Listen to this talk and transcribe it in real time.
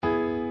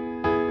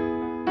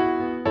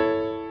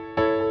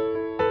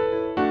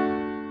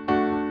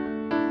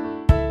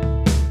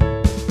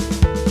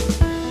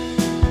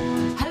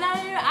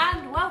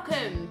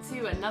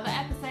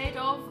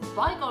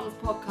Gardens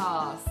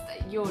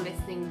podcast. You're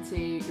listening to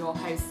your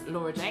host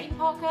Laura Jane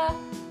Parker.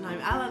 And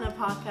I'm Eleanor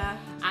Parker.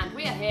 And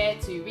we are here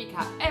to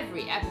recap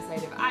every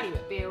episode of Ally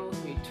McBeal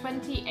through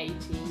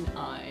 2018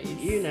 eyes.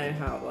 You know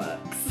how it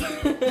works.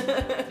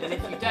 And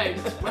if you don't,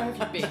 where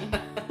have you been?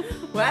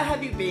 Where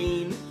have you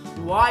been?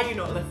 Why are you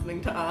not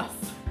listening to us?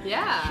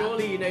 Yeah.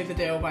 Surely you know the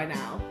deal by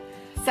now.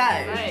 So,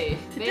 Right.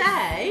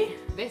 today,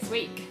 This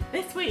week.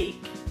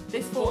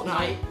 this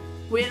fortnight,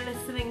 we're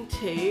listening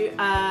to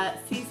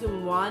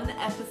Season 1,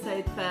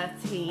 Episode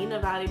 13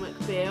 of Ally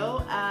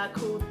McBeal,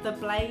 called The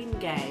Blame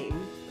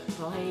Game. The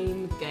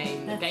blame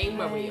game. The Let's game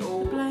where we play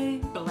all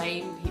the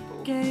blame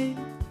people. Game.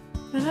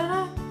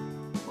 Da-da-da.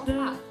 What's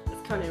that?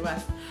 It's Kanye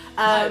West.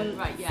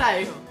 Right,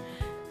 yeah, so, sure.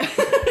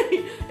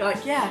 You're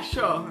like, yeah,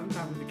 sure, I'm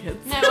down with the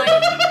kids. No,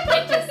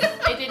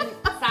 it didn't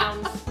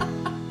sound.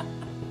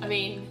 I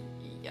mean,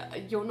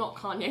 you're not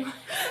Kanye West.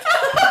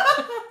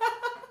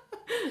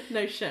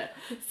 No shit.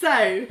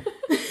 So,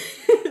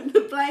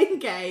 The Blame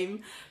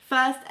Game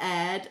first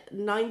aired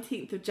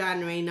 19th of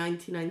January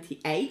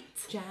 1998.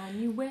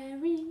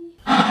 January.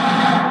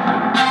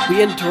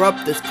 We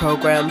interrupt this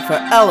program for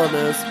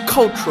Eleanor's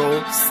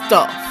cultural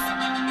stuff.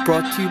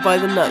 Brought to you by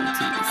the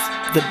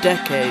 90s. The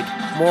decade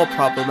more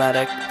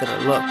problematic than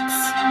it looks.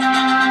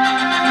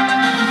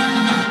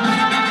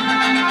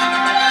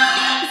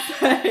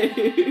 So,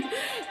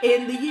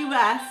 in the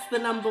US, the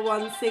number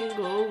one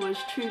single was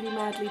Truly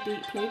Madly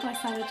Deeply by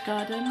Savage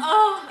Garden.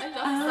 Oh, I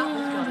love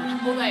Savage Garden.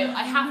 Although,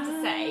 I have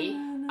to say,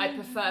 I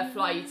prefer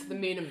Fly You to the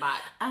Moon and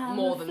Back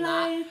more than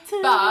that.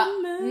 But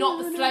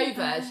not the slow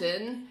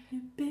version.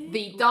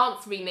 The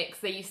dance remix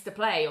they used to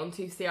play on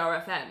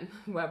 2CRFM,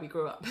 where we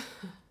grew up.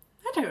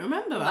 I don't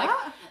remember that. Like,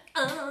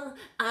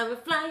 I will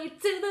fly you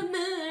to the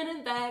moon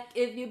and back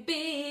if you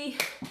be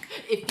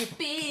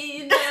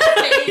there,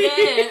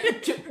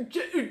 baby.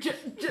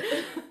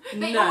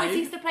 They always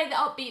used to play the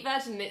upbeat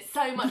version, and it's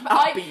so much.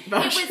 But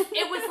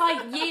it was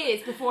like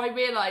years before I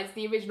realised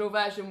the original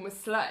version was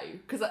slow,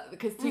 because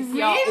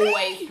 2CR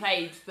always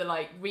played the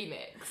like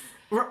remix.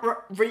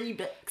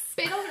 Remix.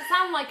 But it doesn't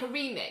sound like a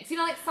remix. You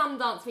know, like some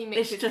dance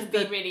remixes can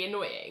be really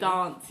annoying.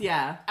 Dance,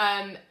 yeah.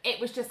 It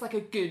was just like a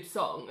good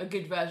song, a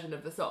good version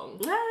of the song.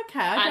 Okay,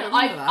 I don't And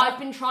remember that. I've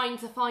been trying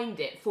to find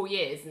it for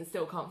years and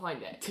still can't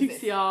find it.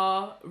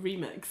 2CR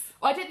remix.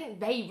 Well, I don't think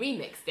they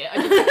remixed it. I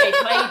just think they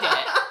played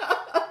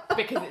it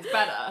because it's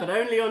better. But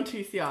only on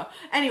 2CR.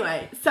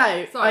 Anyway, so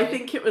I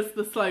think it was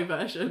the slow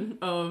version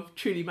of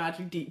Truly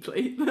Madly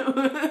Deeply. There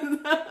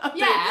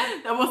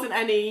wasn't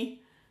any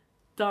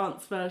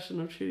dance version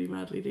of Truly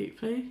Madly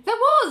Deeply. There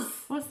was.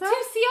 What's that?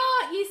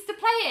 2CR used to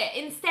play it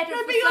instead of No,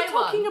 the but you're slow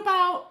one. talking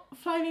about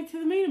Fly Me to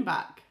the Moon and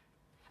Back.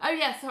 Oh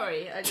yeah,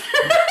 sorry. I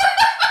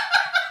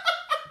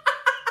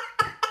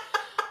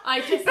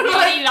just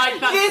really like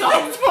that song.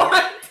 This is what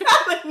I'm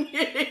telling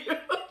you.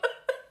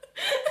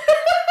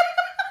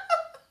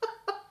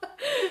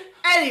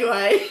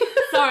 Anyway.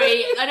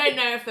 Sorry, I don't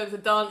know if there was a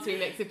dance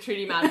remix of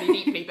Truly Madly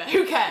Deeply, but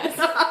who cares?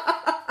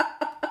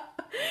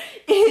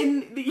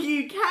 In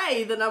the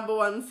UK, the number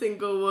one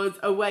single was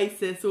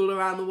Oasis, All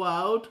Around the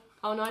World.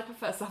 Oh no, I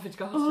prefer Savage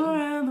Garden. All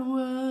around the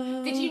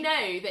world. Did you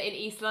know that in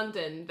East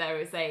London there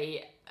is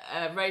a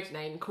road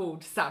name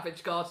called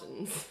Savage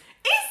Gardens? Is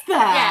there?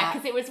 Yeah,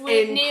 because it was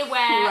near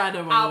where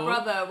Incredible. our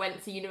brother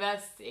went to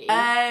university.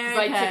 Oh, So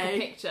I took okay. a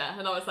picture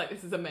and I was like,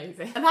 this is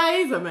amazing. That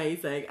is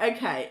amazing.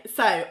 Okay,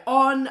 so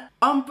on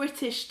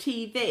British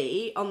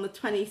TV on the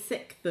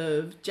 26th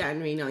of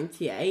January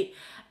 98,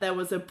 there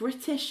was a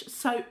British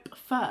soap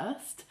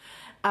first.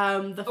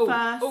 Can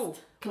What?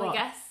 I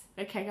guess?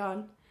 Okay, go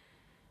on.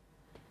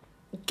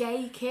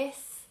 Gay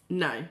Kiss?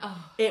 No.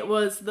 Oh. It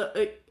was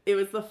the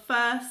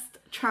first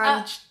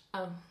trans...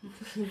 Oh,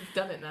 you've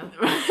done it now.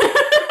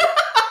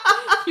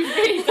 You've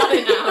really done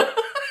it now.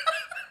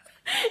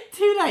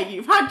 Too late,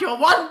 you've had your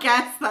one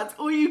guess, that's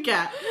all you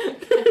get.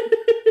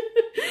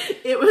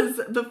 It was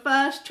the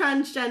first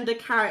transgender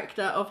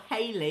character of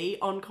Hayley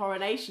on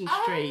Coronation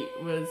Street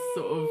was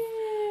sort of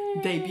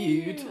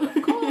debuted.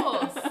 Of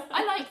course.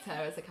 I liked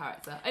her as a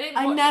character.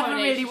 I never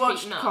really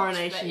watched much,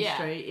 Coronation but yeah,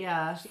 Street,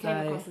 yeah. She came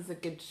across as a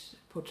good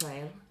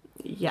portrayal.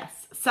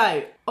 Yes.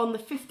 So, on the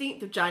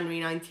 15th of January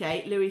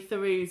 98, Louis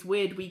Theroux's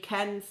Weird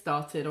Weekend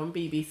started on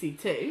BBC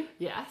Two.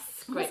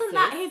 Yes, great Wasn't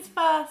series. that his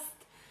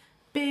first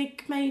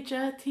big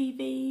major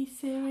TV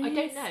series? I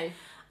don't know.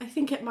 I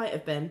think it might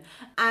have been.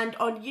 And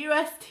on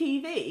US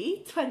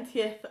TV,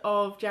 20th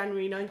of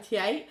January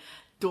 98,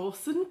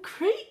 Dawson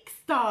Creek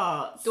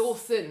starts.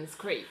 Dawson's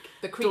Creek.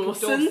 The Creek of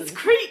Dawson's Dawson.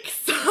 Creek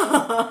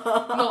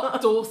starts.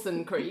 Not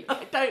Dawson Creek.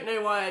 I don't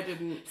know why I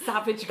didn't.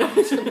 Savage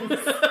Gardens.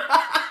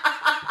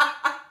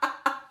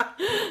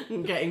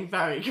 I'm getting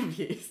very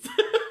confused.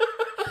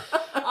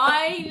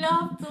 I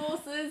love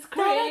Dawson's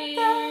Creek.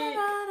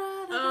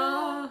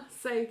 Oh,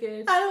 so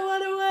good. I don't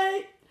want to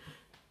wait.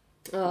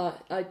 Oh,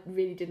 I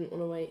really didn't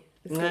want to wait.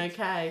 It's good.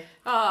 Okay.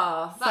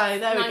 Oh, So, that's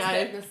there we nice go.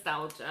 bit of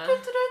nostalgia.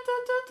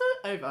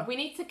 over. We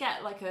need to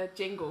get like a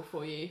jingle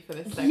for you for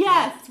this segment.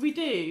 Yes, we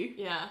do.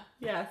 Yeah.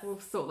 Yes. We'll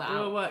sort that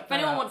We'll out. work If that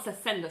anyone out. wants to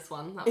send us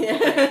one, that would be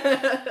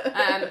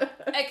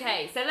great.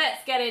 Okay, so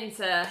let's get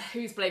into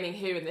who's blaming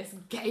who in this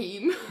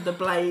game. The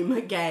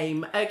blame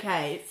game.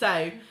 Okay,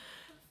 so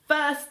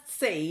first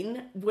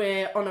scene,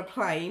 we're on a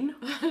plane.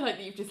 Like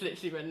you've just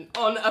literally written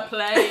on a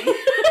plane.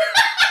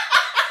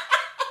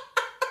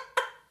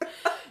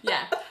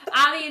 Yeah,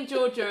 Ali and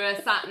Georgia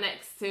are sat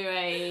next to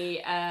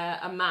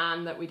a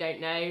man that we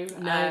don't know.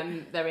 No.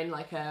 They're in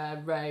like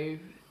a row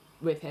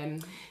with him.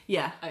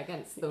 Yeah.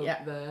 Against the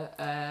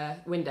Yeah.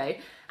 window,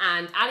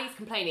 and Ali's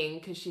complaining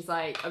because she's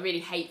like, I really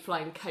hate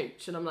flying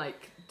coach, and I'm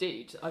like,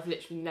 dude, I've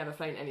literally never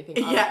flown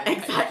anything other Yeah, than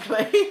coach.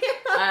 exactly.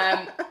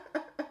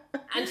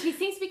 And she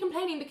seems to be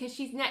complaining because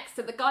she's next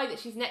to the guy that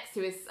she's next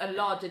to is a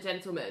larger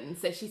gentleman,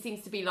 so she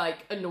seems to be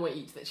like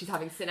annoyed that she's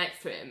having to sit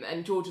next to him,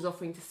 and George is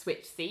offering to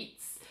switch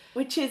seats.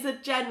 Which is a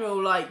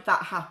general, like,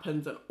 that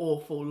happens an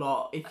awful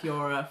lot if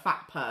you're a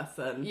fat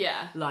person.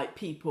 Yeah. Like,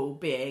 people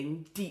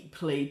being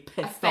deeply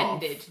pissed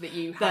Offended off. that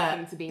you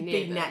happen to be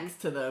near them. next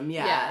to them,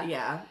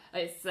 yeah.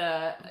 It's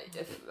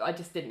I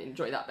just didn't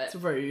enjoy that bit. It's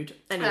rude.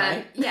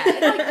 Anyway. Yeah,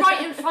 it's like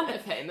right in front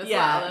of him as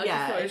well. I just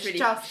thought it was it's really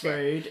just shit.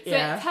 rude, So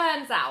yeah. it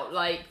turns out,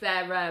 like,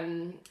 they're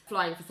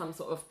flying for some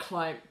sort of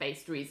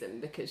client-based reason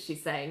because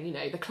she's saying, you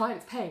know, the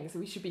client's paying, so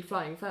we should be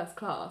flying first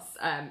class.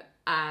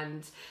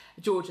 And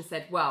Georgia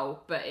said,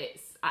 well, but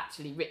it's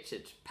actually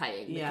Richard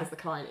paying because the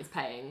client is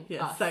paying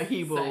us. So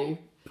he will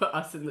put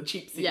us in the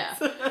cheap seats. Yeah.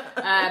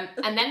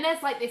 And then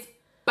there's, like, this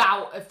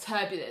bout of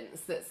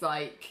turbulence that's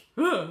like...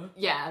 The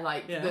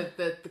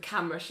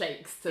camera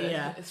shakes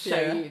to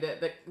show you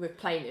that the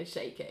plane is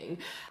shaking,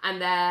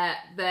 and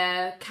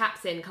their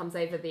captain comes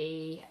over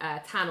the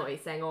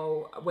tannoy saying,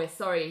 "Oh, we're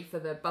sorry for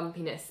the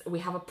bumpiness. We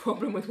have a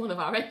problem with one of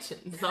our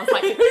engines." And I was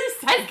like, "Who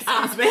said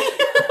that?" Excuse me.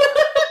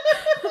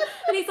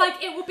 And he's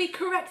like, "It will be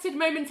corrected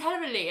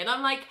momentarily." And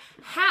I'm like,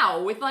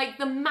 "How? With like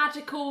the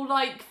magical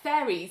like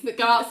fairies that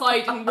go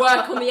outside and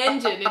work on the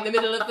engine in the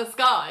middle of the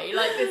sky?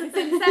 Like, this is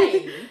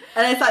insane."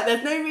 And it's like,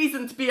 there's no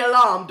reason to be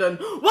alarmed and,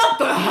 what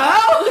the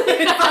hell?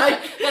 It's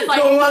like, There's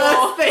like the more.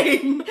 worst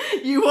thing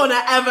you want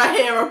to ever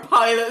hear a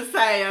pilot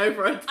say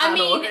over a tannoy. I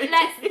mean,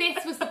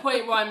 this was the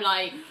point where I'm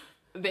like,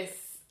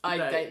 I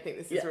don't think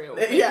this is real.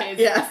 Because,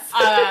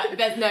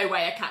 there's no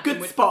way a captain Good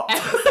would spot.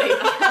 ever say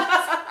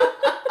that.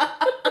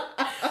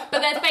 But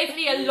there's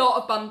basically a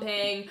lot of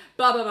bumping,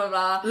 blah, blah, blah,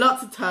 blah.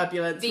 Lots of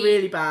turbulence,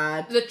 really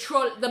bad.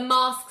 The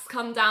masks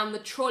come down, the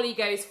trolley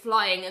goes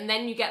flying, and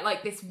then you get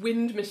like this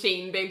wind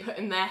machine being put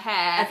in their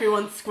hair.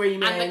 Everyone's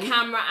screaming. And the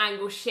camera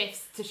angle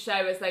shifts to show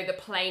as though the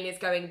plane is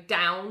going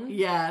down.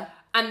 Yeah.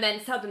 And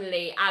then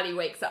suddenly Ali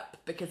wakes up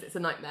because it's a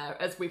nightmare.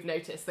 As we've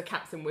noticed, the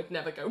captain would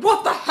never go,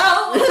 "What the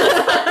hell?"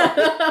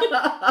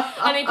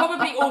 And he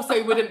probably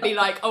also wouldn't be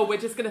like, "Oh, we're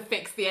just going to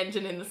fix the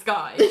engine in the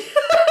sky."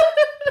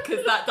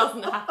 Because that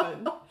doesn't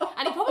happen.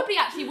 And he probably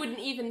actually wouldn't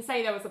even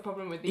say there was a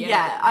problem with the engine.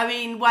 Yeah, I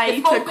mean, way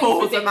This whole to thing's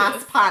cause a ridiculous.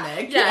 mass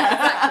panic. Yeah,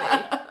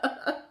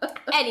 exactly.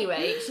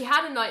 Anyway, she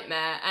had a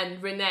nightmare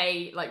and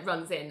Renee, like,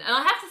 runs in. And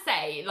I have to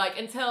say, like,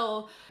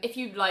 if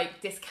you,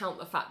 like, discount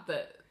the fact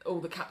that all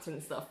the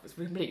captain stuff was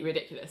completely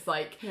ridiculous,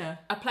 like,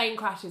 a plane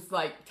crash is,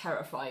 like,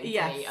 terrifying to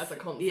me as a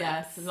concept.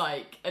 Yes.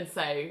 Like, and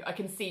so I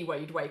can see where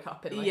you'd wake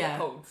up in, like, a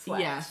cold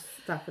sweat. Yes,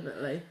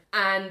 definitely.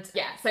 And,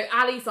 so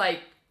Ali's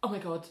like, oh my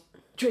god,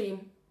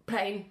 dream,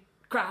 plane,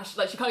 crash.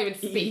 Like, she can't even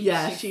speak.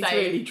 Yeah, she's so,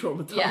 really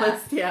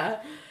traumatised,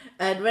 yeah.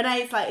 And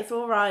Renee's like, it's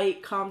all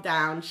right, calm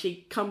down.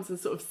 She comes and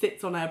sort of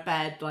sits on her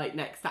bed, like,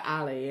 next to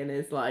Ali and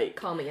is like...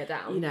 calming her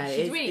down. You know,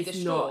 she's really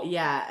distraught.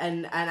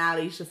 And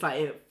Ali's just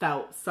like, it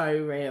felt so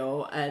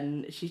real.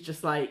 And she's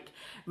just like,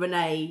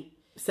 Renee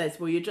says,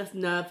 well, you're just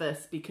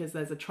nervous because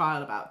there's a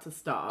trial about to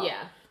start.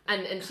 Yeah.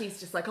 And she's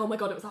just like, oh my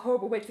god, it was a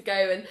horrible way to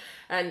go.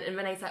 And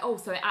Renee's like, oh,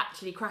 so it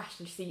actually crashed.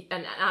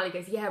 And Ali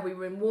goes, yeah, we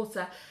were in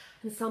water.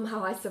 And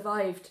somehow I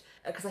survived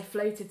because I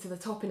floated to the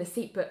top in a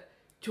seat. But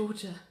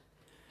Georgia,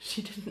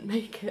 she didn't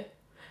make it.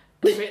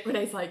 And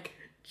Renee's like,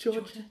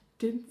 Georgia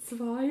didn't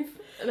survive?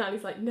 And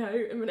Ali's like, no.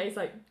 And Renee's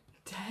like,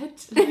 dead?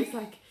 And Ali's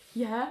like,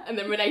 yeah. And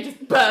then Renee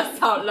just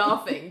bursts out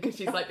laughing because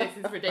she's like, this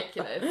is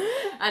ridiculous.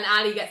 And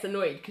Ali gets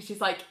annoyed because she's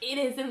like, it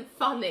isn't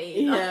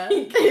funny. Yeah.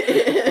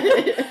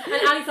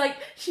 And Ali's like,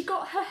 she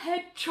got her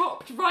head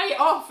chopped right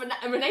off. And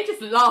Renee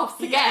just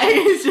laughs again.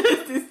 It's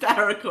just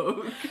hysterical.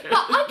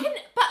 But I think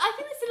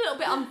it's a little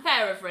bit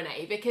unfair of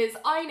Renee because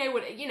I know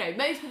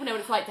most people know what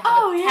it's like to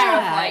have a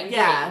terrifying dream.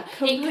 Yeah,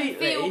 It can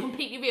feel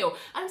completely real.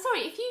 And I'm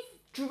sorry, if you've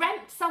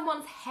dreamt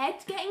someone's head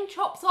getting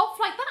chopped off,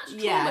 like,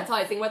 that's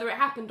traumatising whether it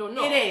happened or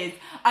not. It is.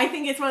 I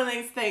think it's one of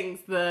those things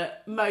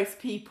that most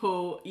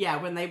people,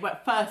 when they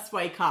first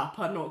wake up,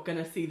 are not going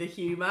to see the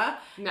humour.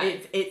 No.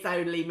 It's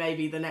only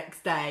maybe the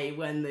next day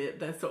when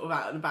they're sort of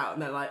out and about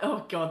and they're like,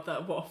 oh god,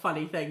 what a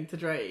funny thing to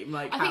dream.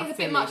 Like, I how think it's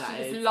a bit silly much that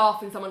to is. just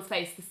laugh in someone's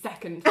face the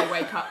second they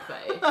wake up,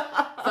 though.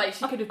 It's like,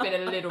 she could have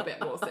been a little bit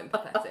more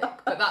sympathetic.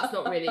 But that's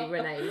not really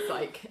Renee's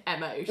like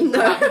MO. She's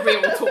about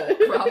real talk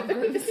rather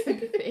than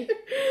sympathy.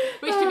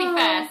 Which, to be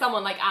fair,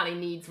 someone like Ali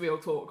needs real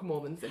talk more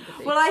than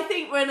sympathy. Well, I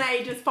think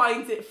Renee just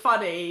finds it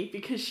funny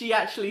because she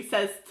actually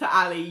says to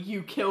Ali,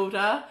 "You killed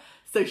her."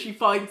 So she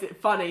finds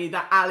it funny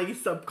that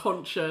Ali's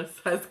subconscious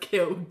has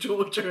killed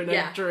Georgia in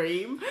a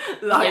dream.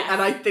 And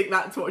I think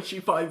that's what she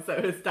finds so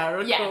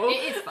hysterical. Yeah,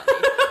 it is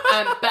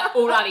funny. But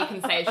all Ali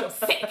can say is, "You're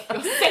sick.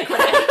 You're sick,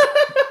 Renee."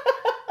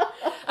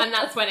 And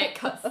that's when it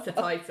cuts to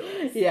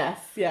titles. Yes.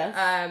 So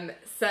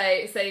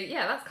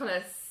yeah, that's kind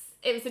of...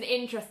 It was an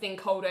interesting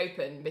cold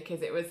open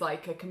because it was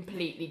like a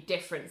completely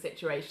different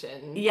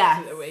situation.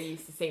 Yes. That we're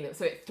used to seeing them.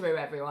 So it threw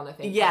everyone, I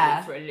think,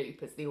 through a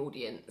loop as the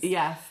audience.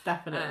 Yes,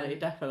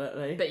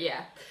 definitely. But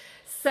yeah.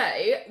 So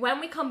when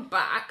we come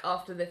back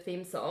after the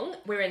theme song,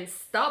 we're in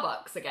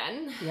Starbucks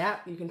again. Yeah.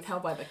 You can tell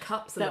by the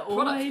cups and They're the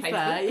product always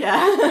placement. there,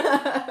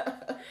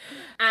 yeah.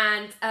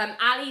 And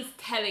Ali's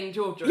telling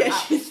Georgia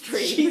about the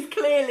street. She's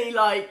clearly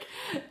like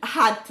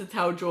had to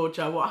tell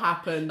Georgia what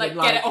happened. Like,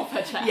 get it off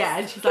her chest. Yeah,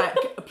 and she's like,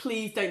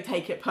 please don't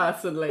take it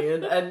personally.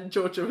 And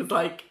Georgia was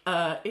like,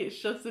 it's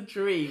just a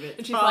dream. It's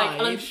and she's fine. like,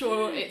 and I'm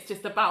sure it's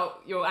just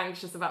about, you're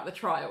anxious about the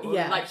trial.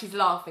 Yeah. Like, she's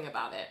laughing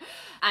about it.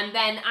 And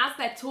then as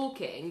they're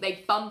talking,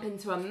 they bump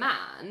into a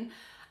man.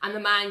 And the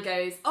man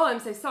goes, "Oh, I'm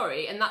so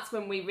sorry." And that's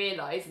when we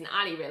realise, and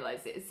Ali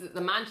realises, that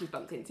the man she's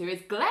bumped into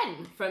is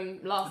Glenn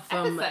from last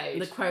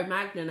episode. The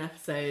Cro-Magnon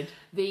episode.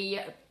 The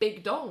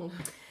Big Dong.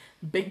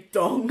 Big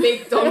Dong.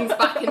 Big Dong's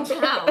back in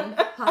town.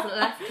 Hasn't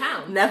left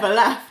town. Never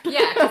left.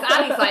 Yeah, because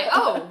Ali's like,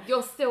 "Oh,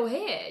 you're still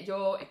here.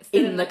 You're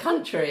still in the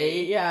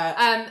country."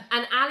 Yeah.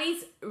 And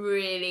Ali's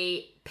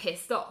really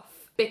pissed off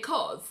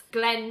because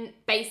Glenn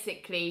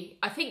basically...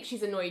 I think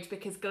she's annoyed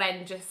because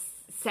Glenn just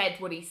said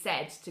what he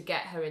said to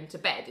get her into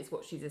bed, is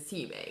what she's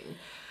assuming.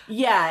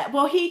 Yeah,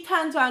 well, he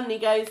turns around and he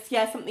goes,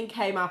 "Yeah, something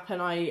came up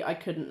and I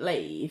couldn't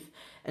leave."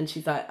 And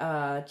she's like,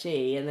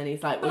 gee. And then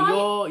he's like,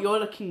 "Well, you're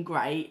looking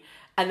great."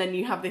 And then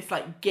you have this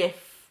like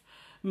GIF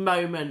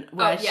moment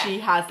where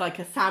she has like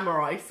a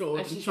samurai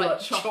sword and she's like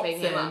chopping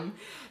him up.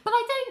 But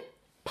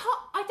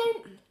I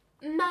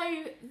don't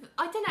know.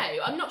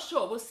 I'm not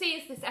sure. We'll see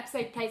as this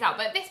episode plays out.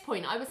 But at this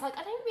point, I was like,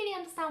 I don't really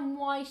understand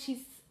why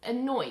she's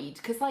annoyed,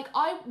 because like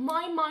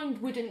my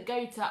mind wouldn't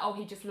go to, "Oh,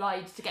 he just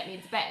lied to get me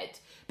into bed,"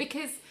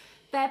 because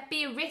there'd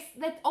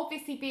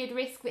obviously be a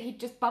risk that he'd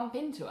just bump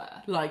into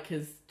her, like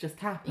has just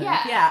happened.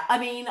 I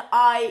mean,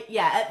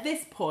 at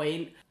this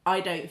point I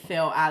don't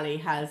feel Ali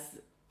has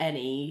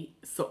any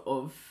sort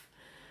of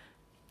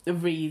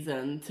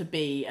reason to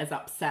be as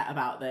upset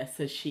about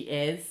this as she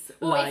is.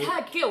 Well, it's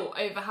her guilt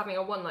over having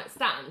a one night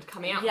stand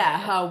coming out.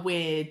 Her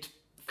weird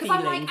because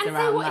I'm like, and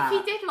so what that.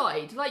 if he did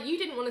lie? Like, you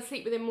didn't want to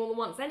sleep with him more than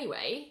once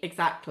anyway.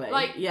 Exactly.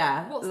 Like,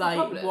 what's like,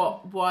 the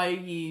problem?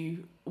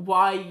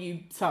 Why are you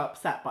so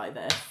upset by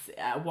this?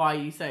 Why are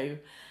you so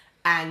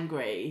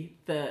angry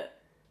that,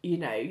 you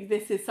know,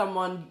 this is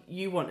someone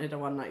you wanted a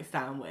one night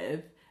stand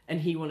with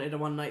and he wanted a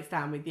one night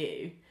stand with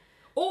you?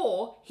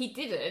 Or he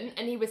didn't,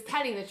 and he was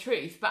telling the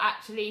truth, but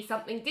actually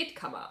something did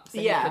come up, so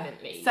he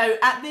couldn't leave. So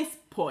at this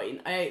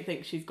point, I don't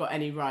think she's got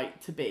any right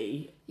to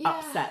be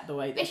upset the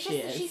way that she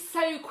is. She's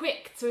so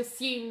quick to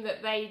assume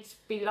that they'd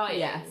be lying.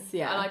 Yes,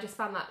 yeah. And I just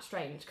found that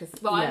strange, because,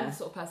 I'm the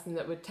sort of person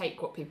that would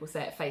take what people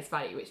say at face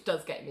value, which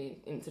does get me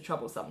into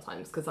trouble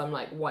sometimes, because I'm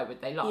like, why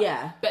would they lie?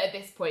 Yeah. But at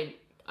this point,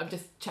 I'm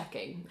just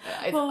checking.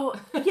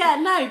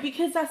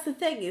 Because that's the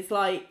thing, is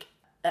like,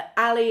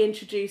 Ali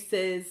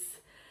introduces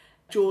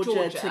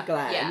Georgia to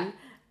Glenn,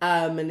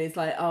 and is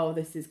like, "Oh,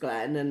 this is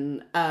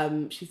Glenn,"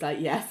 and she's like,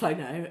 "Yes, I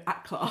know,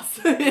 at class."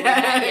 But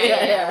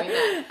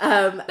and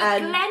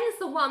Glenn's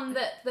the one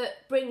that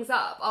brings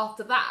up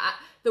after that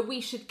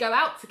we should go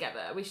out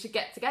together, we should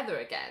get together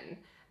again,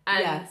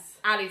 and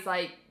Ali's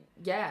like,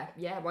 yeah,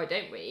 why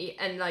don't we?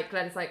 And like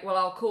Glenn's like, "Well,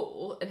 I'll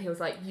call," and he was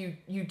like,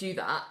 you do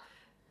that.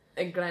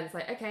 And Glenn's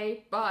like,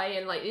 "Okay, bye,"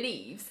 and like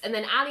leaves. And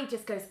then Ali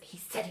just goes, "He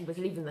said he was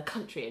leaving the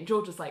country." And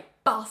George was like,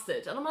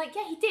 "Bastard." And I'm like,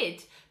 yeah, he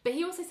did. But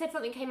he also said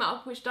something came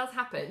up, which does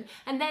happen.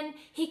 And then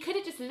he could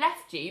have just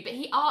left you, but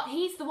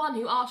he's the one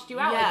who asked you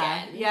out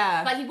again.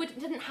 Yeah. Like, he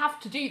didn't have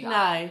to do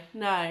that.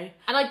 No.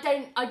 And I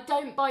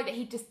don't buy that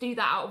he'd just do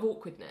that out of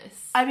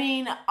awkwardness. I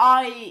mean,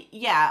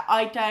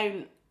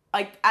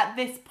 at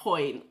this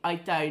point, I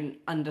don't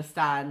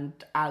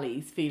understand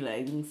Ali's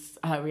feelings,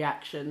 her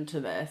reaction to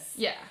this.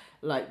 Yeah.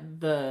 Like,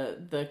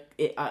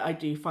 I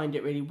do find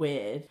it really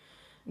weird.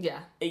 Yeah.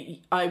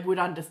 I would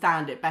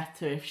understand it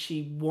better if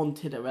she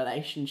wanted a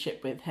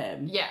relationship with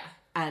him. Yeah.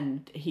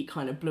 And he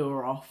kind of blew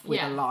her off with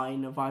a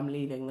line of, "I'm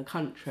leaving the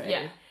country."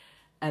 Yeah.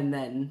 And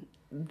then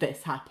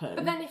this happened.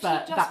 But then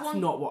that's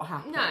not what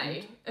happened.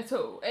 No, at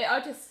all. I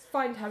just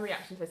find her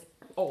reaction to this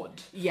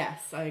odd.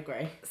 Yes, I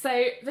agree.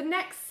 So the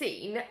next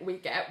scene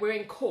we're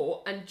in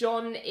court, and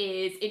John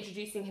is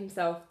introducing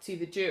himself to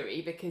the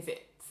jury because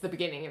it's the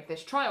beginning of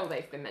this trial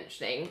they've been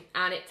mentioning,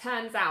 and it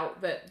turns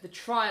out that the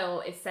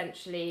trial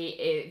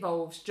essentially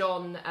involves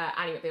John,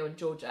 Ally McBeal and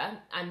Georgia,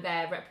 and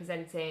they're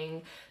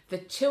representing the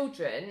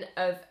children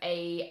of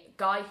a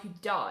guy who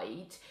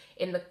died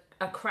in the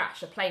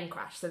a plane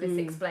crash. So this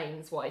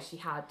explains why she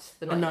had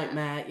the A nightmare.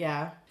 nightmare,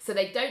 yeah. So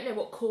they don't know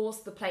what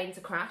caused the plane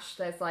to crash.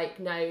 There's like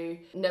no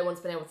one's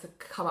been able to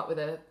come up with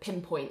a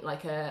pinpoint,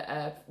 like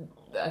a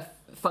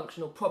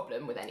functional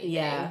problem with anything.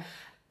 Yeah.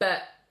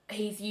 But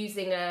he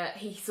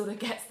sort of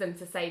gets them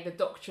to say the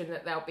doctrine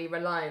that they'll be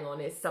relying on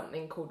is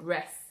something called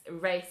res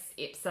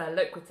ipsa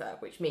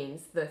loquitur, which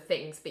means the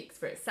thing speaks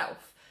for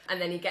itself.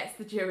 And then he gets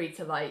the jury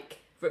to like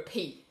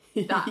repeat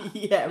that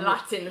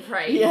Latin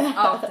phrase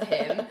after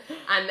him,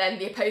 and then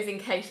the opposing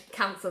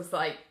counsel's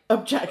like,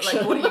 objection,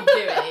 like, what are you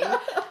doing?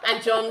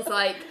 And John's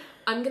like,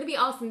 I'm going to be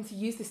asking them to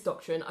use this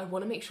doctrine, I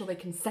want to make sure they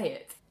can say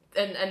it.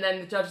 And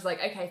then the judge is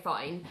like, okay,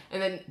 fine.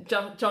 And then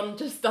John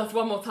just does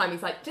one more time.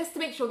 He's like, just to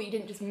make sure that you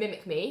didn't just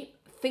mimic me,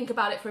 think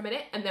about it for a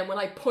minute, and then when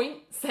I point,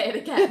 say it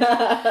again.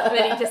 And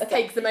then he just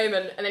takes a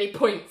moment, and then he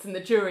points, and the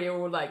jury are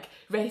all like,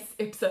 res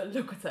ipsa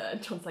loquitur.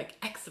 And John's like,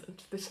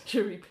 excellent, this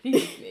jury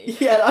pleases me.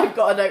 Yeah, I've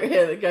got a note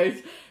here that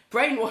goes,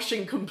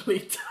 brainwashing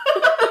complete.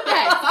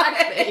 Yeah,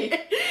 exactly.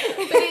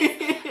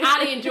 But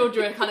Ali and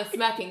Georgia are kind of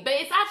smirking, but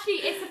it's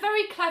a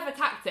very clever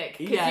tactic,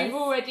 because you've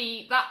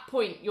already, that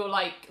point, you're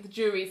like, the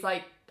jury's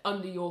like,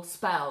 under your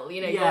spell,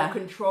 you know, you're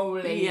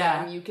controlling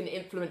them, you can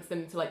influence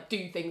them to like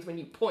do things when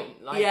you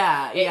point. Like,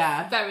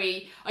 it's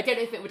very, I don't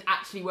know if it would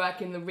actually work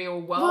in the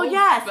real world. Well,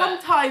 yeah,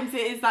 sometimes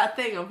it is that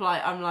thing of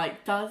like, I'm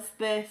like, would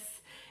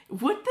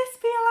this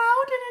be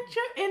allowed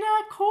in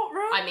a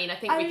courtroom? I mean, I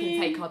think we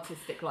can take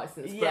artistic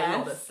license for a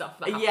lot of stuff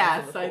that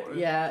happens in the courtroom.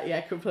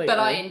 Yeah, completely. But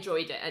I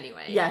enjoyed it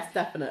anyway. Yes,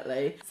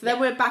 definitely. So then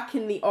we're back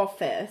in the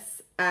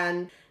office,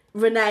 and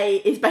Renee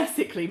is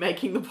basically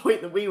making the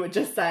point that we were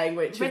just saying,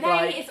 which is like...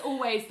 Renee is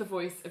always the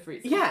voice of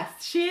reason.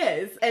 Yes, she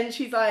is. And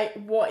she's like,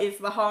 what is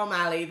the harm,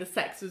 Ali? The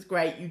sex was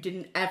great. You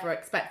didn't ever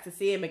expect to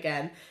see him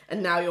again.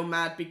 And now you're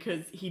mad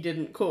because he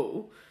didn't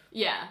call.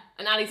 Yeah.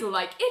 And Ali's all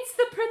like, it's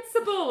the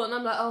principal. And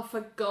I'm like, oh,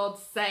 for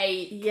God's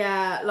sake.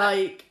 Yeah,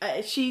 like,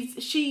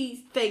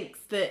 she thinks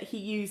that he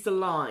used a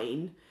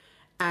line...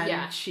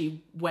 And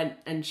she went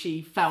and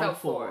she fell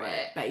for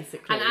it,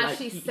 basically. And as like,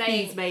 she's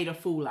saying... He's made a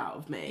fool out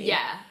of me.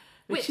 Yeah.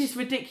 Which is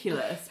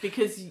ridiculous,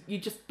 because you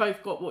just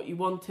both got what you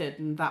wanted,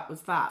 and that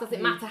was that. Does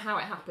it matter how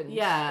it happened?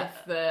 Yeah.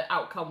 If the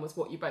outcome was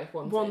what you both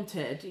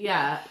wanted.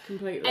 Yeah,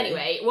 completely.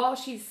 Anyway, while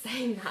she's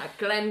saying that,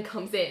 Glenn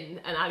comes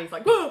in, and Ali's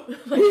like, whoa!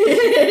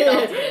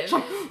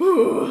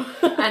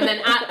 And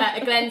then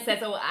Glenn says,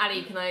 oh,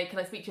 Ali, can I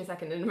speak to you a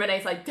second? And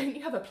Renee's like, don't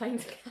you have a plane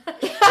to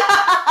catch?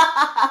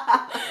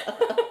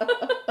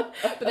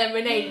 But then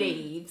Renee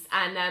leaves,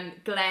 and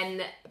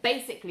Glenn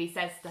basically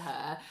says to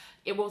her,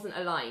 it wasn't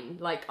a line,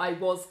 like, I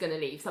was going to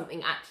leave,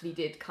 something actually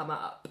did come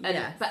up.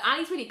 But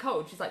Ali's really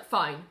cold, she's like,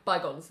 fine,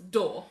 bygones,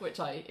 door, which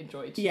I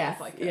enjoyed. Yes,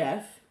 like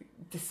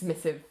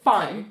dismissive.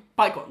 Fine, tone.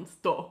 bygones,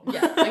 door.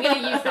 Yeah, I'm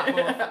going to use that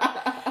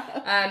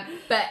more.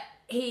 But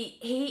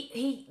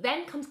he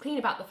then comes clean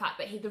about the fact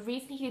that the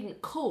reason he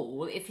didn't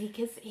call is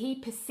because he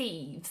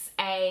perceives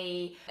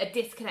a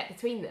disconnect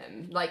between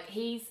them. Like,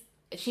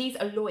 she's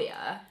a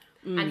lawyer,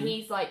 and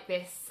he's like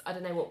this, I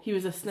don't know what... He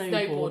was a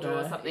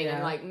snowboarder or something,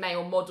 and like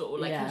male model.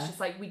 Like, he's just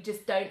like, we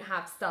just don't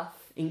have stuff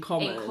in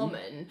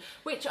common.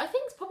 Which I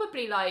think is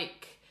probably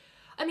like...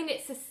 I mean,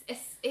 it's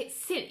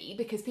silly,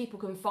 because people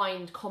can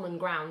find common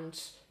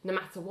ground no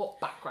matter what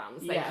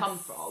backgrounds they come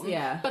from.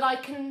 Yeah. But I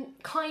can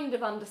kind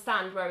of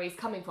understand where he's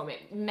coming from.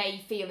 It may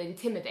feel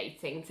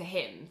intimidating to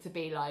him to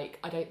be like,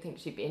 I don't think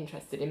she'd be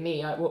interested in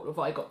me. What have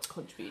I got to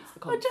contribute to the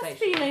conversation? I'm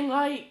just feeling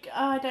like,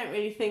 I don't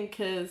really think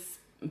as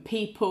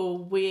people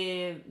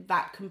we're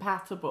that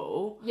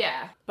compatible.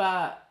 Yeah.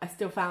 But I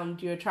still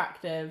found you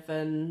attractive,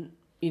 and,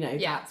 you know,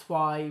 that's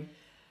why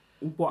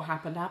what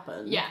happened.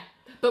 Yeah.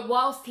 But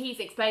whilst he's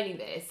explaining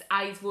this,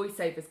 Ali's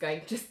voiceover's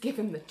going, just give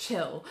him the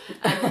chill.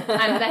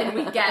 And then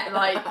we get,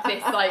 like,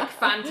 this, like,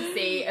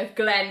 fantasy of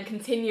Glenn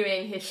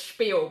continuing his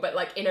spiel, but,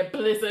 like, in a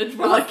blizzard,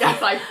 while he's,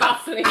 like,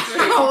 battling through.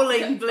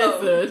 Howling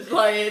blizzard.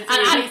 Like, it's and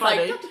really Ali's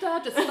funny. like,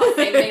 da-da-da, just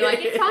fussing, being like,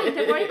 it's fine,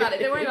 don't worry about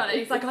it. And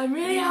he's like, I'm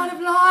really out of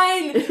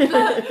line.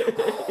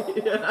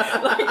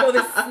 Like, all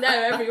this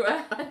snow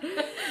everywhere.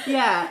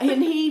 Yeah,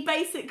 and he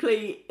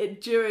basically,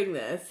 during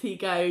this, he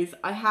goes,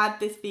 I had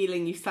this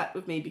feeling you slept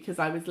with me because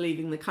I was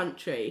leaving the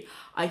country.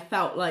 I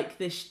felt like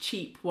this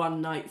cheap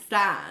one night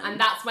stand. And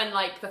that's when,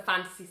 like, the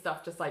fantasy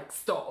stuff just, like,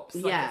 stops.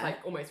 Like, yeah. It's, like,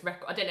 almost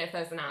record. I don't know if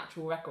there's an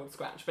actual record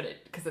scratch, but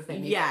because there's no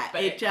music. Yeah,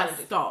 but it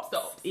just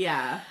stops.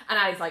 Yeah. And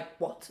Ali's like,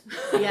 what?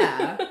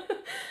 Yeah.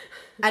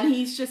 And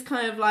he's just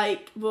kind of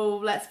like, well,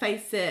 let's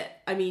face it.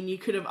 I mean, you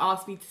could have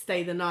asked me to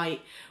stay the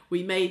night.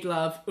 We made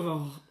love.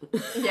 Oh.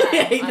 Yeah,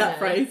 I hate that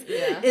phrase.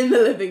 Yeah. In the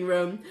living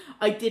room.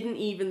 I didn't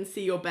even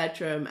see your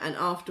bedroom. And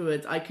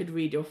afterwards, I could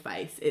read your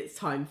face. It's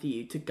time for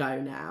you to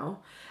go now.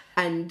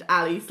 And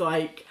Ali's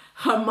like,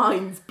 her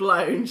mind's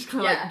blown. She's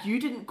kind of like, you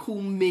didn't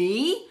call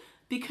me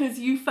because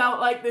you felt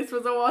like this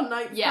was a one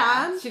night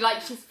stand?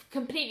 She's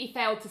completely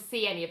failed to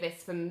see any of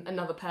this from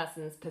another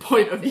person's perspective.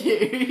 Point of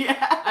view,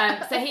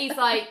 yeah. So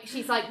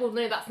she's like, well,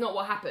 no, that's not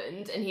what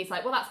happened. And he's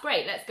like, well, that's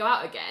great, let's go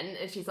out again.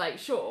 And she's like,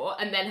 sure.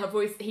 And then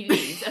he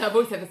leaves, and her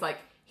voiceover's like,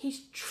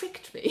 he's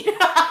tricked me.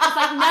 It's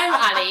like, no,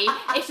 Ali,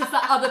 it's just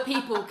that other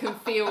people can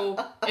feel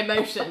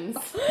emotions.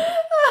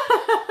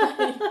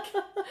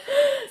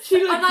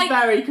 She looks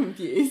very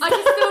confused. I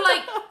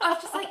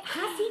was just like,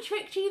 has he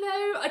tricked you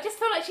though? I just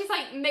feel like she's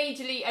like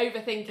majorly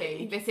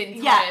overthinking this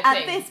entire thing.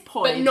 At this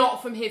point. But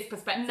not from his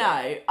perspective.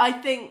 No, I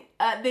think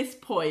at this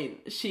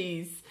point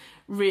she's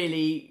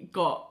really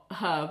got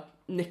her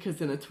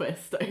knickers in a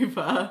twist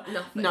over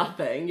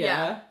nothing.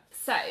 Yeah.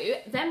 So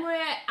then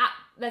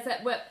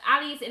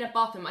Ali's in a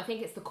bathroom. I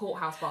think it's the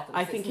courthouse bathroom.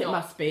 I think it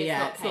must be.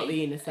 It's not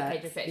the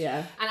unisex.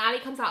 Yeah. And Ali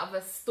comes out of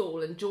a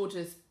stall, and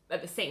Georgia's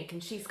at the sink,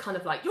 and she's kind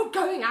of like, "You're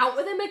going out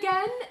with him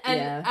again?" And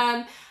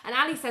and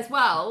Ali says,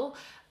 "Well,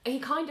 he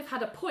kind of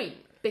had a point,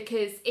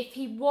 because if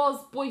he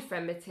was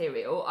boyfriend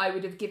material, I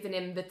would have given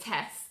him the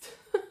test."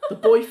 The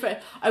boyfriend,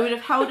 I would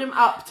have held him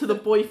up to the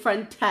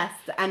boyfriend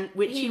test, and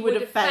which he would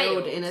have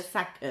failed in a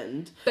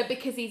second. But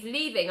because he's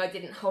leaving, I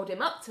didn't hold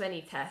him up to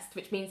any test,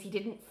 which means he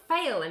didn't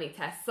fail any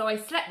tests. So I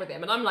slept with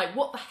him, and I'm like,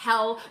 what the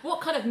hell? What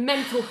kind of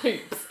mental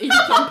hoops are you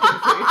jumping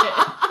through here?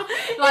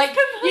 Like,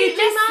 you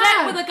just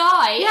slept with a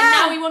guy, and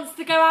now he wants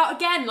to go out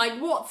again. Like,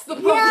 what's the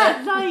problem?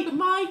 Yeah, like,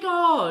 my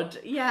God.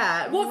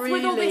 Yeah, what's really?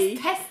 with all this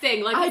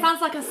testing? Like, it sounds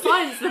like a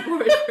science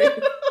laboratory.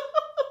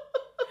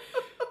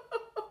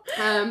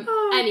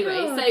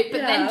 Anyway, God,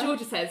 then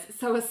Georgia says,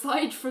 so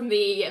aside from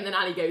and then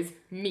Ali goes,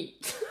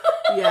 meat.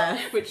 Yeah.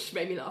 Which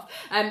made me laugh.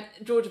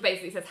 Georgia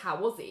basically says, how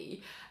was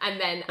he?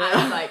 And then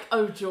Ali's like,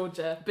 oh,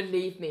 Georgia,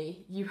 believe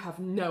me, you have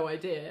no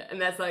idea.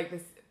 And there's like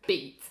this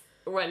beat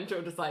when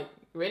Georgia's like,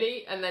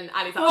 really? And then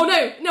Ali's like, oh,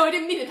 no, I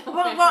didn't mean it.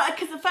 Well,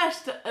 because at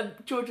first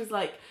Georgia's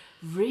like,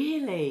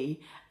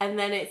 really? And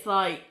then it's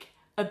like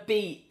a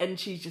beat, and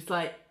she's just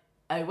like,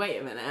 oh,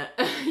 wait a minute.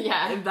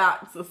 Yeah. And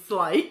that's a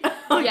slight.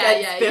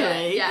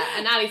 Yeah.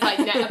 And Ali's like,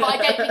 no, but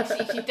I don't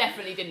think she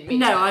definitely didn't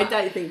mean it. No, I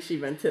don't think she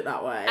meant it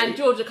that way. And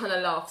Georgia kind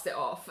of laughs it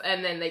off,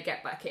 and then they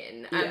get back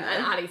in.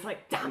 And Ali's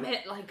like, damn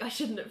it, like, I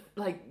shouldn't have,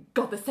 like,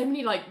 God, there's so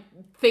many, like,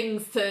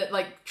 things to,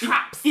 like,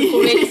 traps to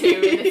fall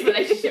into in this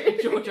relationship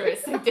with Georgia.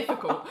 It's so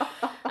difficult.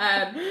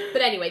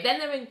 But anyway, then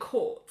they're in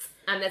court,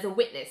 and there's a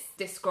witness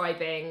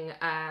describing...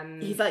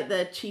 he's like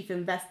the chief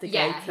investigator.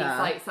 Yeah, he's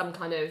like some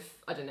kind of,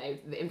 I don't know,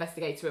 the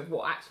investigator of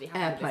what actually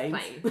happened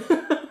Airplanes. with this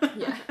plane.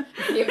 Yeah,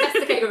 the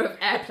investigator of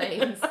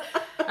airplanes.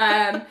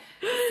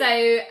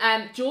 So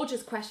George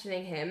is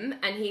questioning him,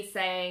 and he's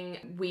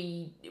saying,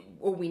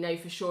 all we know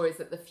for sure is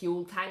that the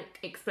fuel tank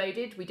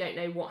exploded. We don't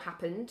know what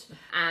happened.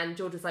 And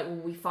George was like, will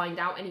we find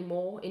out any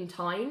more in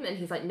time? And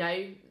he's like,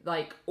 no,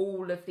 like,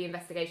 all of the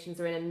investigations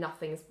are in and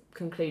nothing's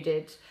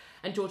concluded.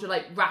 And Georgia,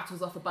 like,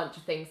 rattles off a bunch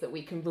of things that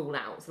we can rule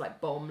out, so, like,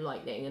 bomb,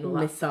 lightning, and all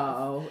that.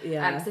 Missile,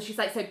 yeah. So she's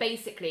like, so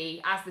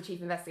basically, as the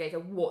chief investigator,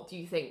 what do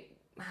you think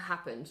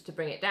happened to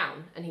bring it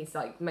down? And he's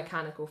like,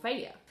 mechanical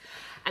failure.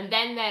 And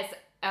then there's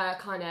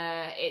kind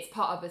of, it's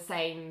part of the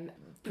same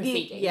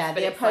proceedings.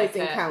 The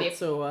opposing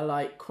counsel are,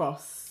 like,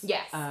 cross.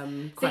 Yes.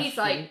 So he's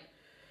like,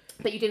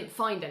 but you didn't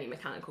find any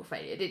mechanical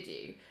failure, did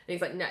you? And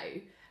he's like, no.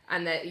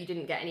 And that you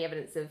didn't get any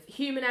evidence of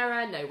human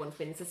error, no one's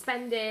been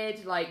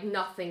suspended, like,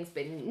 nothing's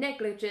been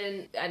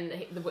negligent.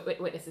 And the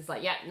witness is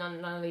like, yeah,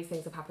 none of these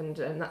things have happened,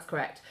 and that's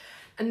correct.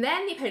 And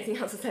then the opposing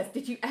counsel says,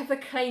 did you ever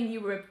claim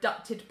you were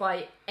abducted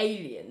by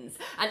aliens?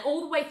 And all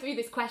the way through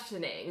this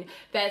questioning,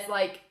 there's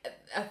like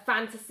a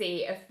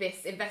fantasy of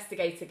this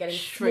investigator getting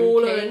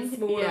smaller and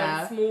smaller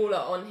and smaller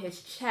on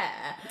his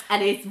chair.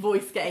 And his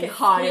voice getting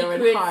higher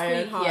and higher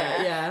and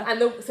higher. Yeah.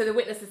 And so the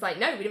witness is like,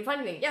 no, we didn't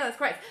find anything. Yeah, that's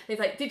correct. And he's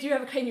like, did you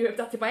ever claim you were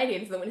abducted by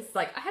aliens? And the witness is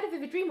like, I had a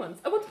vivid dream once.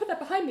 I want to put that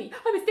behind me.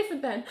 I was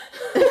different then.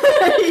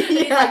 And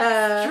he's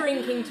like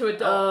shrinking to a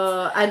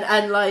dot.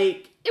 And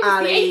like, it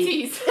was the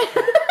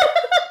 80s.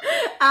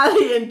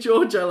 Ali and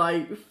Georgia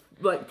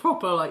like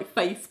proper like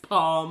face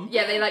palm.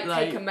 Yeah, they like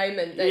take a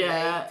moment they,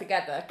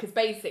 together, because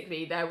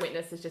basically their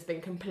witness has just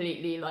been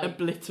completely like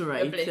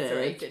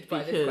obliterated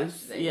by this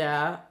questioning.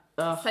 Yeah.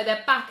 Ugh. So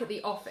they're back at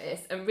the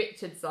office, and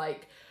Richard's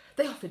like,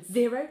 they offered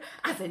 0,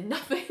 as in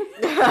nothing.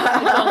 And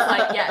John's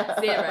like, yeah,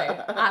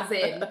 0, as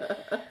in.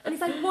 And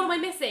he's like, what am I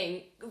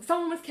missing?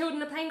 Someone was killed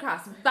in a plane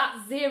crash.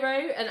 That's 0.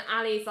 And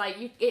Ali's like,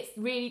 it's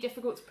really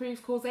difficult to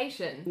prove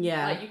causation.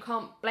 Yeah. Like, you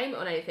can't blame it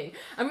on anything.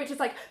 And Richard's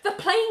like, the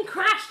plane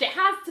crashed. It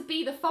has to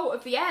be the fault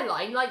of the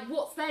airline. Like,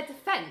 what's their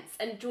defence?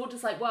 And George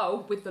is like,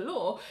 well, with the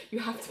law, you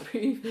have to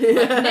prove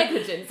like,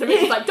 negligence. And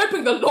Richard's like, don't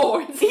bring the law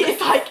into this.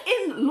 It's like,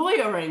 in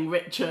lawyering,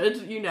 Richard,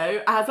 you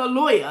know, as a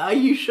lawyer,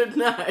 you should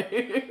know.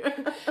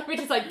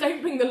 Richard's like,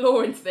 don't bring the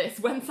law into this.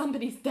 When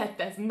somebody's dead,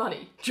 there's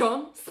money.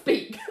 John,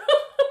 speak.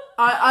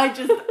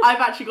 I've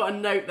actually got a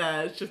note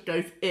there that just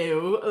goes,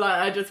 ew.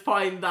 Like, I just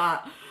find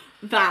that,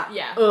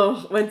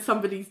 ugh, when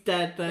somebody's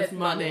dead, there's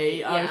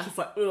money. I was just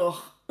like, ugh.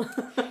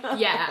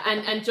 Yeah,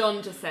 and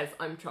John just says,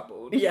 I'm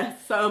troubled. Yes,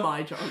 so am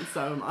I, John,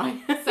 so am I.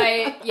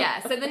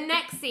 So the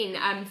next scene,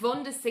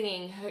 Vonda's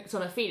singing Hooked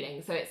on a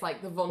Feeling, so it's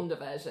like the Vonda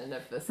version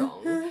of the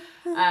song,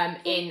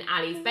 in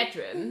Ali's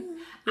bedroom.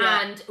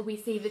 Yeah. And we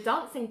see the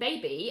dancing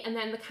baby, and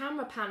then the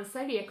camera pans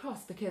slowly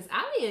across because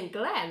Ali and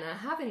Glenn are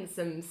having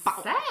some sex.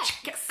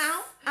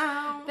 Ow,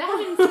 ow. They're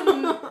having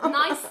some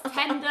nice,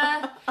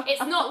 tender...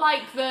 It's not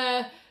like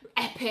the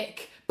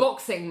epic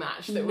boxing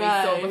match that we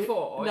saw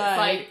before. No. It's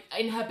like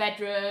in her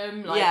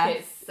bedroom, like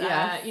Yes. it's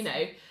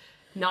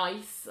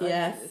nice.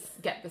 Yes.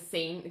 Get the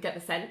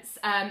sense.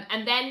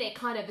 And then it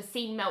kind of, the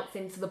scene melts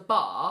into the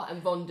bar,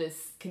 and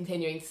Vonda's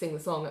continuing to sing the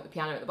song at the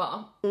piano at the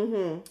bar.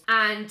 Mm-hmm.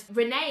 And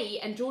Renee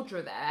and Georgia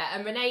are there,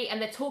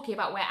 and they're talking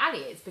about where Ali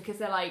is, because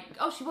they're like,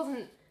 oh, she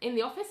wasn't in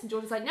the office, and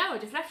Georgia's like, no, I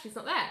just left, she's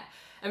not there.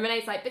 And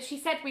Renee's like, but she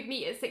said we'd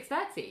meet at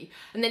 6:30.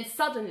 And then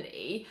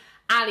suddenly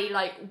Ali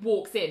like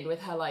walks in with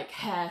her like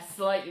hair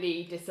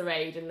slightly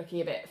disarrayed and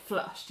looking a bit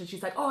flushed, and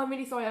she's like, oh, I'm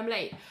really sorry I'm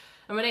late.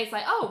 And Renee's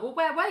like, oh, well,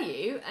 where were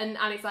you? And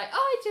Ali's like,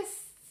 oh, I just,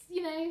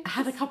 I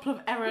had a couple of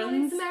running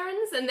errands. some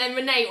errands. And then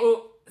Renee,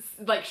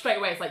 like straight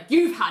away, is like,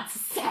 you've had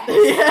sex.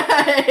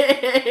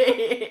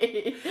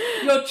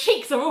 Your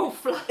cheeks are all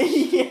flushed.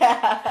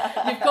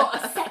 Yeah. You've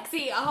got a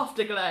sexy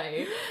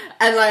afterglow.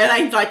 And like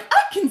Elaine's like,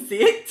 I can see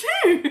it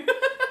too.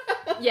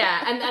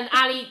 Yeah, and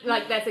Ali,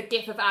 like, there's a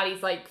gif of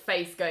Ali's like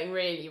face going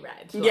really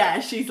red. Like, yeah,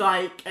 she's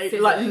like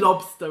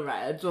lobster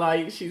red.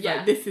 Like she's Yeah.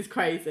 like, this is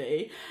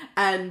crazy.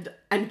 And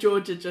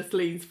Georgia just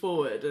leans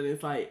forward and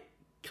is like,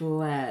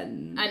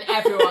 Glenn. and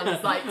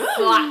everyone's like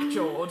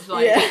slack-jawed,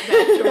 like Yeah.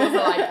 their jaws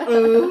are like,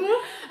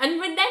 and then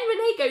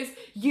Renee goes,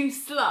 you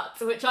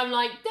slut, which I'm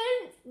like,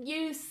 don't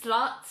you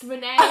slut,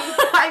 Renee.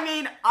 I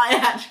mean, I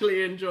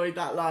actually enjoyed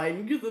that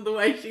line because of the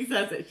way she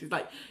says it. She's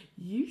like,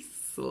 you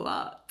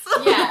slut.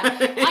 Yeah,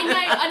 I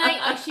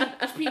know, and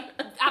she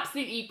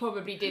absolutely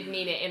probably did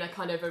mean it in a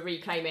kind of a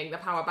reclaiming the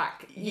power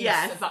back use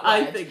Yes, of that word.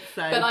 I think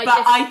so. But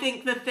I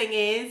think the thing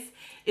is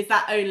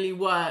that only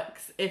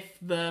works if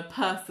the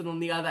person on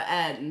the other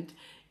end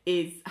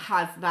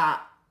has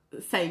that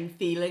same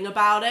feeling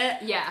about it.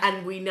 Yeah.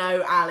 And we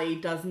know Ali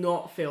does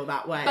not feel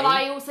that way. But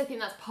I also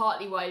think that's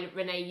partly why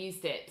Renee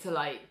used it to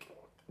like,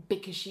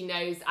 because she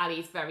knows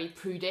Ali's very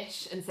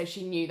prudish, and so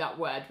she knew that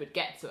word would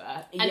get to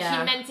her. And Yeah.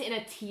 she meant it in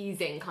a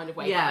teasing kind of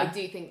way, Yeah. but I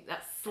do think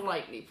that's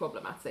slightly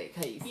problematic,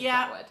 her use of yeah,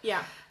 that word.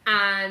 yeah.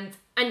 And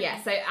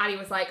yeah, so Ali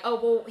was like, oh,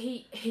 well,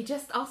 he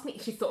just asked me.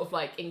 She's sort of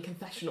like in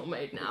confessional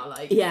mode now,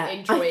 like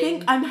enjoying. I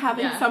think I'm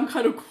having yeah. some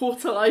kind of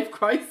quarter-life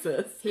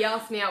crisis. He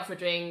asked me out for a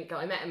drink,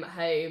 I met him at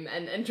home,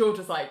 and George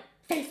was like,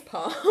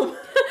 facepalm.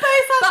 But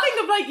it's that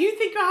thing of like, you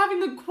think you're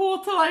having a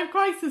quarter-life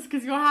crisis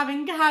because you're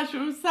having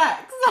casual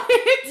sex. Like,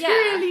 it's Yeah.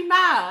 really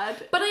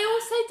mad. But I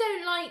also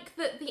don't like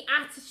that the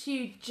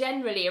attitude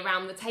generally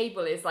around the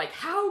table is like,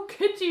 how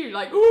could you,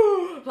 like,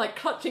 ooh, like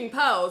clutching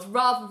pearls,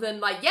 rather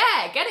than like,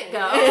 yeah, get it,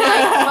 girl. Like,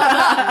 well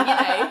done, you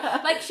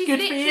know. Like, she's Good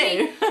for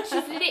you.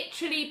 she's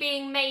literally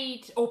being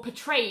made or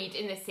portrayed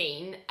in the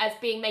scene as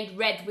being made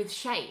red with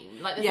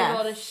shame. Like, there's Yes. a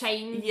lot of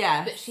shame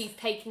Yes. that she's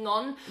taking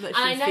on. That And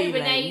I she's know feeling.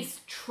 Renee's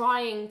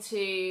trying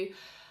to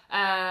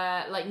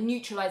like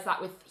neutralise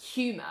that with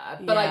humour,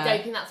 but I Yeah.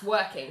 don't think that's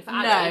working for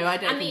Ali. No, I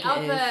don't and think the it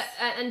other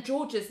is. and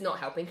Georgia's not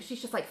helping because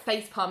she's just like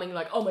face palming,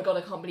 like, oh my god,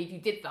 I can't believe you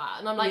did that.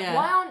 And I'm like, Yeah.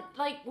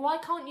 why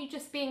can't you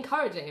just be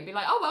encouraging and be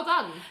like, oh, well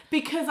done.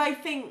 Because I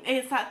think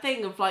it's that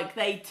thing of like,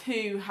 they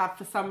too have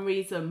for some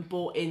reason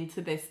bought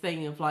into this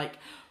thing of like,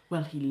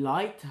 well, he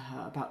lied to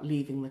her about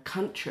leaving the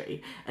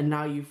country and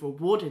now you've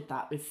rewarded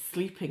that with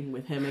sleeping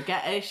with him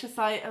again. It's just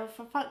like, oh,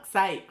 for fuck's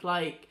sake,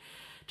 like,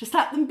 just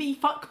let them be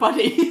fuck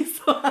buddies.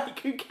 Like,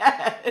 who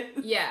cares?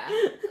 Yeah,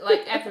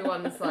 like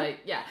everyone's like,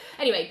 yeah.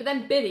 Anyway, but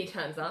then Billy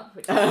turns up,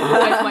 which is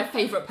always my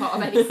favourite part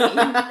of any scene,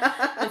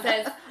 and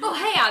says, oh,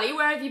 hey, Ali,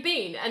 where have you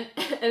been? And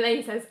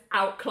Elaine says,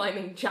 out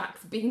climbing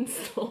Jack's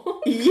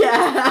beanstalk.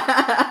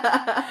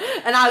 Yeah.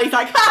 And Ali's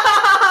like, ha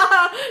ha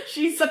ha,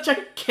 she's such a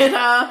kidder.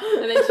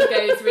 And then she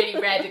goes really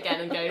red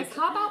again and goes,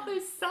 how about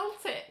those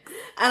Celtics?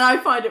 And I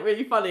find it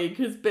really funny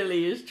because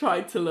Billy is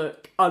trying to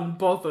look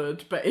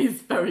unbothered, but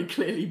is very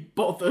clearly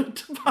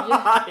bothered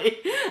by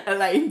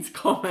Elaine's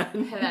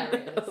comment.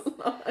 Hilarious.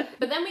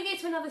 But then we go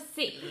to another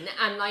scene,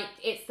 and like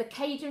it's the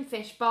Cajun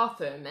Fish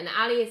bathroom, and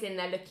Ali is in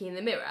there looking in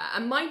the mirror.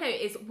 And my note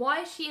is,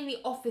 why is she in the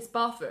office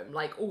bathroom,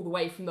 like all the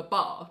way from the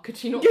bar? Could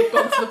she not have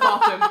gone to the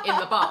bathroom in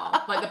the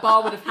bar? Like the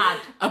bar would have had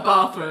A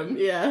bathroom,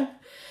 yeah.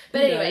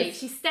 But anyway, Yes.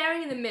 she's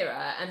staring in the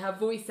mirror, and her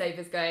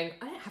voiceover's going,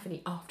 I don't have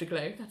any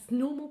afterglow, that's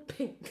normal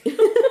pink.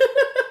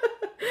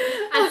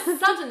 And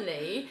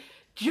suddenly,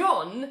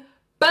 John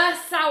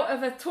bursts out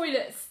of a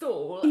toilet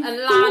stall and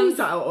lands falls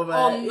out of it,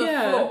 on the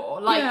yeah,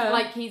 floor. yeah.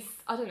 Like he's,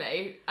 I don't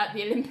know, at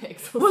the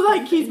Olympics or Well,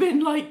 something. like he's been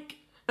like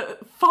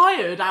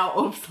fired out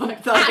of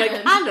like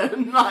a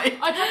cannon. Like,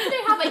 I'd love to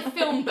know how they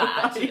filmed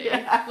that, actually.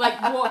 Yeah.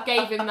 Like, what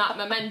gave him that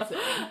momentum.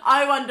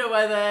 I wonder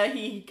whether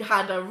he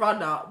had a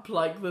run up,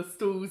 like the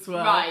stalls were,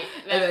 Right,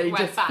 and then he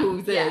went just back.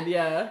 pulls in.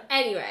 Yeah.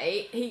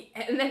 Anyway,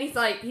 and then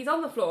he's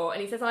on the floor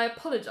and he says, I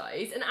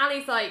apologise. And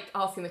Ali's like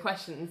asking the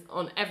questions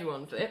on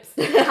everyone's lips.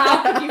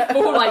 How could you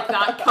fall like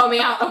that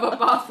coming out of a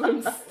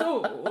bathroom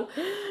stall?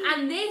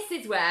 And this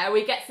is where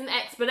we get some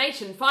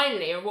explanation,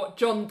 finally, of what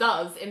John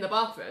does in the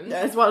bathroom.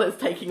 As well as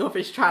taking off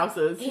his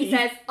trousers. He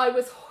says, I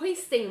was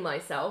hoisting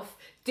myself,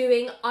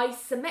 doing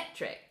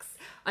isometrics.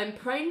 I'm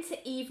prone to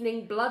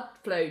evening blood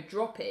flow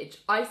droppage.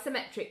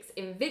 Isometrics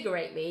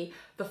invigorate me.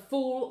 The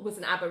fall was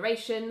an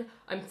aberration.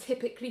 I'm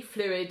typically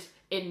fluid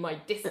in my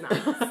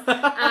dismounts.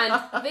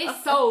 And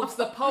this solves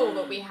the poll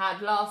that we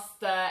had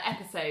last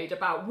episode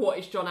about what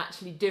is John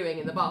actually doing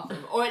in the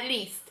bathroom. Or at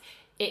least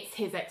it's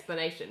his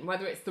explanation.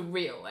 Whether it's the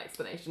real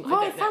explanation, Well,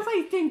 I it don't know. sounds like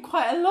he's doing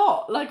quite a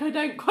lot. Like, I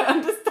don't quite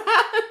understand.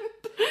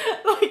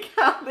 Like,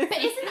 how this... But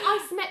isn't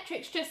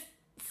isometrics just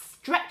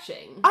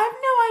stretching? I have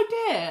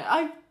no idea.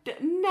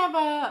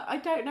 I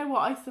don't know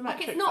what isometrics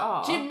Like, it's not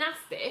are.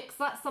 gymnastics,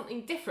 that's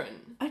something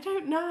different. I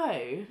don't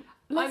know.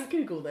 Let's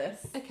Google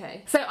this.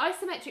 Okay. So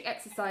isometric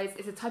exercise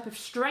is a type of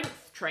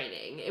strength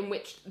training in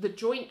which the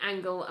joint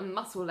angle and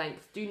muscle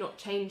length do not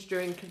change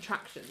during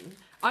contraction.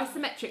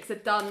 Isometrics are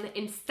done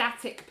in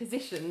static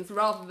positions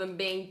rather than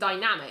being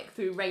dynamic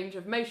through range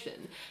of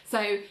motion.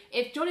 So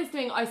if John is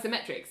doing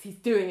isometrics, he's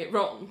doing it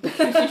wrong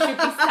because you should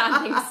be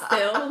standing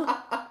still.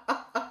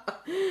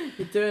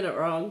 You're doing it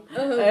wrong.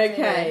 Oh,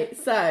 okay,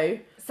 so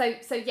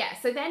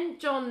So then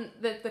John,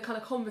 the kind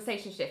of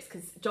conversation shifts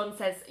because John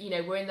says,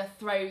 we're in the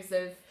throes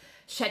of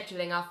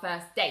scheduling our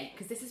first date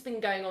because this has been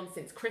going on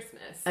since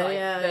Christmas,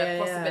 the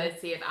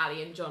possibility of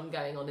Ali and John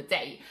going on a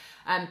date.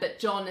 But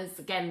John has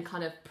again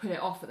kind of put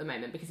it off at the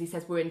moment because he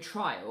says we're in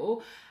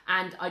trial,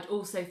 and I'd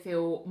also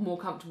feel more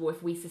comfortable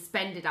if we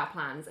suspended our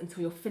plans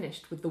until you're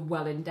finished with the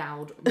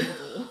well-endowed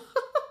model.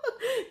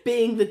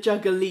 being the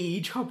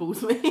juggly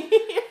troubles me.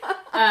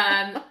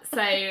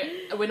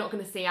 So we're not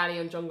going to see Ali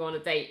and John go on a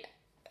date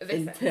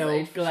this until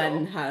episode,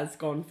 Glenn sure. has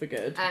gone for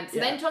good.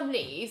 Then John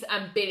leaves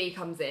and Billy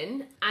comes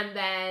in, and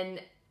then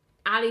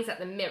Ali's at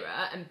the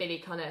mirror and Billy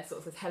kind of sort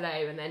of says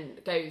hello and then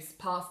goes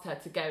past her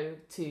to go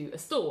to a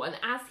stall, and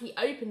as he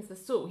opens the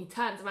stall he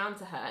turns around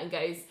to her and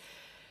goes,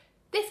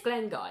 this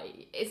Glenn guy,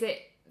 is it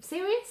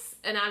serious?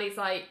 And Ali's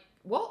like,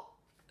 what?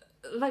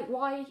 Like,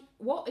 why?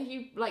 What are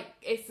you, like,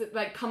 it's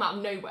like come out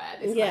of nowhere,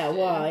 this question.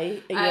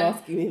 Why are you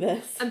asking me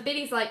this? And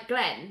Billy's like,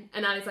 Glenn?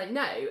 And Ali's like,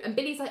 no. And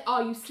Billy's like,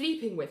 are you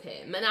sleeping with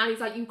him? And Ali's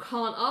like, you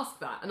can't ask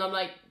that. And I'm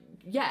like,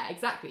 yeah,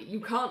 exactly. You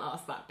can't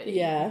ask that, Billy.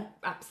 Yeah.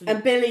 Absolutely.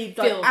 And Billy's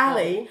like, Filth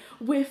Ali, hole.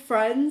 we're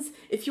friends.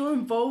 If you're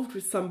involved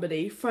with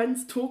somebody,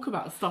 friends talk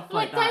about stuff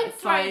like that. Don't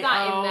It's throw like,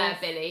 that in there,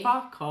 Billy.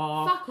 Fuck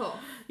off. Fuck off.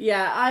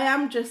 Yeah, I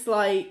am just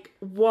like,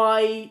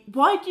 why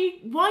do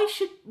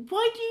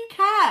you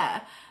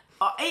care?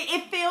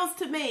 It feels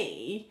to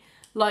me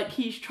like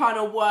he's trying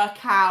to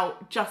work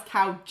out just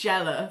how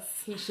jealous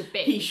He should be.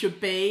 he should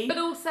be. But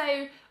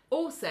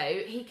also,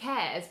 he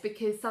cares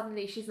because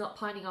suddenly she's not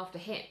pining after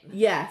him.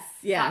 Yes,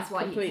 yeah, That's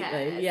why completely. he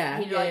cares.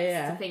 Yeah, he likes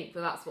yeah. to think that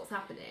that's what's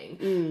happening.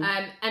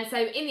 Mm. And so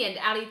in the end,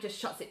 Ali just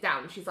shuts it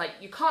down. She's like,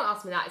 you can't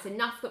ask me that. It's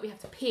enough that we have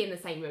to pee in the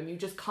same room. You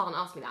just can't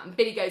ask me that. And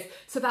Billy goes,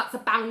 so that's a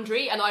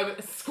boundary? And I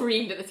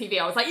screamed at the TV.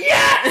 I was like,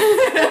 yes!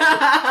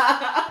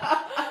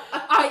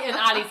 And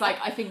Ali's like,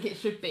 I think it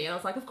should be. And I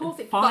was like, of course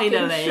it fucking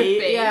should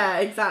be. Yeah,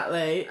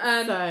 exactly.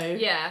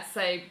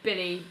 So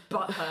Billy,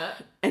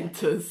 butthurt,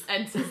 enters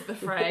the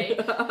fray.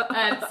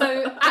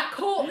 So at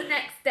court the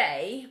next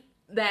day,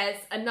 there's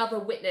another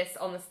witness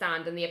on the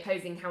stand and the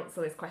opposing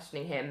counsel is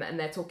questioning him, and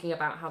they're talking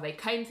about how they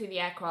combed through the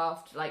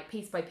aircraft, like,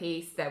 piece by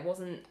piece. There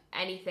wasn't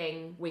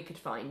anything we could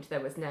find. There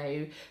was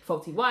no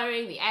faulty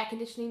wiring, the air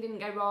conditioning didn't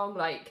go wrong,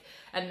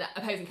 and the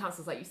opposing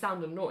counsel's like, you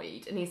sound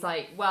annoyed. And he's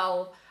like,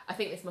 well, I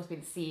think this must be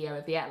the CEO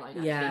of the airline,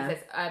 actually. Yeah. He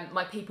says,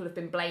 my people have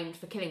been blamed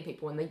for killing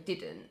people and they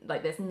didn't.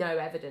 Like, there's no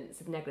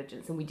evidence of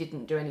negligence and we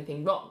didn't do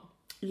anything wrong.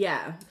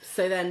 Yeah.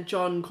 So then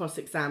John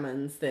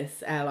cross-examines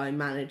this airline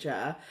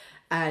manager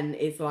and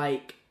is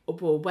like,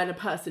 well, when a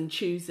person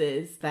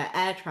chooses their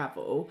air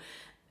travel,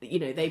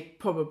 they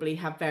probably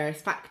have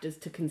various factors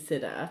to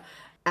consider.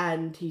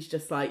 And he's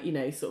just like,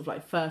 sort of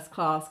like first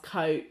class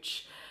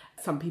coach.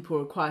 Some people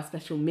require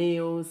special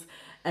meals.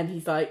 And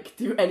he's like,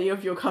 do any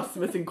of your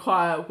customers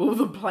inquire, will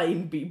the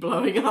plane be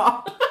blowing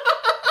up?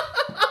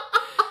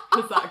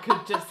 Because that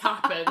could just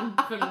happen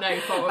from no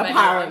fault of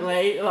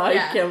Apparently,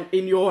 anyone.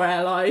 in your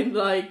airline,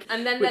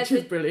 and then which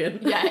is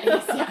brilliant. Yeah, it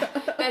is, yeah.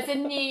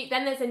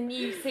 There's a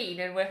new scene,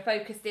 and we're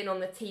focused in on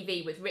the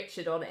TV with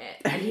Richard on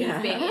it, and he's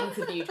being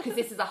interviewed because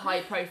this is a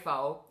high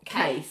profile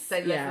case,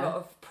 so there's a lot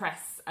of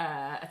press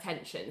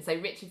attention. So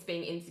Richard's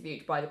being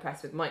interviewed by the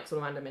press with mics all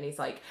around him, and he's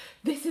like,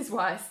 this is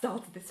why I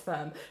started this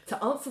firm,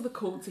 to answer the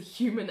call to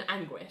human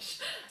anguish,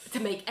 to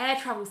make air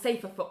travel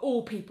safer for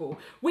all people.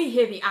 We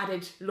hear the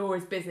adage, law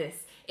is business.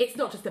 it's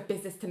not just a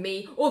business to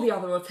me or the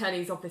other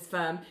attorneys of this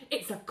firm,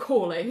 it's a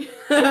calling.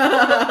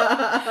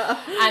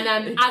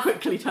 And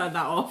quickly turned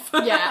that off.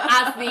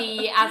 as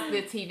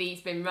the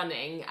TV's been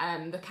running,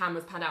 the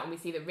cameras pan out and we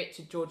see that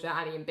Richard, Georgia,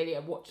 Ali and Billy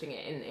are watching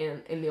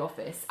it in the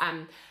office.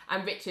 And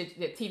Richard,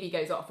 the TV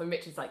goes off and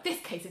Richard's like, this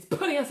case is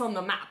putting us on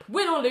the map.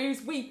 Win or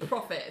lose, we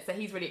profit. So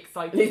he's really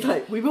excited. He's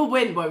like, we will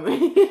win, won't we?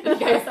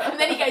 And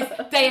then he goes,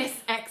 Deus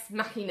ex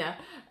machina.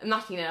 And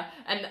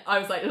I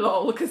was like,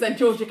 lol, because then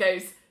Georgia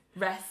goes,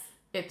 res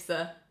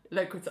ipsa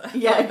loquitur.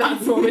 Yeah, like,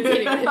 that's what we're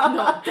dealing with,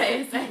 not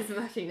Deus ex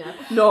machina.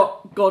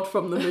 Not God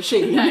from the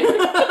machine. No.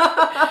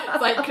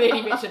 It's like,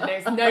 clearly Richard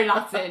knows no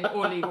Latin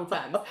or legal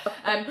terms.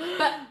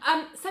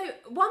 So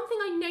one thing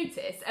I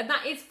noticed, and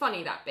that is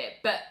funny, that bit,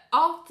 but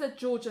after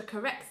Georgia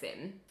corrects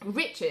him,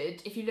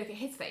 Richard, if you look at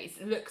his face,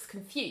 looks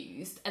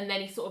confused, and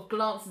then he sort of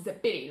glances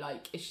at Billy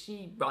like, is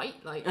she right?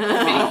 Like,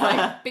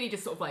 Billy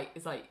just sort of like,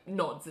 is like,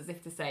 nods as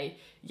if to say,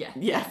 yeah.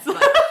 Yes.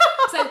 Like,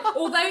 so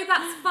although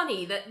that's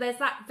funny, that there's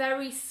that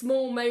very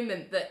small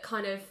moment that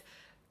kind of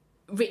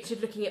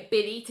Richard looking at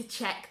Billy to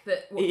check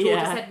that what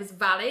Georgia said was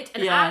valid,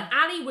 and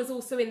Ali was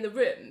also in the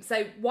room,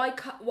 so why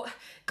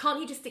can't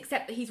he just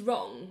accept that he's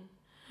wrong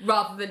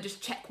rather than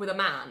just check with a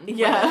man whether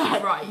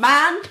she's right?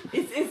 Man,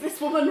 is this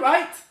woman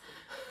right?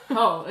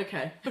 Oh,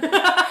 okay.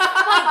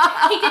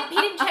 Like, he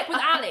didn't check with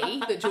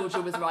Ali that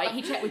Georgia was right.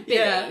 He checked with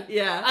Billy.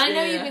 Yeah. And I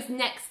know he was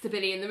next to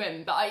Billy in the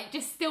room, but I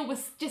just still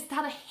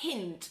had a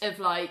hint of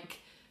like,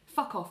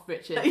 fuck off,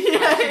 Richard.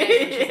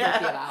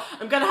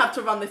 I'm going to have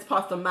to run this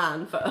past a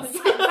man first.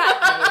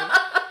 Exactly.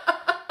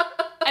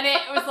 And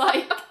it was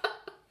like,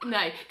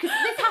 no, because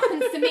this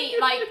happens to me.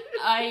 Like,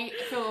 I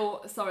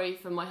feel sorry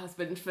for my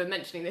husband for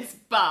mentioning this,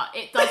 but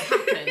it does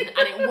happen, and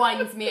it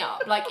winds me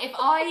up. Like, if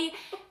I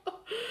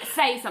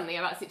say something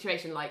about a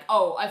situation like,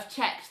 oh, I've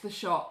checked the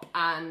shop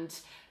and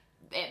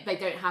they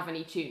don't have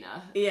any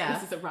tuna. Yeah.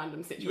 This is a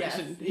random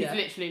situation. Yes, He's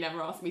literally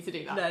never asked me to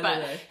do that. No,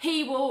 but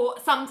he will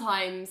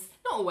sometimes,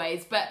 not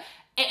always, but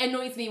it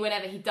annoys me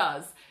whenever he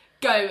does,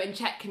 go and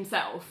check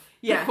himself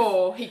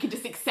before he can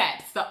just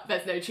accept that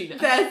there's no tuna.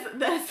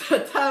 There's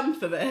a term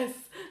for this.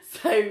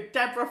 So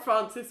Deborah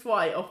Francis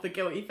White of The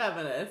Guilty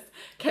Feminist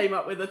came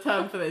up with a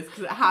term for this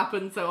because it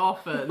happens so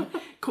often,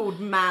 called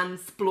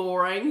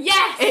mansploring.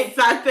 Yes! It's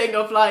that thing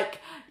of like,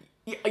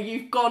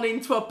 you've gone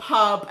into a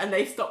pub and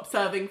they stop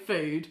serving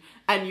food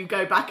and you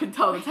go back and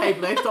tell the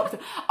table they stopped.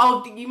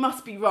 Oh, you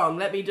must be wrong.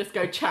 Let me just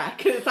go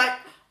check. And it's like,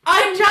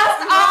 I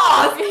just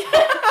asked!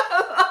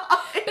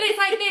 But it's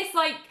like this,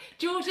 like,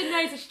 Georgia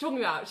knows what she's talking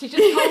about. She's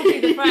just told you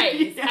the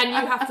phrase and you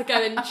have to go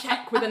and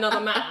check with another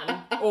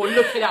man or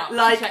look it up.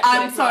 Like,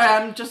 I'm sorry,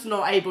 I'm just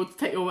not able to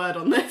take your word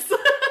on this.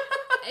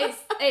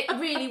 It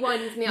really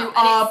winds me up. You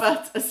are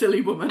but a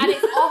silly woman. And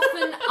it's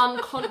often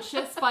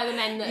unconscious by the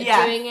men that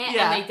are doing it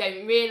and they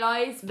don't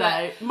realise.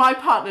 No, my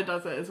partner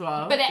does it as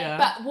well. But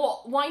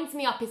what winds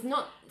me up is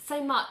not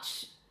so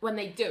much when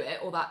they do it,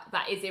 or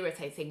that is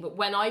irritating, but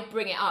when I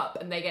bring it up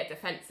and they get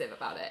defensive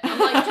about it. I'm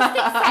like, just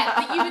accept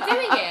that you were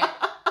doing it.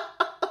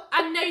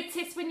 And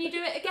notice when you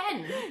do it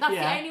again. That's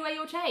the only way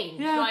you'll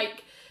change. Yeah.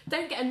 Like,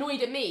 don't get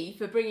annoyed at me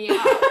for bringing it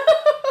up.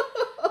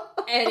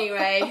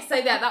 Anyway,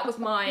 so that was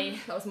my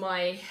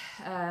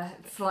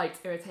slight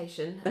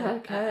irritation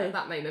at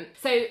that moment.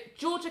 So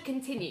Georgia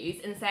continues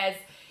and says,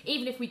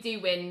 even if we do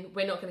win,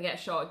 we're not going to get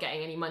a shot at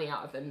getting any money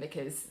out of them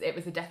because it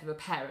was the death of a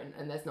parent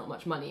and there's not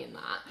much money in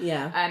that.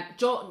 Yeah.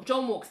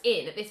 John walks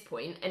in at this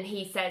point and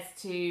he says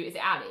to, is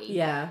it Ali?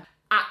 Yeah.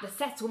 At the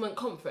settlement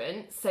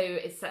conference, so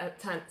it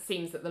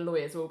seems that the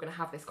lawyers are all going to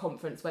have this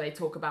conference where they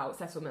talk about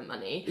settlement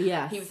money.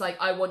 Yes. He was like,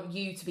 I want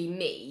you to be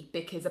me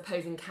because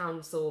opposing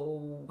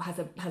counsel has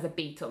a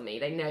beat on me.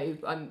 They know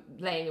I'm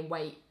laying in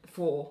wait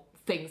for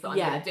things that I'm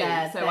going to do.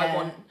 So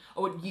I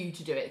want you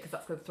to do it because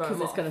that's going to throw them off.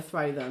 Because it's going to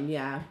throw them,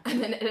 yeah.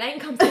 And then Elaine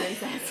comes in and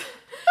says,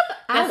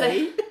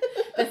 Ali?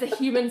 there's a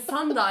human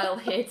sundial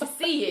here to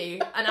see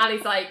you. And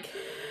Ali's like,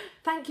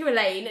 thank you,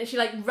 Elaine. And she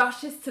like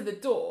rushes to the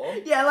door.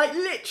 Yeah, like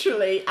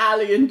literally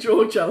Ali and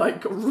Georgia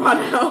like run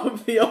out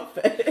of the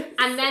office.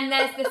 And then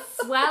there's this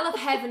swell of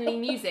heavenly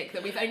music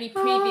that we've only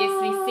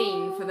previously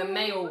seen for the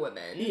male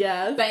woman.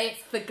 Yes. But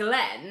it's for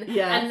Glenn.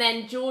 Yes. And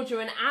then Georgia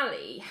and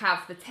Ali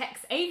have the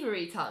Tex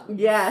Avery tongue.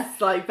 Yes,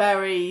 like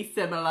very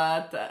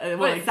similar,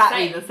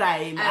 exactly the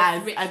same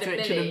as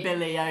Richard and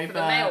Billy over for the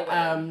male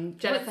woman.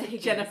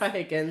 Jennifer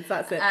Higgins,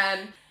 that's it.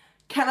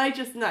 Can I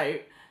just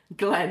note,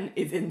 Glenn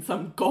is in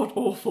some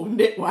god-awful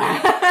knitwear.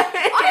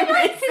 I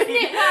liked his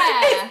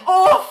knitwear. It's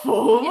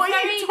awful. It's what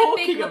are you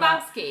talking Big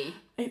about? Lebowski.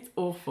 It's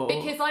awful.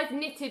 Because I've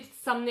knitted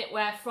some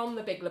knitwear from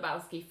the Big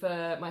Lebowski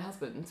for my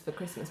husband for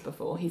Christmas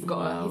before. He's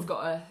got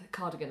a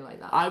cardigan like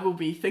that. I will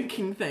be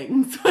thinking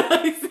things when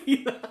I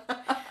see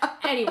that.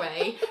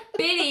 Anyway,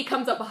 Billy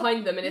comes up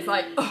behind them and is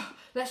like, oh,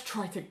 let's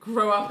try to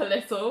grow up a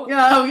little.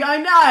 Oh, I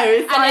know.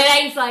 It's and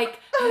Elaine's like,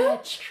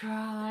 let's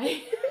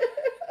try.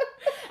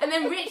 And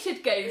then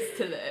Richard goes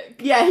to look.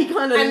 Yeah, he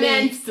kind of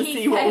leaves to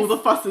see what all the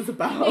fuss is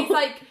about. He's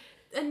like,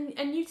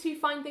 and you two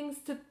find things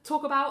to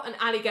talk about? And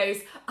Ali goes,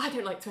 I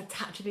don't like to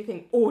attach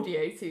anything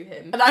audio to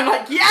him. And I'm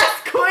like,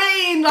 yes,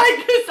 queen! Like,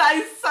 'cause that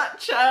is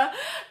such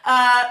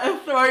a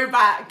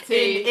throwback To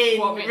in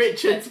what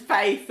Richard's said.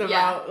 face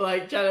about,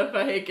 like,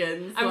 Jennifer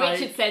Higgins. And like...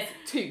 Richard says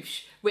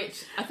touche,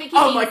 which I think he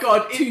Oh means my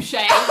God. touche.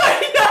 I know,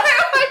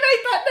 I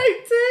made that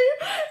note too.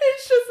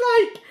 It's just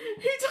like,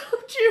 who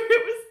told you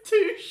it was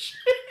touche?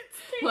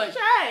 It's Like,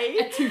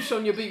 touche. a touche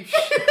on your boosh.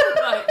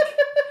 Like,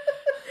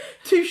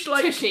 Touche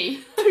like... tushy.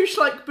 Touche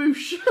like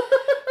boosh.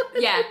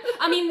 Yeah,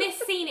 I mean, this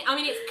scene,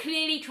 it's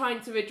clearly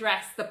trying to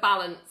address the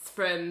balance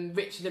from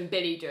Richard and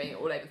Billy doing it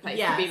all over the place.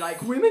 Yes. To be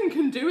like, women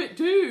can do it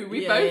too,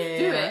 we Yeah, both yeah,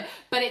 do yeah. it.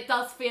 But it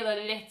does feel a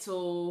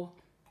little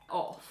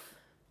off.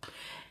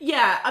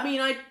 Yeah, I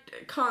mean, I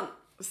can't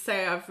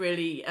say I've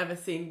really ever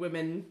seen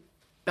women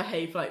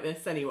behave like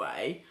this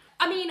anyway.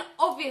 I mean,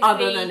 obviously...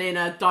 Other than in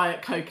a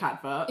Diet Coke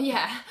advert.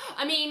 Yeah,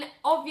 I mean,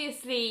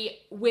 obviously,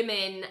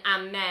 women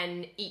and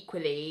men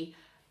equally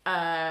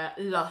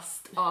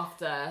lust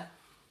after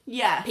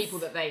Yes. people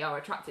that they are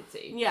attracted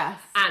to. Yes.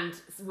 And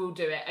will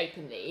do it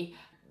openly.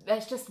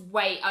 There's just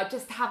I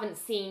just haven't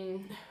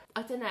seen...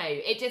 I don't know.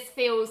 It just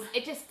feels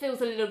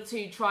a little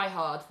too try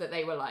hard that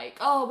they were like,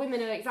 oh,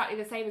 women are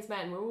exactly the same as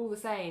men. We're all the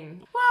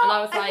same. Well, and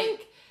I was I like,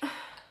 think-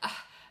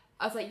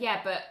 I was like,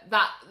 yeah, but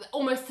that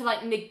almost to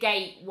like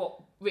negate what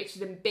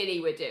Richard and Billy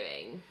were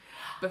doing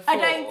before. I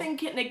don't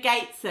think it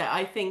negates it.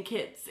 I think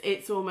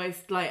it's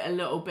almost like a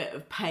little bit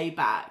of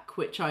payback,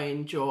 which I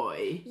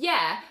enjoy.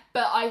 Yeah,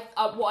 but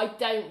what I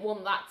don't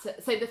want that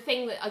to... So the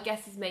thing that I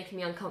guess is making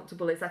me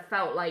uncomfortable is I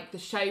felt like the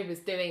show was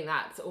doing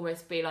that to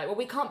almost be like, well,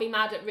 we can't be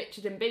mad at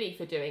Richard and Billy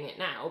for doing it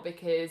now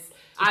because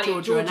Ali and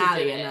Georgia and Georgia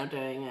Ali do are it. now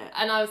doing it.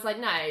 And I was like,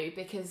 no,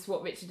 because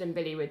what Richard and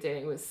Billy were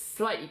doing was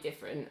slightly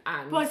different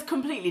and... Well, it's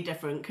completely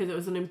different because it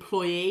was an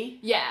employee.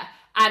 Yeah,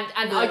 and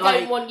I don't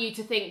like- want you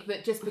to think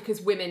that just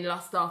because women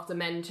lust after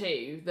men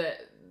too,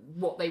 that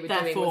what they were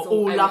doing Therefore, was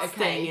all okay.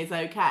 lusting is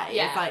okay.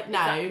 Yeah, it's like,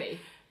 no. exactly.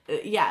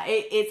 Yeah,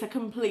 it's a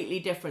completely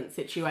different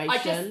situation. I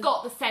just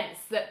got the sense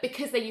that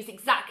because they use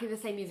exactly the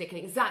same music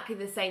and exactly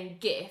the same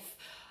GIF,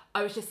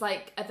 I was just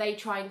like, are they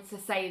trying to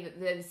say that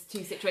there's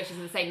two situations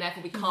are the same,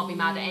 therefore we can't be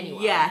mad at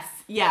anyone? Yes,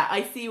 yeah,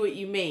 I see what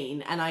you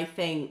mean, and I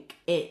think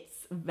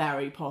it's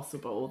very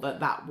possible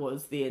that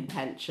was the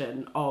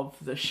intention of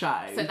the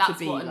show. So that's to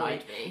be what annoyed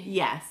like, me.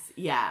 Yes,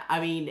 yeah. I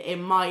mean,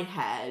 in my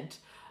head,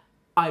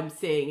 I'm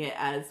seeing it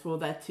as, well,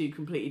 they're two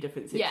completely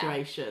different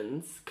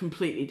situations. Yeah.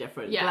 Completely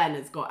different. Yeah. Glenn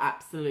has got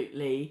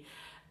absolutely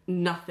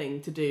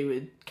nothing to do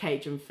with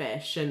Cajun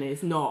Fish and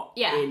is not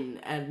in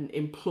an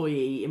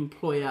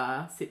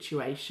employee-employer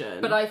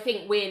situation. But I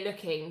think we're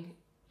looking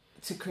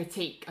to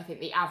critique. I think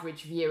the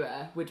average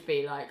viewer would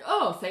be like,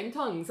 oh, same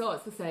tongues, oh,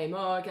 it's the same,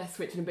 oh, I guess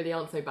Richard and Billy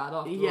aren't so bad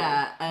after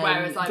all.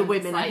 Whereas the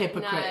women are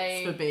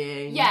hypocrites for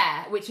being...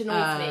 Yeah, which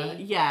annoys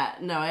me. Yeah,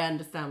 no, I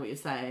understand what you're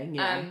saying,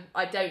 yeah.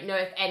 I don't know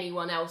if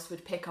anyone else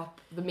would pick up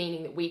the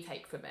meaning that we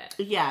take from it.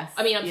 Yes.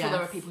 I mean, I'm sure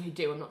there are people who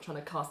do. I'm not trying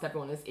to cast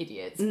everyone as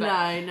idiots. But no,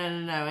 I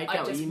get what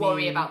you just mean.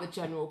 worry about the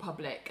general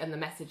public and the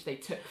message they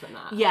took from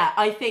that. Yeah,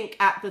 I think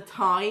at the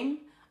time,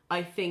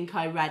 I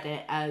read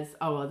it as,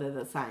 oh, well, they're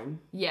the same.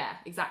 Yeah,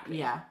 exactly.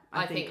 Yeah,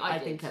 I think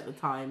at the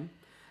time,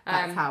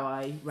 that's how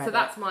I read it. So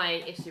that's my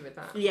issue with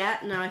that. Yeah,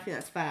 no, I think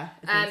that's fair.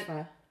 That's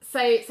fair.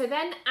 So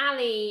then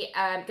Ali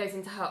goes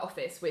into her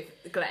office with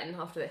Glenn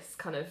after this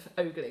kind of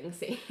ogling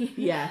scene.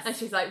 Yes. And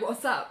she's like,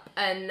 what's up?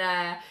 And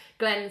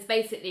Glenn's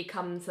basically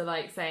come to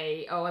like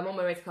say, oh, I'm on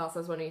my way to class, I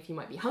was wondering if you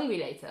might be hungry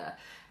later.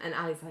 And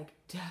Ali's like,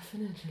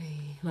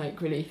 definitely,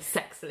 like really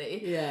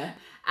sexily. Yeah.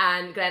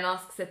 And Glenn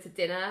asks her to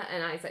dinner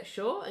and Ali's like,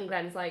 sure. And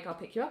Glenn's like, I'll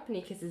pick you up. And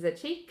he kisses her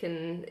cheek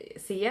and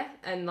see ya.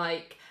 And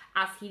like,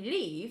 as he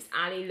leaves,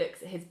 Ali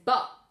looks at his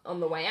butt on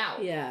the way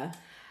out. Yeah.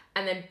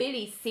 And then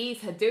Billy sees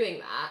her doing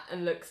that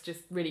and looks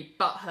just really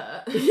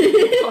butthurt.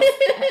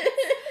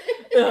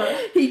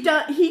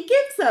 He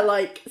gives her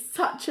like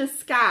such a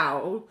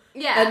scowl.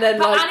 Yeah. And then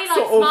but like Annie like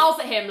sort smiles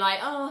at him like,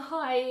 oh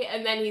hi,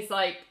 and then he's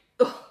like,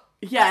 ugh.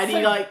 Yeah, and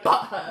he like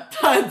butthurt.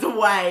 turns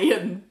away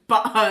and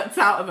butt hurts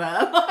out of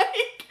her.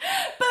 Like,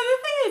 but the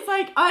thing is,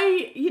 like,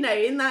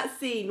 in that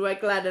scene where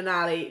Glenn and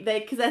Ali,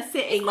 because they're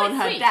sitting on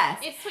her sweet.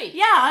 desk. It's sweet.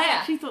 Yeah, I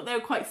actually thought they were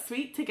quite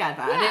sweet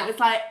together. And Yeah. it was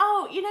like,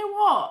 oh, you know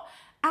what?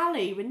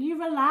 Ali, when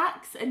you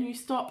relax and you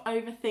stop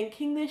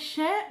overthinking this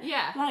shit,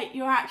 Yeah. like,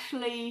 you're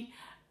actually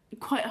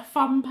quite a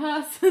fun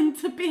person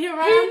to be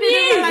around Who in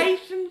knew? a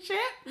relationship.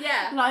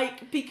 Yeah.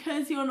 Like,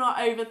 because you're not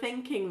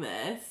overthinking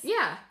this.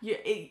 Yeah.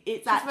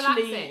 It's Just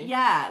actually, relaxing.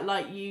 yeah,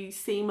 like you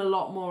seem a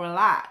lot more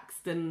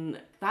relaxed and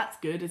that's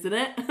good, isn't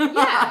it?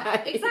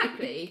 Yeah,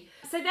 exactly.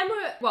 So then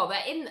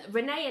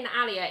Renee and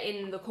Ali are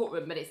in the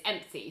courtroom, but it's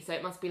empty, so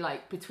it must be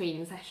like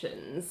between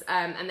sessions.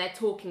 And they're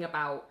talking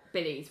about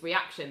Billy's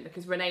reaction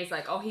because Renee's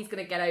like, oh, he's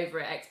going to get over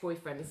it,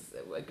 ex-boyfriend's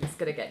just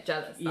going to get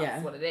jealous,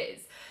 that's what it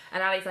is.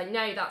 And Ali's like,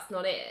 no, that's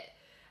not it.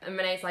 And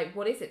Renee's like,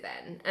 what is it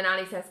then? And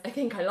Ali says, I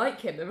think I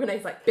like him. And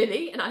Renee's like,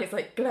 Billy? And Ali's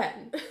like,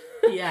 Glenn.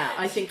 Yeah,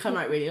 I think I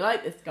might really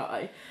like this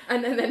guy.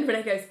 And then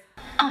Renee goes,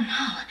 oh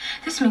no,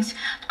 this means,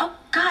 oh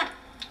God,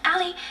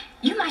 Ali,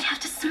 you might have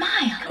to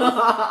smile.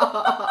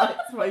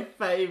 It's my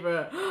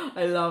favourite.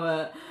 I love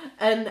it.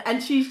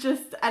 And she's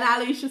just, and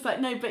Ali's just like,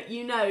 no, but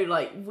you know,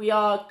 like, we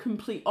are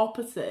complete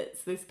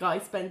opposites. This guy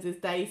spends his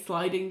day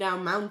sliding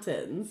down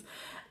mountains.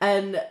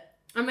 And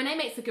Renee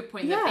makes a good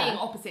point that being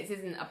opposites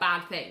isn't a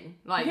bad thing.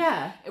 Like,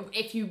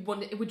 if you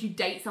want, would you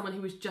date someone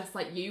who was just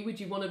like you? Would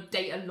you want to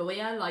date a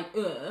lawyer? Like,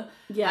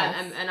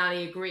 Yes. And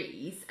Ali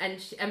agrees.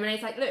 And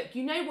Renee's like, look,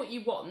 you know what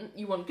you want.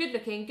 You want good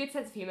looking, good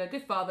sense of humour,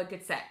 good father,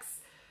 good sex.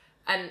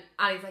 And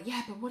Ali's like,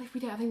 yeah, but what if we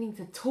don't have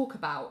anything to talk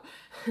about?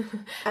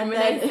 and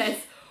Renee says,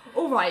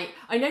 all right,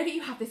 I know that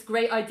you have this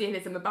great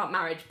idealism about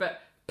marriage,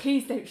 but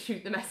please don't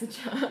shoot the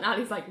messenger. And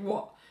Ali's like,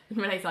 what? And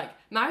Renee's like,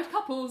 married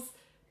couples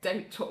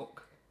don't talk.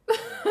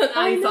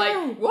 And he's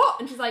like, what?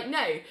 And she's like,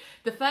 no,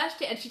 the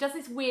first year, and she does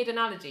this weird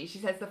analogy. She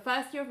says the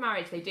first year of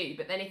marriage they do,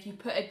 but then if you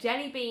put a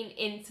jelly bean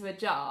into a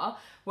jar,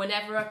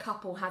 whenever a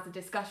couple has a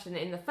discussion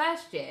in the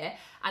first year,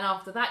 and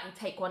after that you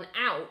take one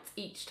out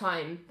each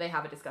time they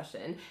have a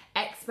discussion,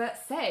 experts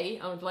say,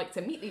 I would like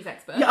to meet these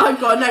experts. Yeah, I've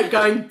got a note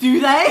going,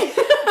 do they?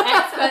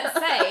 Experts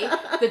say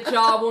the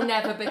jar will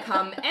never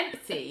become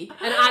empty.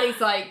 And Ali's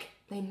like,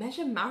 they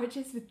measure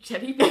marriages with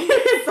jelly beans?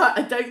 It's like,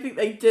 I don't think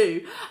they do. I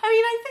mean,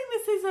 I think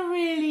this is a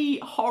really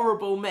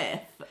horrible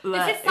myth.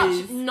 This is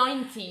such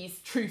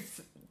 90s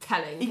truth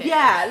telling here.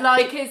 Yeah,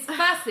 like, because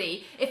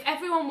firstly, if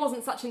everyone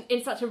wasn't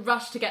in such a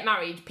rush to get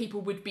married,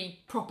 people would be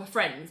proper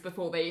friends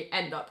before they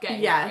end up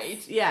getting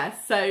married.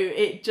 Yes. So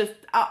it just,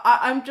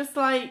 I'm just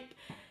like,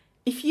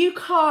 if you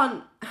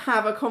can't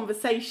have a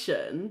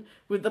conversation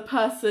with the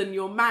person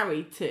you're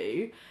married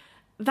to,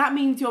 that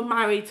means you're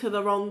married to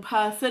the wrong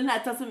person.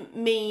 That doesn't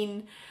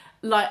mean,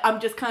 like,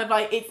 I'm just kind of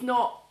like, it's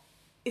not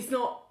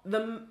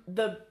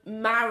the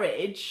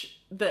marriage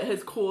that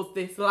has caused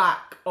this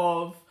lack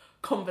of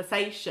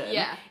conversation.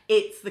 Yeah.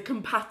 It's the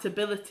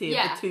compatibility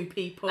of the two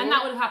people. And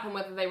that would have happened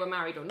whether they were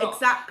married or not.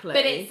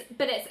 Exactly.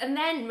 But it's and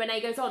then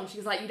Renee goes on,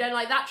 she's like, you don't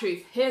like that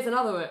truth, here's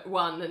another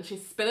one, and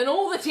she's spilling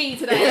all the tea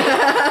today.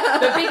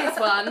 The biggest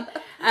one.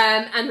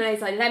 And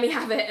Renee's like, let me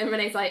have it. And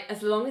Renee's like,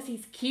 as long as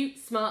he's cute,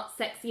 smart,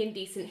 sexy and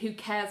decent, who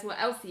cares what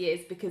else he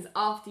is? Because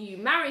after you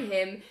marry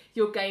him,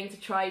 you're going to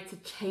try to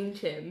change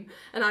him.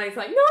 And Ali's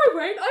like, no,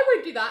 I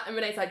won't do that. And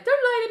Renee's like,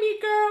 don't lie to me,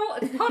 girl.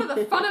 It's part of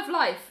the fun of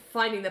life,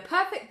 finding the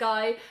perfect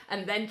guy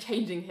and then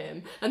changing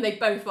him. And they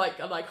both like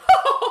are like,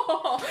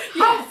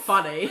 how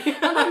funny.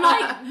 And I'm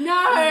like,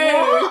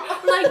 no.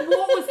 Like,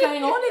 what was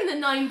going on in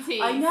the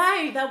 90s? I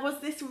know, there was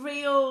this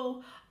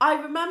real,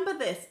 I remember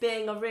this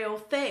being a real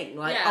thing.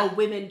 Like,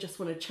 women just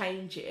want to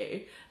change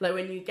you. Like,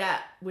 when you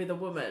get with a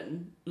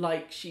woman,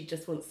 like, she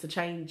just wants to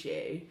change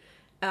you.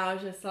 And I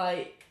was just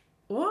like,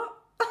 what?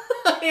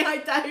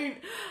 I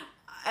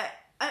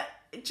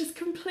just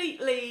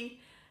completely,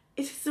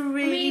 it's just a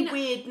really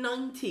weird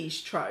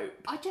 90s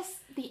trope.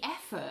 The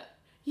effort.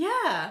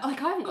 Yeah.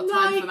 Like, I haven't got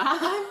time for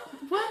that.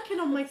 I'm working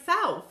on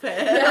myself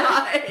here.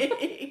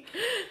 Like,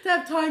 to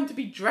have time to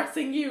be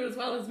dressing you as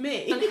well as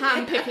me. And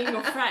hand-picking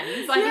your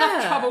friends. I have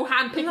enough trouble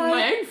hand-picking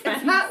my own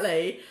friends.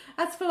 Exactly.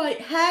 As for, like,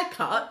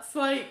 haircuts,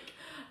 like,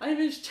 I'm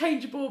as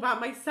changeable about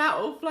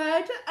myself.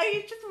 Like,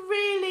 it's just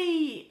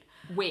really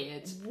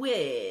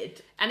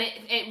weird. And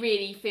it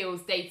really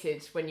feels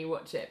dated when you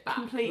watch it back.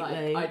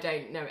 Completely. Like, I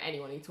don't know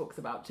anyone who talks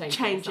about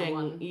changing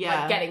someone.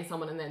 Yeah. Like, getting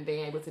someone and then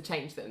being able to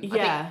change them.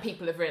 Yeah. I think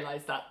people have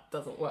realised that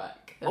doesn't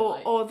work.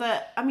 Or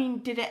that, I mean,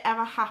 did it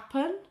ever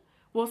happen?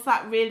 Was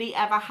that really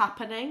ever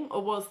happening?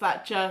 Or was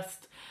that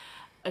just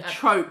a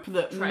trope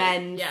that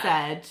men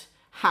said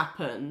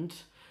happened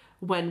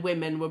when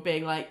women were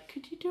being like,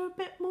 could you do a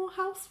bit more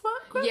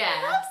housework with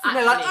us? And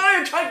they're like,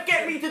 oh, try to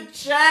get me to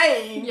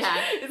change.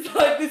 Yeah. It's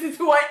like, this is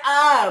who I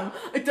am.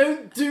 I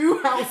don't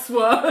do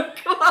housework.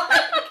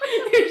 Like,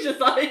 it's just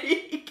like,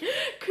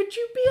 could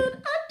you be an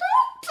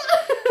adult?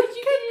 Could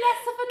you be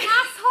less of an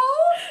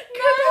asshole?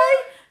 Could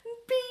I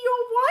be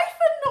your wife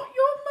and not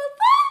your mother?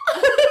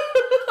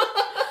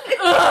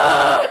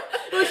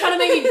 You're trying to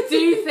make me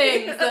do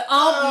things that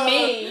aren't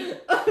me.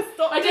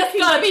 I just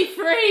gotta be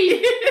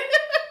free.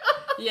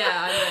 Yeah,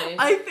 I know.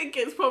 I think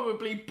it's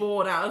probably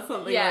born out of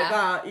something like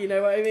that, you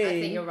know what I mean?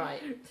 I think you're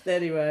right.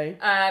 Anyway.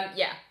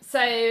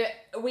 So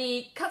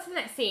we cut to the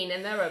next scene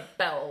and there are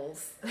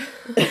bells.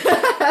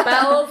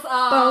 Bells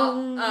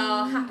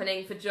are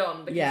happening for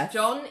John because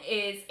John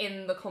is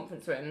in the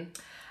conference room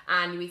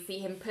and we see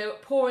him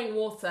pouring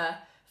water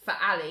for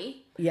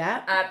Ali.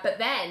 Yeah. But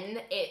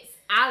then it's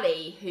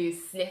Ali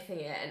who's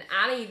sniffing it, and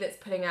Ali that's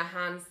putting her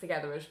hands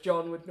together as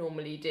John would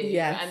normally do.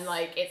 Yes. And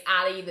like it's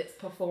Ali that's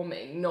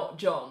performing, not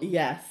John.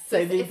 Yes.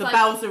 So the like,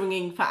 bells are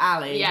ringing for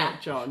Ali,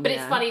 not John. But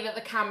it's funny that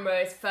the camera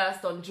is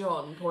first on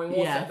John pouring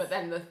water, but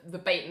then the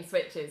bait and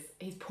switch is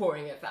he's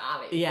pouring it for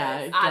Ali.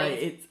 Yeah. So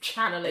it's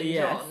channeling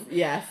John.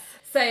 Yes.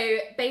 So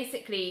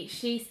basically,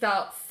 she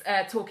starts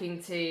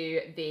talking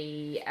to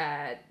the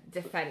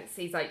defence.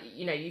 He's like,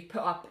 you know, you've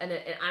put up an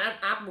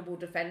admirable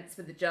defence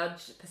with the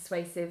judge,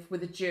 persuasive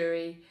with the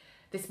jury.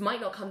 This might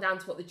not come down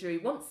to what the jury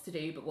wants to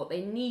do, but what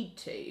they need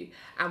to.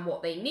 And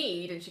what they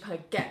need, and she kind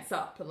of gets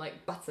up and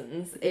like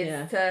buttons,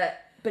 is to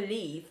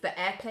believe that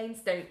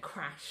airplanes don't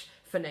crash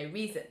for no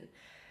reason.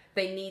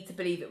 They need to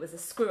believe it was a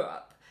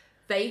screw-up.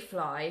 They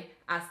fly,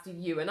 as do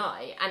you and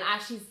I. And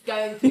as she's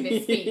going through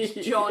this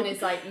speech, John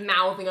is like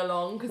mouthing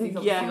along because he's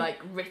obviously like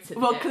written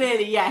Well, it.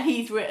 clearly,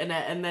 he's written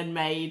it and then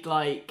made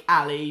like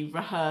Ali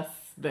rehearse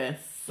this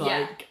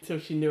till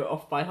she knew it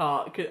off by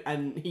heart,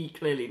 and he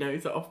clearly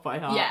knows it off by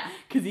heart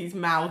because he's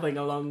mouthing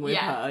along with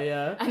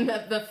her. And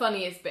the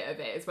funniest bit of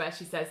it is where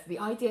she says, the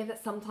idea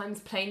that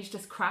sometimes planes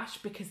just crash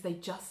because they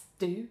just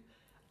do.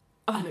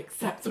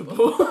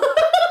 Unacceptable.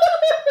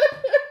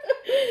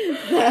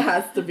 There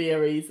has to be a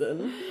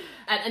reason.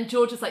 And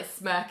George is like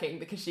smirking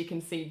because she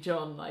can see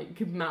John like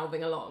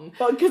mouthing along.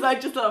 Well, because I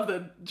just love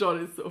that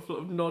John is sort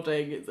of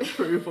nodding his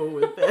approval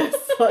with this.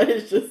 Like,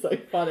 it's just so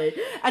funny.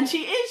 And she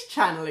is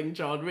channeling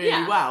John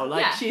really well.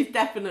 Like, she's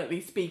definitely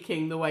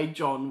speaking the way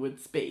John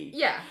would speak.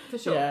 Yeah, for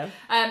sure. Yeah.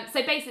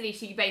 So basically,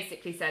 she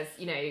says,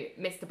 you know,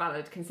 Mr.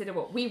 Ballard, consider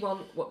what we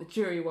want, what the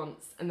jury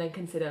wants, and then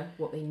consider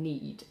what they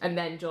need. And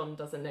then John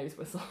does a nose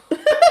whistle.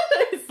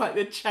 It's like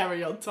the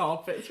cherry on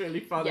top. It's really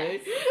funny.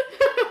 Yes.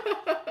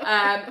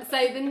 So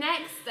the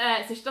next,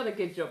 so she's done a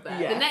good job there.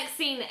 Yes. The next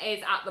scene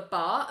is at the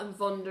bar, and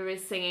Vonda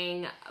is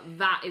singing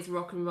 "That Is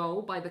Rock and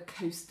Roll" by the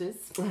Coasters.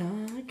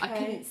 Okay. I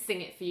couldn't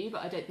sing it for you,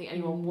 but I don't think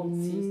anyone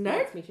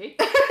wants me to.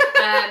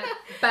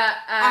 But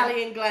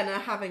Ali and Glenn are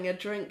having a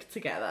drink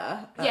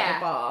together at the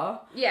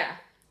bar. Yeah.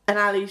 And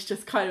Ali's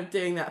just kind of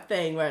doing that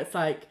thing where it's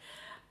like,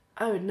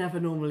 I would never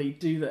normally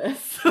do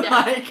this,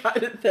 like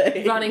kind of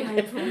thing. Running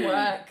home from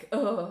work.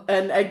 Oh.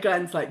 And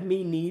Glenn's like,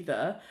 me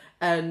neither.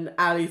 And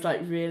Ali's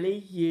like, really?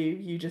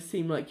 You just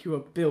seem like you were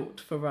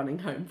built for running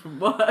home from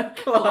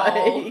work.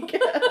 Like.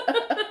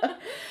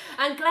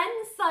 And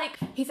Glenn's like,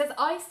 he says,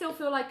 I still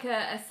feel like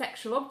a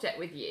sexual object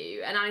with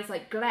you. And Ali's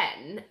like,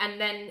 Glenn. And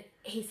then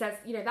he says,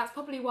 you know, that's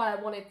probably why I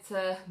wanted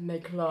to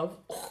make love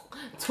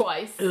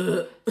twice.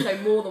 So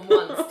more than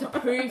once, to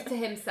prove to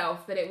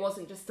himself that it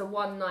wasn't just a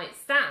one night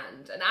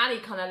stand. And Ali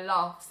kind of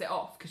laughs it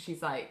off because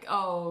she's like,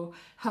 oh,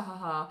 ha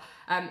ha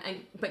ha.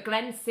 But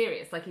Glenn's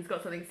serious, like he's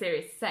got something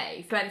serious to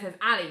say. Glenn says,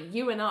 Ali,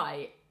 you and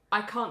I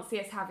can't see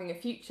us having a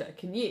future,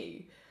 can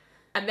you?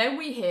 And then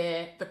we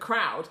hear the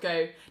crowd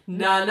go,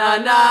 na na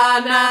na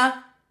na.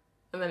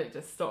 And then it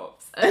just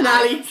stops. And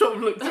Ali sort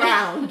of looks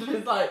around and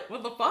is like,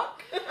 what the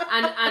fuck?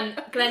 And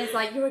Glenn's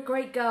like, you're a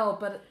great girl,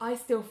 but I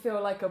still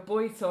feel like a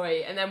boy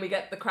toy. And then we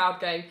get the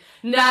crowd going,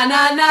 na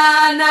na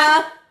na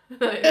na.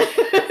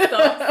 It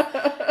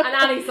stops. And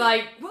Ali's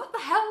like, what the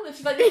hell? And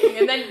she's like looking,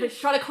 and then she's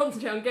trying to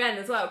concentrate on Glenn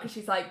as well, because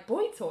she's like,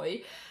 boy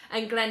toy?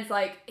 And Glenn's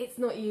like, it's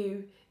not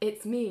you,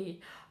 it's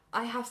me.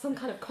 I have some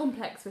kind of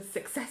complex with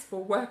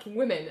successful working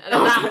women. And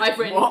at that I've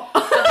written,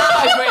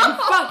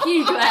 fuck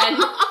you, Glenn.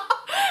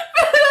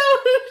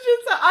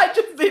 I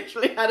just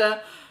literally had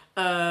a,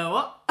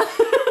 what?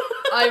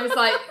 I was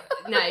like,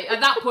 no,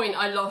 at that point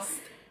I lost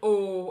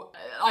all.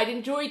 I'd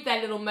enjoyed their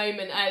little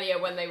moment earlier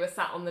when they were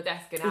sat on the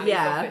desk in Ali's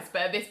office,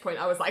 but at this point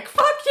I was like,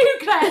 fuck you,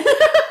 Glenn.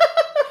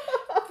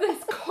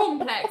 This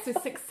complex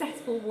with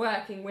successful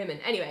working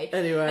women. Anyway.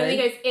 And then he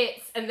goes,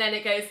 it's, and then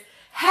it goes,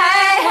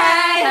 hey,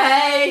 hey,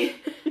 hey.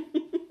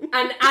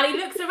 And Ali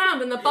looks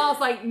around and the bar's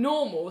like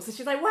normal, so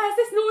she's like, where's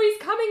this noise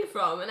coming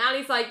from? And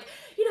Ali's like,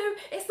 you know,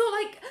 it's not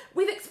like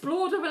we've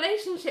explored a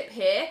relationship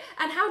here,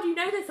 and how do you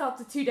know this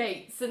after 2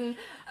 dates? And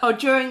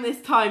during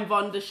this time,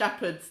 Vonda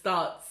Shepherd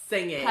starts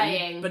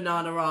playing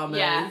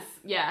Bananarama's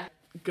yeah,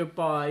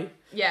 Goodbye.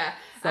 Yeah.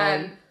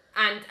 Song.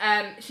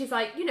 And she's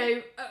like, you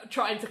know,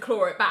 trying to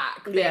claw it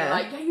back. Being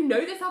like, you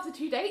know this after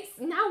 2 dates?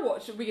 Now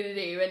what are we going to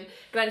do? And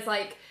Glenn's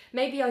like,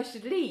 maybe I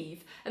should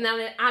leave. And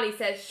then Ali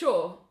says,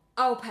 sure,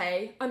 I'll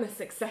pay. I'm a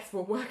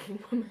successful working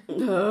woman.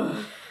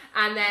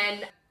 And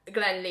then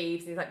Glenn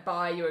leaves. He's like,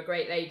 bye, you're a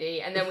great lady.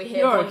 And then we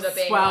hear Vonda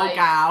being like,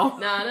 gal.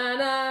 Na na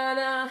na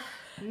na,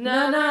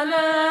 na na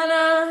na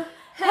na,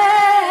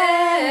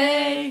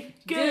 hey,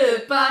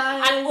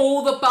 goodbye. And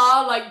all the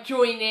bar like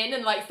join in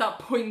and like start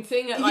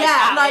pointing at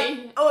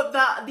Ali.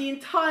 The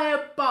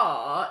entire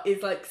bar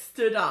is like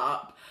stood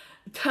up,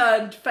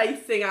 turned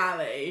facing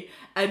Ali,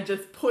 and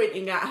just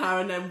pointing at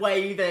her and then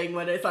waving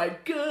when it's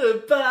like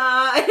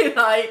goodbye.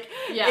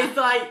 It's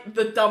like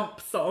the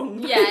dump song.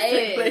 Yeah,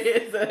 it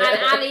is. Isn't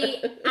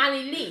it? And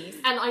Ali leaves,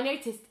 and I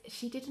noticed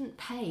she didn't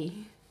pay.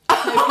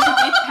 Nobody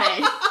did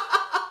pay.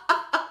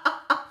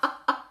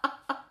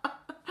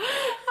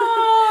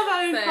 Oh,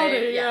 that is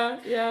funny.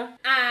 Yeah.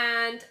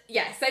 And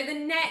so the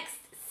next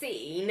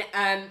scene,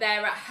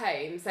 they're at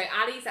home. So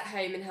Ali's at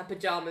home in her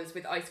pyjamas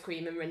with Ice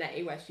Cream and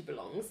Renee, where she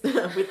belongs.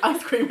 With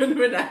Ice Cream and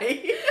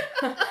Renee.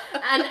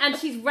 and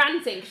she's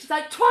ranting. She's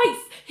like,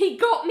 twice! He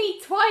got me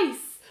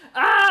twice!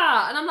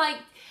 Ah! And I'm like,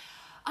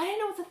 I don't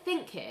know what to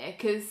think here,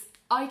 because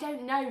I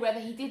don't know whether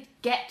he did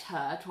get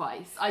her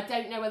twice. I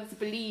don't know whether to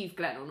believe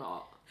Glenn or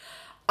not.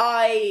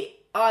 I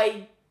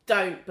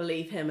don't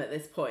believe him at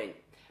this point.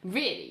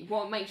 Really?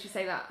 What makes you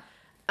say that?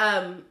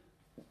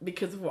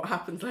 Because of what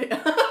happens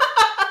later.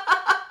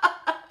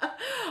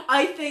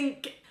 I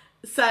think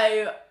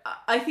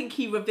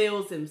he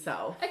reveals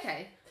himself.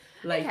 Okay.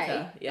 Later.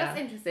 Okay. Yeah. That's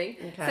interesting.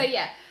 Okay. So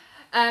yeah.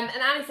 And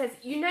Ali says,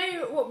 you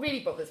know what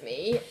really bothers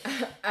me?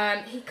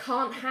 He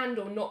can't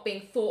handle not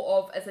being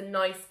thought of as a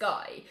nice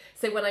guy.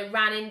 So when I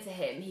ran into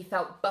him, he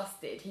felt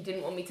busted. He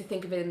didn't want me to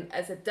think of him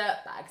as a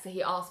dirtbag, so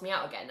he asked me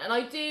out again. And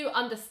I do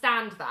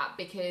understand that,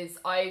 because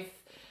I've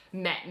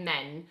met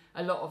men,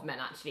 a lot of men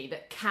actually,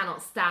 that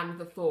cannot stand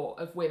the thought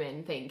of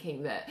women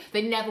thinking that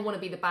they never want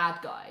to be the bad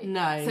guy.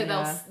 No, so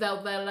yeah.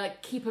 they'll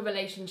like keep a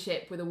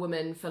relationship with a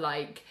woman for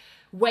like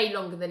way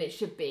longer than it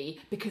should be,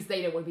 because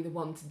they don't want to be the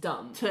one to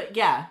dump.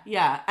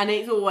 Yeah, and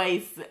it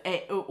always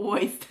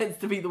tends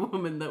to be the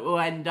woman that will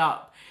end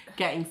up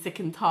getting sick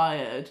and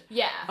tired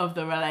of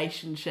the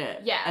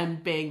relationship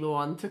and being the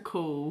one to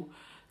call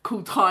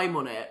time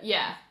on it.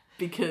 Yeah,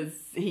 because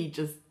he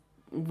just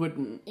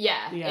wouldn't.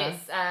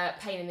 It's a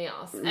pain in the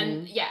arse.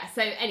 And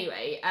so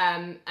anyway,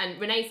 and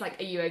Renee's like,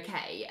 are you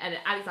okay? And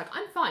Ali's like,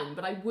 I'm fine,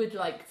 but I would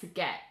like to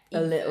get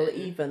even. A little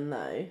even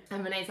though.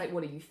 And Renee's like,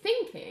 what are you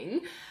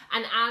thinking?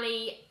 And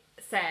Ali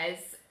says,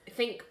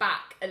 think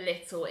back a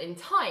little in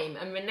time.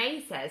 And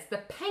Renee says, the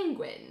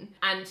penguin.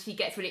 And she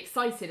gets really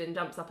excited and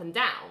jumps up and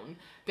down,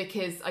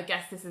 because I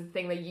guess this is a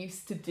thing they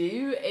used to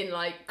do in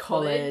like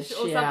college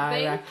or something.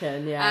 I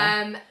reckon,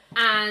 yeah.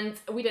 And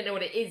we don't know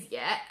what it is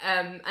yet.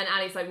 And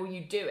Ali's like, will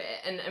you do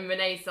it? And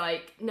Renee's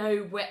like,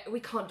 no, we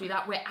can't do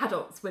that. We're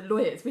adults. We're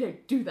lawyers. We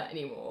don't do that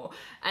anymore.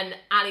 And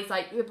Ali's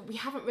like, but we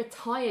haven't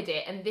retired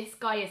it. And this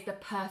guy is the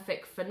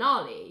perfect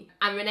finale.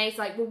 And Renee's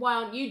like, well, why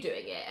aren't you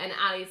doing it? And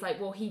Ali's like,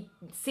 well, he'd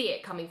see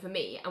it coming for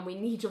me. And we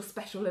need your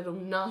special little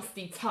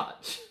nasty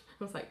touch.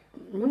 I was like,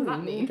 what does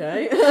that mean?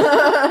 Okay.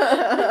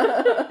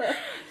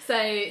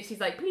 So she's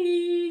like,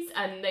 please.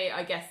 And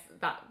I guess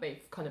that they've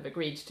kind of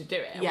agreed to do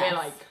it. And we're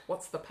like,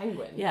 what's the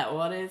penguin? Yeah,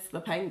 what is the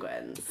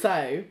penguin?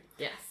 So,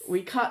 yes,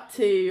 we cut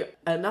to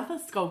another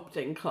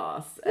sculpting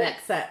class,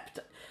 except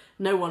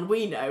no one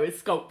we know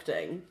is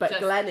sculpting, but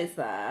Glenn is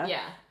there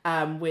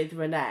with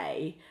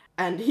Renee.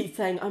 And he's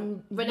saying,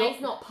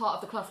 Renee's not part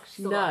of the class because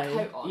she's got a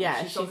coat on.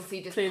 Yeah, she's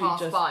obviously just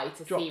passed by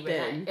to see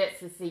Renee. It's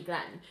to see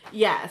Glenn.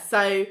 Yeah,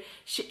 so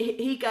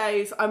he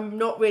goes, I'm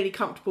not really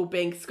comfortable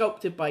being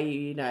sculpted by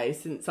you,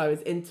 since I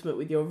was intimate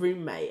with your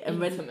roommate.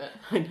 And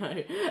I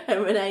know.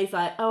 And Renee's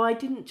like, I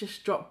didn't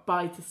just drop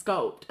by to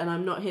sculpt, and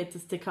I'm not here to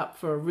stick up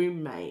for a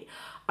roommate.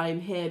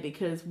 I'm here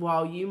because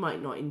while you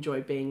might not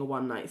enjoy being a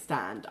one-night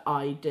stand,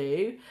 I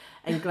do.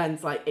 And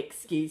Glenn's like,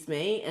 excuse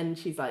me? And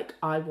she's like,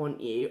 I want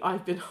you.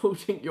 I've been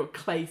holding your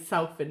clay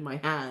self in my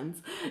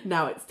hands.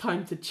 Now it's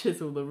time to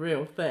chisel the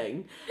real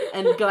thing.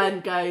 And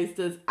Glenn goes,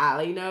 does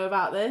Ali know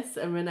about this?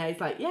 And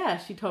Renee's like, yeah,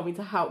 she told me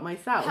to help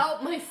myself.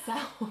 Help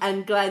myself.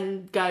 And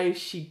Glenn goes,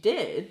 she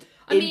did.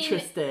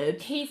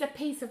 Interested. He's a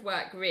piece of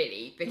work,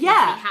 really, because he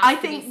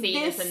has to be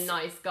seen as a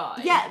nice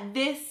guy. Yeah,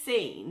 this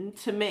scene,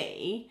 to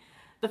me,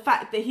 the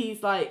fact that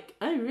he's like,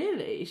 oh,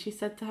 really? She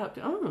said to help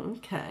you. Oh,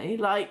 okay.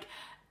 Like,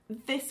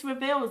 this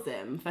reveals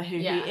him for who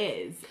he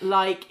is.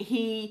 Like,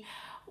 he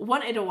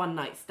wanted a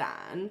one-night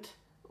stand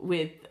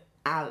with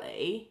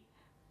Ali.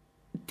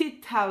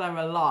 Did tell her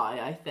a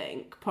lie, I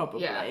think,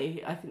 probably.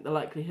 Yeah. I think the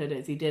likelihood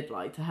is he did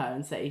lie to her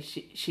and say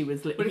she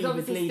was leaving. But he's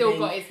obviously still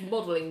got his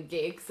modelling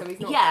gig, so he's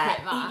not quit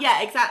that.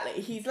 Yeah,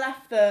 exactly. He's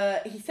left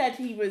he said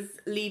he was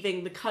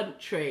leaving the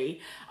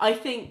country, I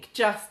think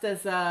just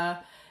as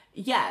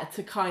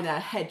to kind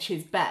of hedge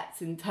his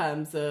bets in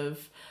terms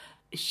of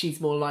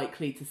she's more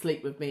likely to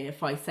sleep with me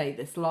if I say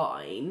this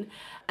line,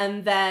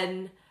 and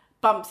then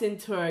bumps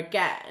into her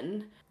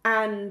again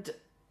and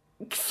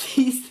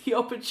sees the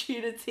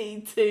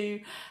opportunity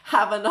to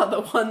have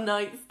another one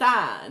night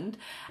stand.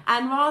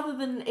 And rather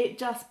than it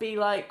just be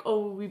like,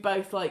 we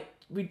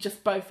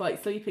just both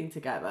like sleeping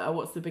together,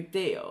 what's the big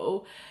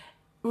deal?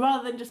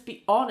 Rather than just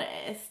be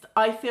honest,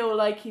 I feel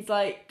like he's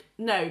like,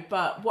 no,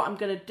 but what I'm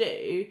going to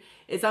do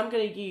is I'm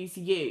going to use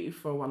you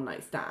for a one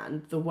night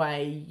stand the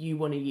way you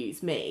want to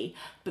use me.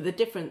 But the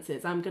difference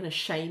is I'm going to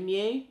shame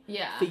you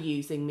for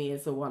using me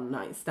as a one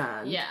night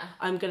stand. Yeah.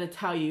 I'm going to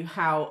tell you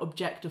how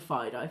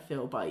objectified I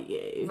feel by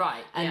you.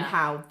 Right. And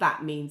how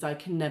that means I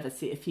can never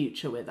see a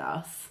future with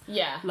us.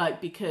 Yeah.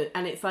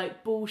 And it's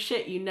like,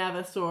 bullshit, you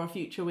never saw a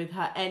future with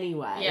her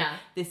anyway. Yeah.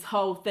 This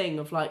whole thing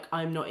of like,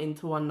 I'm not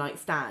into one night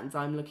stands,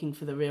 I'm looking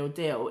for the real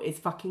deal is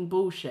fucking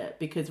bullshit,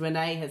 because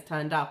Renee has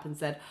turned up and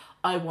said,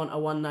 I want a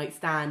one night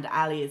stand,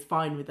 Ali is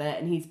fine with it,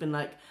 and he's been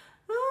like,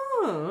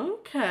 oh,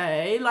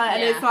 okay.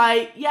 And it's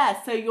like,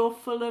 so you're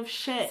full of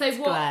shit,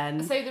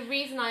 Glenn. So the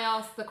reason I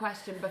asked the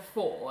question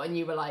before, and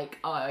you were like,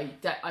 I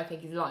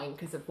think he's lying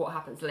because of what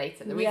happens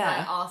later, the reason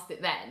I asked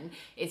it then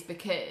is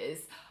because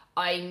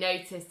I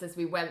noticed as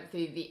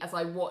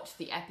I watched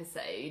the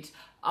episode,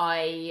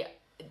 I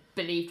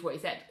believed what he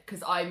said,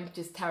 because I'm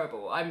just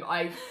terrible. I'm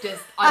like,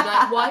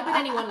 why would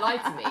anyone lie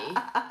to me?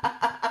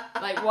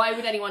 Like, why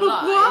would anyone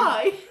lie?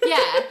 Why?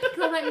 Yeah,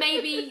 because I'm like,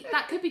 maybe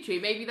that could be true.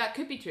 Maybe that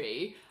could be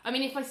true. I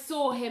mean, if I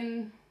saw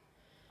him,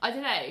 I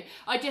don't know.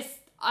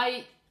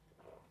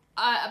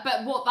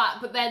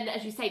 But then,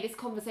 as you say, this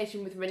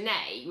conversation with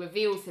Renee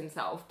reveals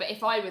himself. But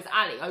if I was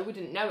Ali, I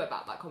wouldn't know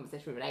about that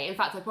conversation with Renee. In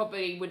fact, it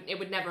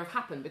would never have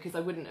happened, because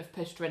I wouldn't have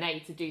pushed Renee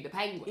to do the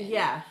penguin.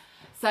 Yeah.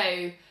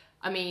 So,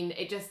 I mean,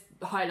 it just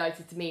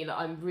highlighted to me that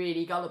I'm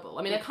really gullible.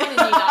 I mean, I kind of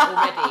knew that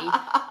already,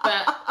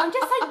 but I'm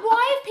just like,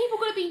 why have people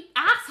got to be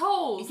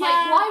assholes? Yeah,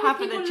 like, why would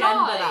have an people agenda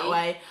lie? that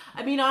way.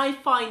 I mean, I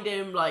find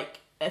him like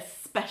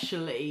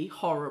especially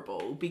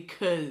horrible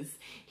because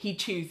he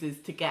chooses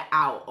to get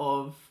out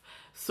of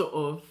sort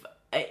of,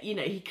 you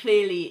know, he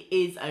clearly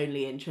is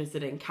only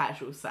interested in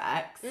casual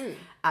sex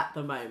at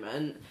the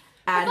moment.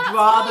 And that's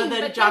rather fine,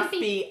 than but just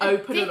don't be a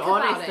open dick and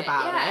honest it,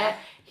 about yeah. it,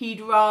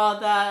 he'd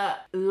rather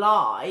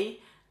lie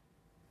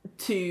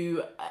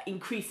to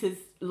increase his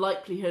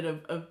likelihood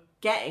of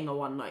getting a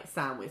one night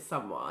stand with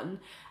someone,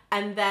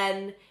 and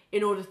then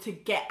in order to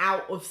get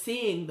out of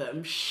seeing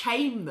them,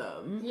 shame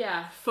them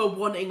for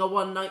wanting a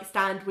one night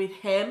stand with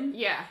him.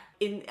 Yeah.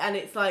 And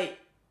it's like,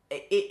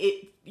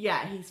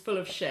 yeah, he's full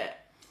of shit.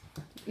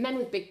 Men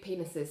with big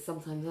penises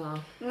sometimes are.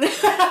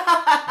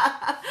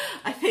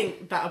 I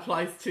think that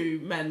applies to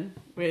men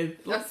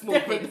with small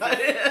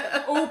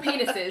penises. All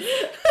penises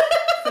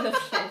full of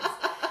shit.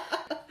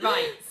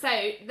 Right,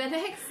 so the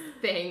next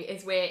thing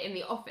is we're in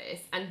the office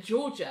and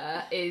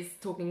Georgia is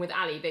talking with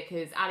Ali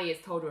because Ali has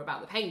told her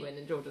about the penguin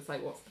and Georgia's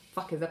like, what the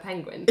fuck is a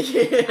penguin?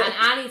 And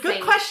Ali's Good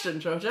saying,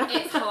 question, Georgia.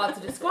 it's hard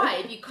to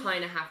describe, you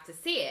kind of have to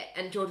see it.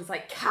 And Georgia's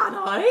like, can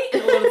I?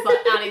 And all of a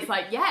sudden Ali's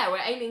like, yeah, we're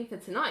aiming for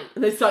tonight.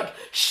 And it's like,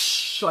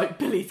 shh, like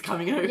Billy's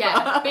coming over.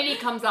 Yeah, Billy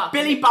comes up.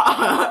 Billy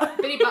Butthurt.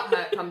 Billy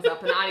Butthurt comes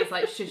up and Ali's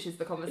like, shushes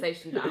the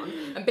conversation down.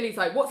 And Billy's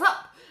like, what's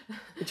up?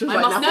 Which was I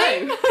like, must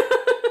nothing. know.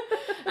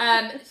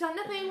 She's like,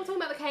 nothing, we're talking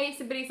about the case.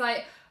 And Billy's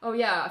like, oh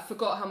yeah, I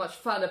forgot how much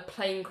fun a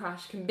plane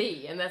crash can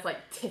be. And there's like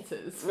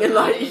titters. And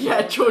like,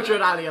 yeah, Georgia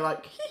and Ali are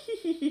like,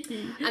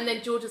 and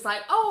then Georgia's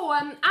like, oh,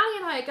 Ali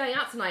and I are going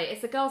out tonight.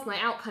 It's a girls'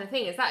 night out kind of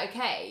thing. Is that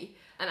okay?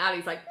 And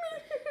Ali's like,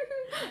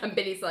 and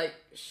Billy's like,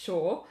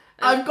 sure.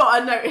 I've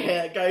got a note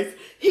here that goes,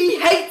 he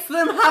hates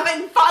them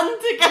having fun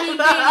together. He really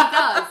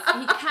does.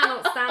 He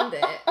cannot stand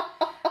it.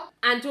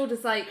 And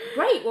Georgia's like,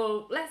 great,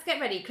 well, let's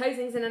get ready.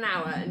 Closing's in an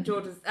hour. And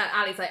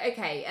Ali's like,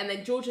 okay. And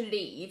then Georgia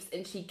leaves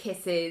and she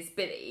kisses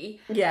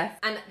Billy. Yes.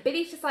 And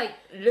Billy's just like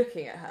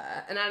looking at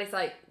her. And Ali's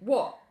like,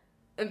 what?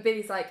 And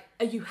Billy's like,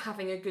 are you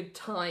having a good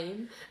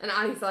time? And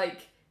Ali's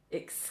like,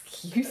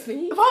 excuse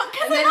me? What?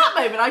 Because in that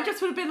moment, I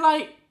just would have been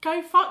like,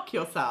 go fuck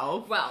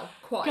yourself. Well,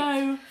 quite.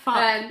 Go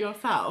fuck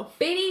yourself.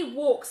 Billy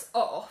walks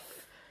off.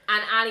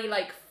 And Ali,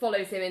 like,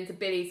 follows him into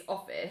Billy's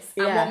office.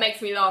 And what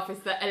makes me laugh is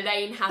that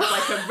Elaine has,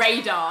 like, a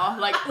radar,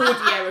 like,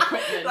 audio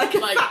equipment. Like a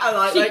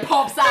satellite, she like,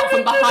 pops out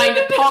from behind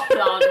a pot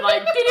plant,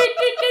 like,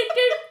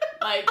 do-do-do-do-do.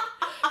 Like,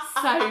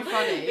 so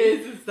funny.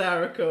 It's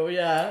hysterical,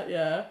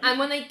 yeah. And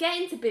when they get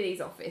into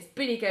Billy's office,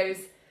 Billy goes,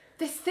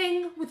 this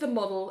thing with the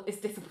model is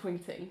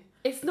disappointing.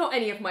 It's not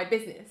any of my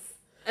business.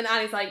 And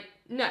Ali's like,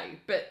 no,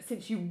 but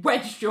since you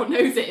wedged your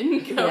nose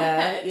in, go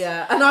ahead.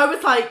 Yeah. And I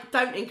was like,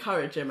 don't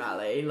encourage him,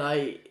 Ali.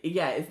 Like,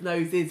 yeah, his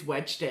nose is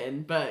wedged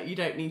in, but you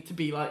don't need to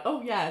be like,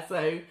 oh yeah,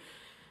 so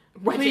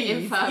wedge it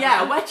in further.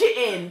 Yeah, wedge it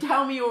in.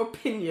 Tell me your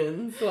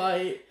opinions.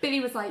 Like, Billy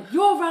was like,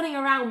 you're running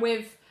around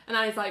with, and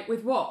Ali's like,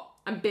 with what?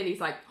 And Billy's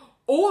like,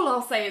 all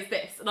I'll say is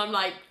this. And I'm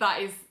like,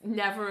 that is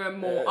never a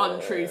more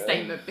untrue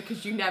statement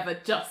because you never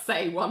just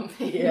say one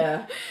thing.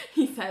 Yeah.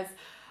 He says,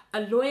 a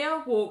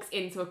lawyer walks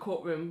into a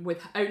courtroom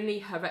with only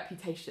her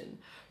reputation.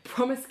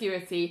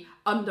 Promiscuity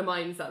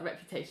undermines that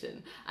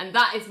reputation. And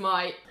that is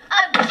my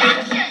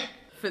Objection!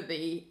 for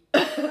the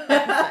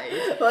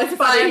episode. Well, it's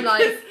funny,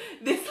 like,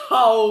 this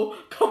whole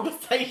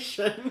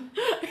conversation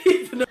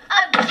is an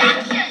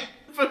Objection!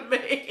 for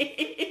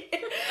me.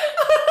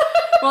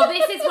 Well,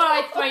 this is where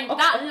I've thrown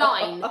that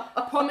line,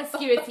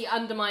 promiscuity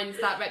undermines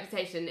that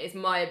reputation, is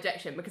my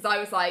objection. Because I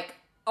was like,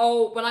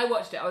 when I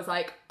watched it, I was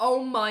like,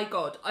 oh my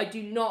god, I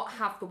do not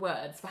have the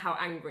words for how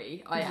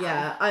angry I am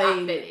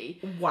at Billy.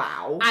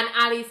 Wow. And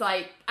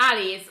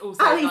Ali is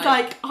also Ali's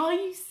like, are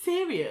you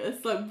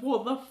serious? Like,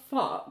 what the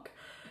fuck?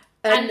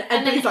 And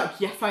Billy's like,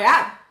 yes, I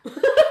am.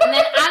 And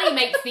then Ali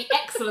makes the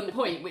excellent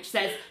point, which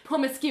says,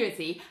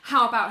 promiscuity,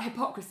 how about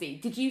hypocrisy?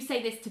 Did you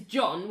say this to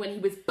John when he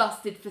was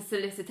busted for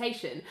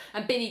solicitation?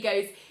 And Billy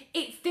goes,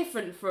 it's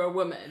different for a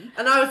woman.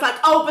 And I was like,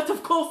 oh, but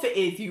of course it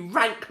is, you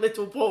rank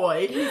little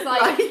boy. He's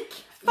like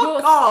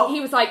fuck off.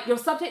 He was like, you're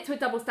subject to a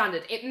double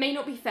standard. It may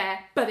not be fair,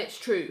 but it's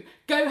true.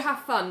 Go have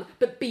fun,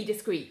 but be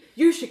discreet.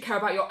 You should care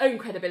about your own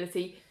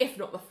credibility, if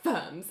not the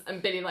firm's.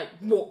 And Billy, like,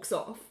 walks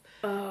off.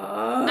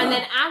 And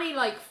then Ali,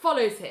 like,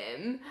 follows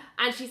him,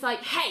 and she's like,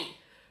 hey,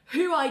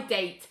 who I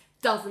date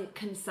doesn't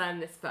concern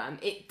this firm.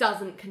 It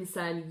doesn't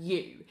concern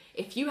you.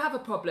 If you have a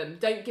problem,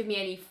 don't give me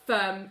any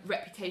firm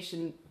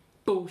reputation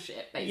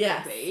bullshit,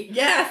 basically.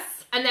 Yes.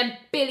 And then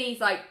Billy's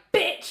like,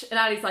 bitch, and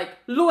Ali's like,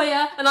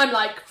 lawyer, and I'm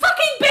like,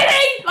 fucking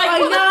Billy! Like, I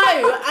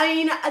know. I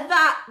mean,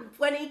 that,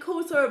 when he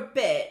calls her a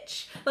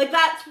bitch, like,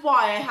 that's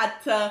why I had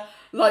to,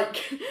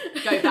 like,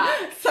 go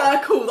back,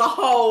 circle the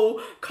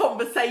whole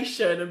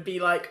conversation and be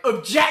like,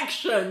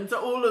 objection to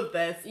all of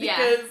this.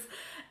 Because,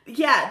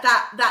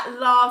 that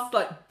last,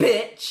 like,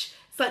 bitch,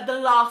 it's like the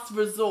last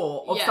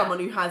resort of Yeah. someone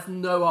who has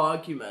no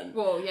argument.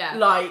 Well, yeah.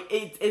 Like,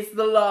 it's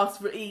the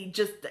last... He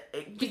just... Do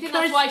you think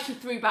that's why she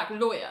threw back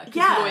lawyer? Because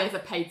Yeah. lawyers are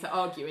paid to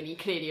argue and he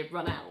clearly had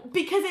run out.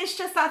 Because it's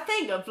just that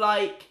thing of,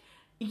 like,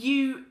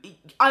 you've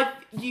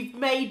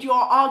made your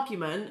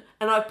argument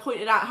and I've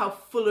pointed out how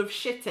full of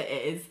shit it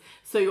is.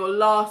 So your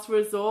last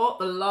resort,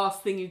 the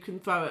last thing you can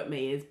throw at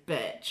me is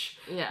bitch.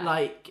 Yeah.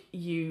 Like,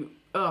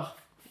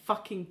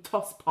 fucking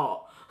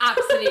tosspot.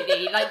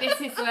 Absolutely. Like,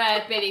 this is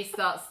where Billy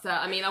starts to...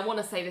 I mean, I want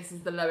to say this is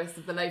the lowest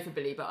of the low for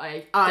Billy, but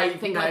I don't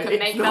think I can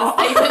make that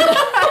statement.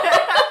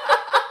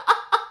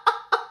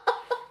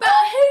 But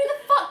who the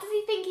fuck does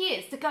he think he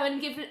is to go and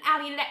give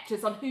Ali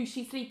lectures on who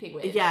she's sleeping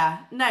with? Yeah,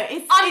 no,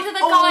 it's... Under it's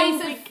the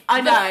guise of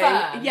I the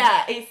know, firm.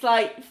 yeah, it's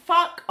like,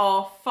 fuck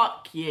off,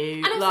 fuck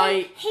you. And also,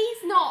 like,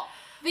 he's not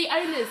the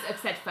owners of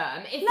said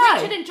firm. If No.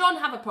 Richard and John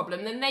have a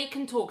problem, then they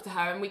can talk to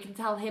her and we can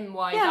tell him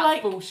why Yeah, that's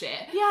like,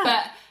 bullshit. yeah.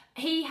 But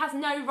he has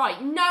no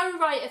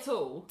right at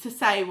all to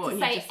say what to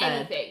he say just said.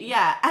 anything.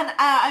 Yeah, and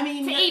I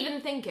mean... to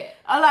even think it.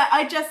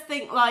 I just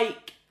think,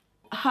 like,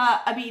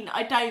 I mean,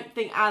 I don't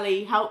think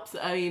Ali helps...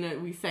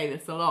 we say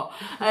this a lot.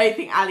 I don't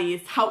think Ali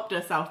has helped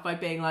herself by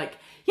being like,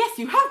 yes,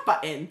 you have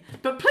butt in,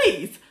 but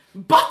please,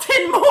 butt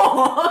in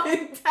more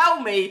and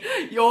tell me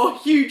your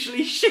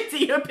hugely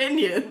shitty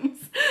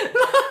opinions. Like,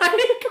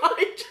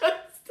 I just...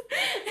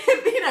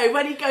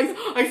 when he goes,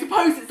 I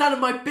suppose it's none of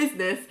my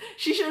business,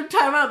 she should have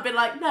turned around and been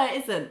like, no,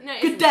 it isn't. No,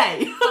 it Good isn't.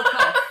 day. Fuck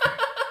off.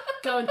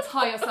 Go and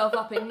tie yourself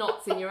up in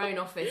knots in your own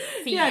office,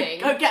 seething. Yeah,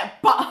 go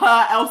get butt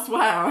hurt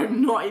elsewhere.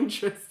 I'm not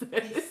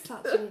interested.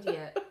 Such an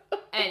idiot.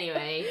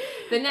 Anyway,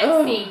 the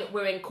next scene,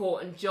 we're in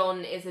court and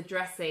John is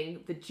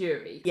addressing the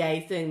jury. Yeah,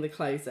 he's doing the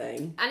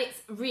closing. And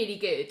it's really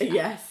good.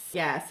 Yes.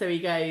 Yeah, so he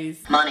goes...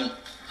 Money.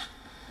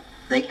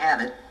 They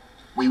have it.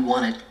 We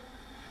want it.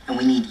 And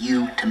we need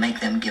you to make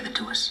them give it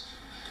to us.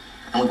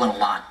 And we want a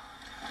lot.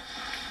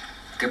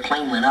 Their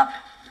plane went up,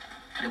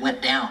 but it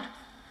went down.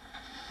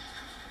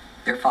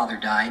 Their father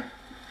died.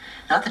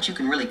 Not that you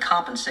can really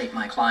compensate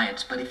my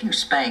clients, but if you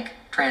spank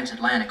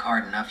transatlantic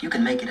hard enough, you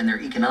can make it in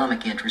their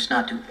economic interest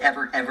not to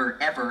ever, ever,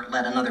 ever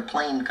let another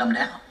plane come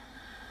down.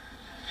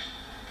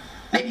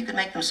 Maybe you could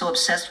make them so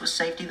obsessed with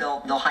safety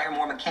they'll hire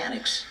more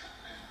mechanics.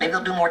 Maybe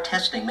they'll do more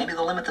testing. Maybe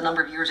they'll limit the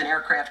number of years an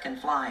aircraft can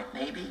fly.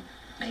 Maybe.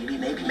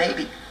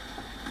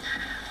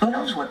 Who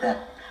knows what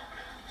that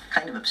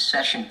kind of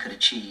obsession could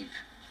achieve?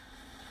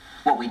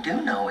 What we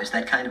do know is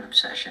that kind of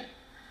obsession,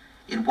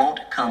 it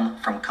won't come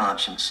from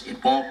conscience.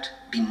 It won't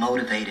be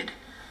motivated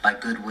by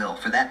goodwill.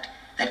 For that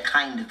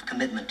kind of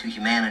commitment to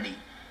humanity,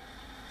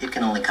 it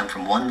can only come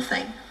from one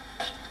thing.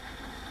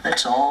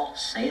 Let's all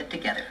say it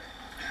together.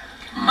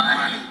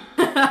 Money.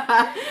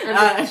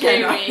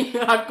 Jerry.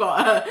 I've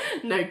got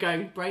a note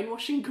going,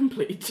 brainwashing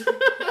complete.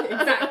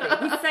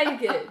 Exactly. He's so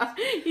good.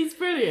 He's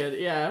brilliant,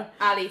 yeah.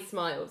 Ali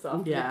smiles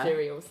after Yeah. the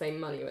jury all say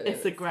money with him.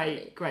 It's a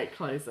great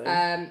closing.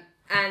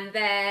 And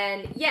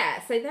then,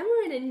 so then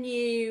we're in a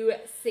new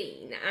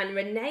scene and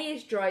Renee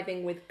is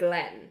driving with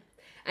Glenn.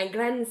 And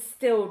Glenn's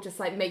still just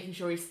like making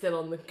sure he's still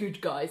on the good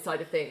guy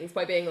side of things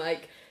by being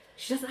like,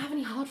 she doesn't have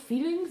any hard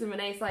feelings. And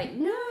Renee's like,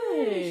 no,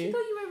 she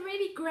thought you were a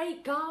really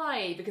great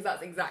guy. Because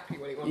that's exactly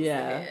what he wants to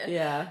hear.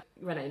 Yeah.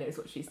 Renee knows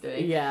what she's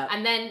doing. Yeah.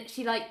 And then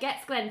she like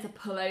gets Glenn to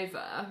pull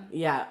over.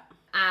 Yeah.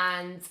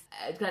 And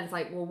Glenn's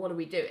like, well, what are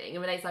we doing?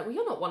 And Renee's like, well,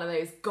 you're not one of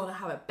those gotta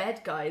have a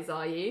bed guys,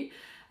 are you?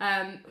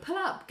 Pull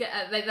up.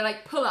 They're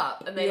like, pull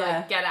up, and they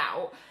like get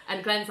out.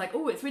 And Glenn's like,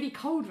 oh, it's really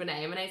cold,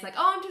 Renee. And Renee's like,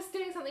 oh, I'm just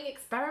doing something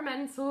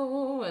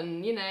experimental,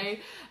 and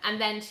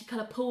And then she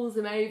kind of pulls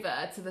him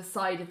over to the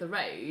side of the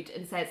road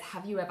and says,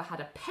 have you ever had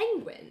a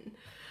penguin?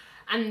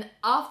 And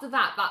after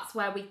that, that's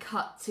where we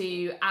cut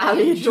to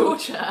Ali and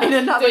Georgia in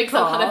another doing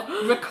car. some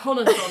kind of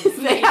reconnaissance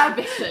They have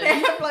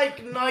vision.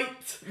 like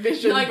night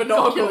vision Like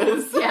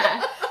binoculars. goggles,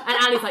 yeah. And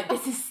Ali's like,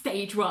 this is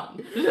stage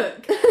one.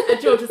 Look. And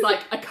Georgia's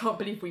like, I can't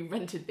believe we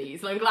rented these.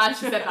 And I'm glad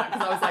she said that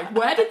because I was like,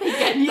 where did they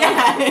get them?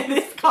 Yeah,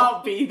 this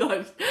can't be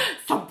like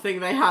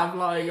something they have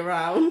lying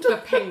around. For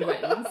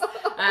penguins.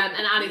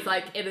 And Ali's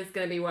like, it is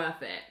going to be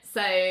worth it.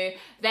 So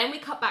then we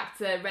cut back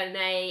to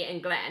Renee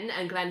and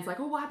Glenn's like,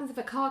 oh, what happens if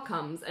a car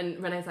comes?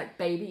 And Renee's like,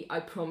 baby, I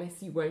promise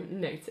you won't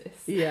notice.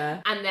 Yeah.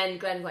 And then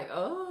Glenn's like,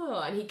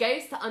 oh, and he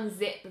goes to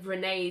unzip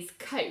Renee's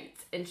coat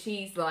and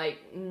she's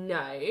like,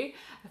 no,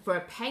 for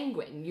a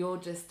penguin, you're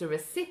just a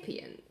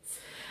recipient.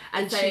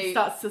 And so she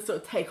starts to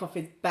sort of take off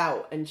his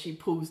belt and she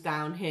pulls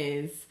down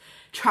his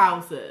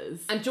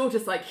trousers. And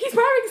Georgia's like, he's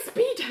wearing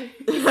Speedos.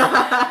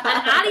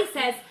 And Ali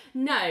says,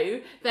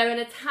 no, they're an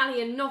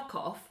Italian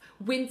knockoff,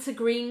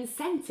 wintergreen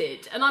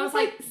scented. And I was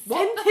like, what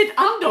scented the fuck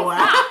underwear.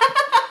 is that?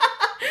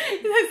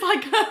 It's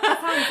like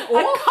a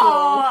awful.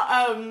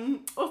 car,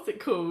 what's it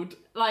called?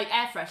 like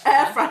air freshener.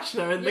 Air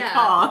freshener in the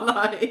car,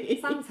 like.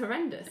 Sounds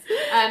horrendous.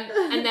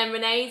 And then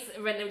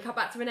we cut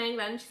back to Renee and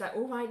Glenn. She's like,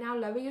 all right, now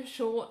lower your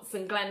shorts.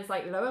 And Glenn's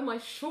like, lower my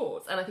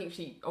shorts. And I think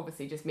she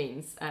obviously just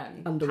means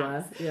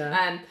underwear, pants,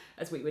 yeah.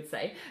 as we would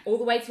say. All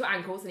the way to your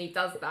ankles, and he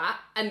does that.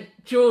 And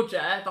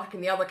Georgia, back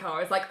in the other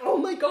car, is like, oh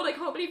my God, I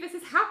can't believe this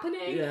is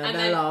happening. Yeah, and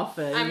they're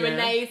laughing. And yeah.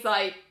 Renee's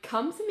like,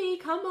 come to me,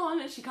 come on.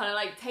 And she kind of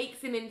like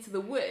takes him into the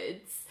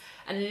woods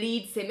and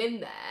leads him in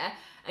there.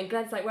 And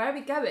Glenn's like, where are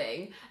we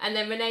going? And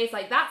then Renee's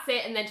like, that's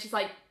it. And then she's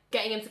like,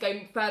 getting him to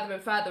go further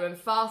and further and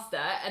faster.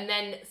 And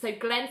then, so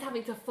Glenn's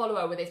having to follow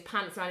her with his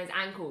pants around his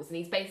ankles, and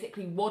he's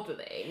basically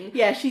waddling.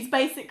 Yeah, she's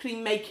basically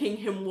making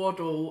him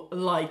waddle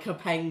like a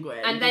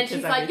penguin. And then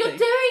she's like, you're doing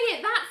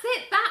it, that's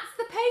it, that's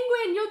the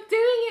penguin, you're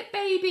doing it,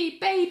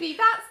 baby,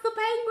 that's the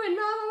penguin,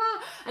 blah, blah,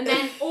 blah. And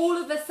then all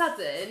of a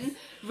sudden,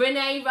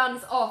 Renee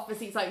runs off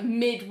as he's like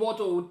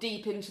mid-waddle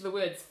deep into the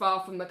woods,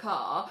 far from the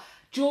car.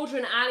 Georgia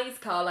and Ali's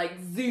car, like,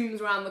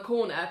 zooms around the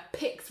corner,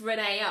 picks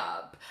Renee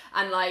up,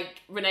 and,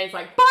 like, Renee's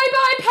like,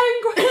 bye-bye,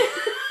 penguin!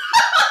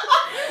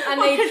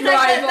 And they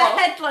drive off.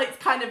 The headlights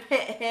kind of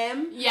hit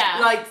him. Yeah.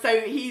 Like,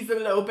 so he's a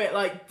little bit,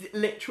 like,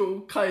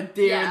 literal kind of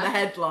deer in the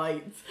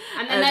headlights.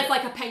 And then there's,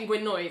 like, a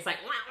penguin noise, like,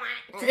 wah,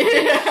 wah,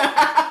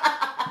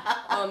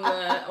 on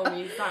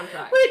the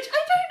soundtrack. Which,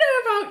 I don't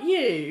know about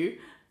you,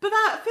 but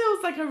that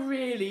feels like a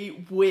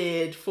really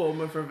weird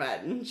form of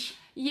revenge.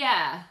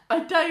 Yeah.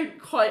 I don't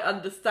quite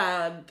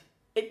understand.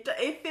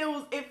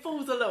 It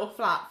falls a little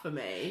flat for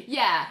me.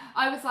 Yeah.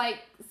 I was like,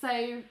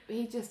 so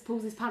he just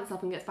pulls his pants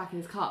up and gets back in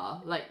his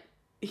car? Like,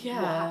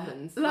 yeah. what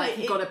happens? Like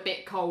he got a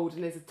bit cold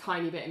and is a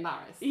tiny bit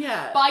embarrassed.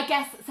 Yeah. But I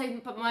guess,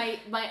 but my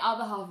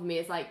other half of me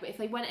is like, but if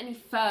they went any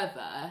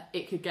further,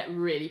 it could get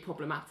really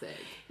problematic.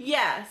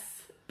 Yes.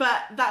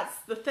 But that's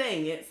the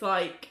thing. It's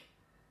like,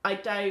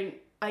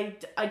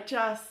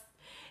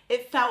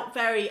 it felt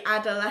very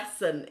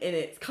adolescent in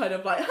its kind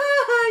of like, ha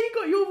ha, you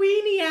got your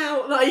weenie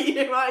out, like, you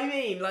know what I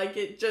mean? Like,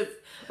 it just,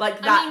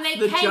 like, that's I mean,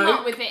 the they came joke.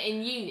 up with it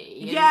in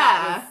uni. And yeah,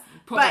 that was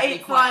probably but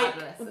it's quite like,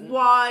 adolescent.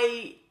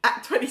 why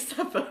at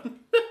 27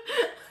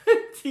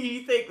 do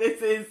you think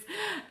this is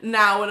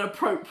now an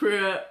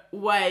appropriate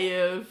way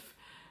of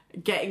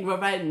getting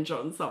revenge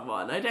on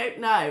someone? I don't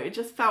know. It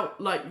just felt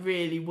like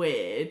really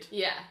weird.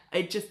 Yeah.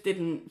 It just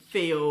didn't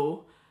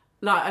feel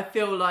like, I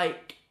feel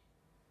like,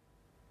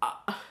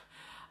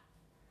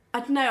 I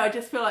don't know, I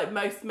just feel like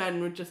most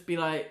men would just be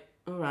like,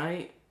 all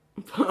right,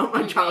 put on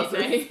my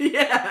trousers.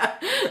 Yeah.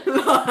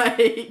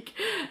 Like,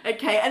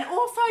 okay. And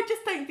also, I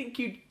just don't think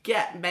you'd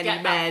get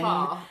many men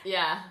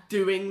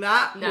doing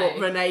that, what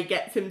Renee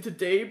gets him to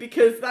do,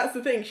 because that's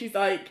the thing. She's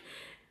like,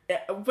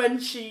 when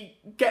she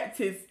gets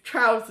his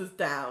trousers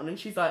down and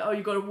she's like, oh,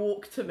 you got to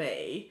walk to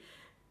me.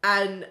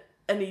 And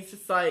he's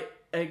just like,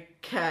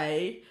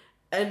 okay.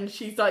 And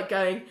she's like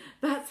going,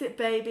 that's it,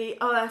 baby.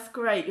 Oh, that's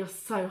great. You're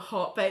so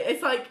hot, babe.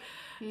 It's like,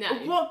 no.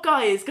 What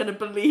guy is going to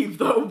believe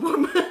that a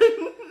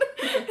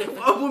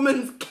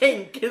woman's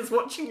kink is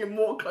watching him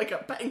walk like a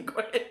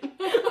penguin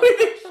with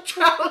his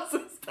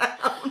trousers down?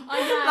 I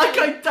know. Like,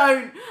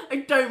 I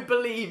don't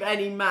believe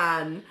any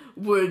man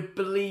would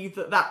believe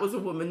that was a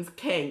woman's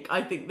kink.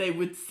 I think they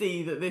would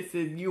see that this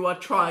is, you are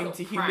trying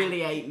to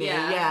humiliate me,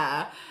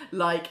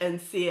 like,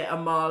 and see it a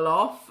mile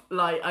off.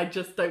 Like, I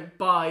just don't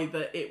buy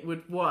that it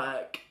would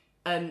work.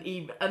 And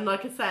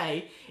like I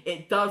say,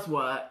 it does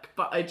work,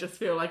 but I just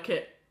feel like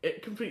it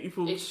completely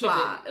falls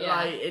flat. Yeah.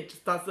 Like, it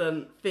just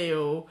doesn't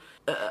feel.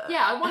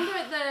 Yeah, I wonder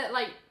if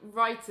the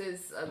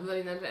writers. I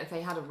don't know if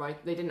they had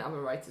they didn't have a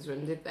writers'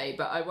 room, did they?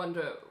 But I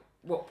wonder at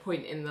what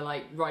point in the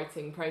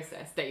writing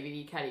process David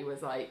E. Kelly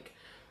was like,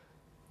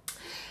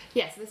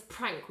 yeah, so this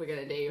prank we're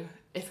gonna do,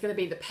 it's gonna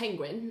be the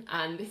penguin,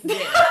 and this is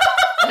it.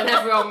 And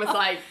everyone was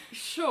like,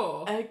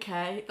 sure,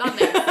 okay, that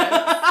makes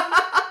sense.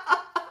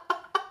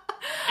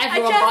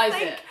 Everyone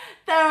buys it.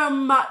 There are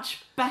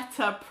much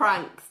better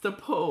pranks to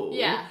pull.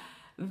 Yeah.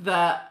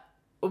 That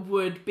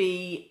would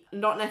be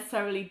not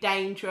necessarily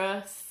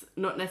dangerous,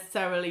 not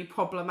necessarily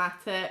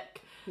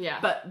problematic,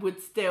 but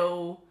would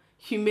still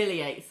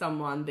humiliate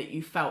someone that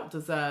you felt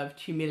deserved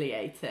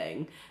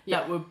humiliating,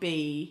 that would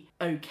be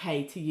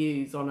okay to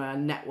use on a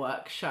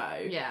network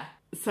show. Yeah.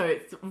 So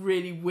it's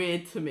really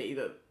weird to me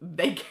that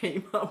they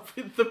came up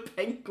with the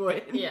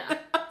penguin. Yeah,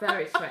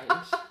 very strange.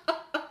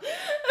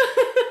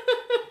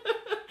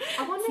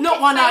 Not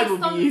one I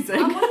will be using.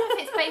 I wonder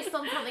if it's based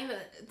on something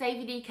that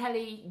David E.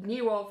 Kelly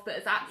knew of that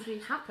has actually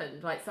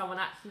happened. Like, someone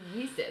actually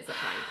used it as a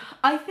prank.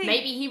 I think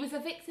maybe he was a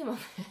victim of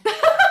it.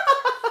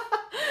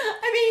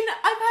 I mean,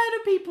 I've heard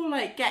of people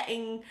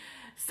getting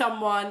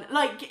someone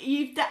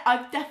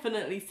I've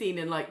definitely seen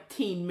in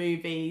teen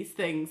movies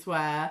things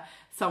where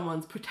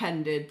someone's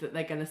pretended that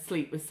they're going to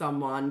sleep with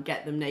someone,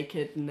 get them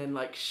naked, and then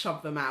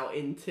shove them out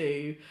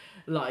into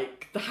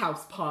the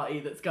house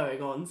party that's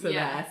going on, so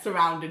they're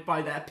surrounded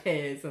by their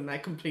peers and they're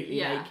completely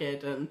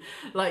naked, and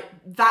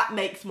that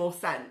makes more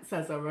sense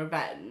as a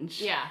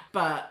revenge.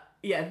 But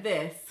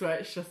this where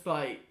it's just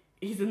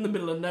he's in the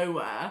middle of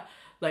nowhere,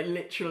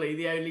 literally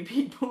the only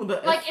people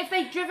that if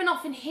they'd driven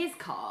off in his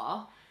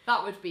car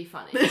That would be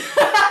funny.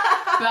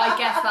 But I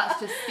guess that's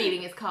just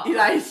stealing his car.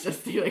 That is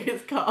just stealing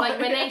his car. Like,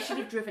 Renee should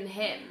have driven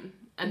him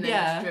and then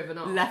just driven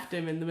off. Left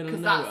him in the middle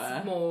of Because nowhere.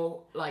 that's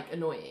more, like,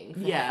 annoying for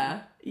him.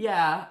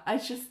 Yeah.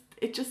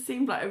 It just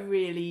seemed like a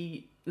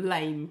really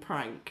lame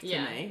prank to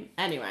Yeah. me.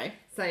 Anyway.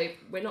 So,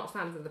 we're not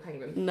fans of the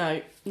penguin.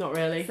 No, not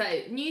really.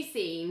 So, new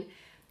scene.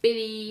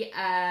 Billy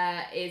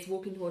is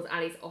walking towards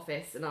Ali's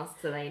office and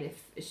asks Elaine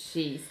if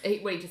she's...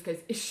 Well, he just goes,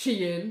 is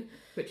she in?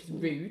 Which is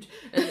rude.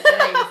 And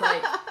Elaine's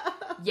like,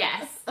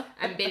 yes.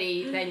 And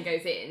Billy then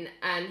goes in,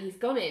 and he's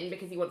gone in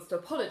because he wants to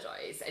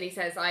apologise. And he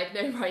says, I had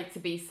no right to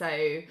be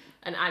so...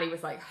 And Ali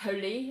was like,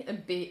 holy?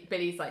 And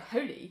Billy's like,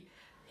 holy?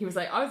 He was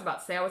like, I was about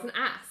to say I was an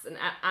ass. And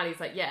Ali's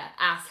like, yeah,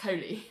 ass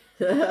holy.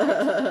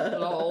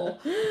 Lol.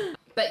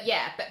 But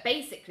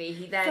basically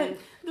he then...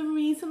 The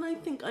reason I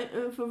think I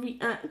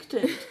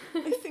overreacted,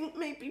 I think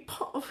maybe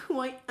part of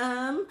who I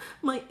am,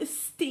 my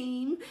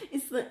esteem,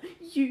 is that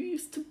you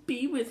used to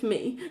be with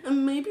me,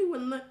 and maybe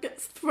when that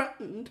gets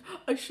threatened,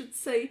 I should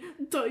say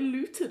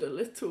diluted a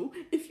little.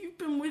 If you've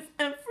been with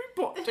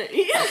everybody,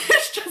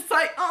 it's just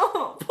like,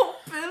 oh, poor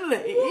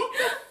Billy.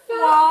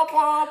 Wah,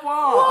 wah,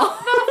 wah. What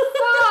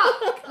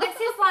the fuck? This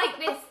is like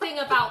this thing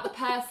about the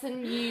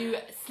person you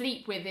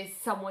sleep with is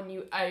someone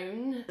you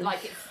own.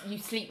 Like, you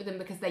sleep with them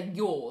because they're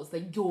yours, they're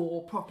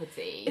your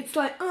property. It's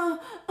like,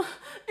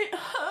 it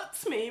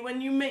hurts me when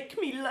you make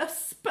me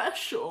less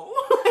special.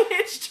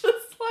 It's just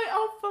like,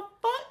 oh, for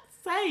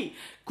fuck's sake,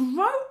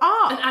 grow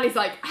up. And Ali's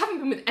like, I haven't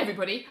been with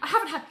everybody, I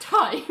haven't had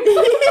time.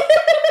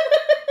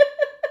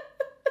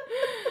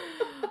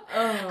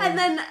 And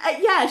then,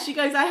 she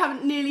goes, I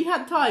haven't nearly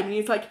had time. And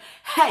he's like,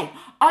 hey,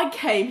 I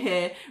came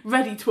here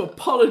ready to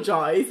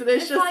apologise. And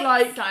it's just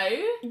like,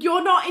 so?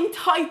 You're not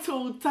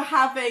entitled to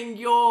having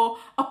your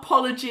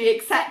apology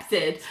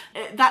accepted.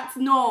 That's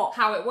not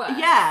how it works.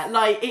 Yeah,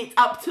 like, it's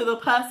up to the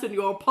person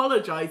you're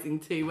apologising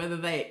to whether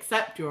they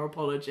accept your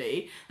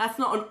apology. That's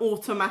not an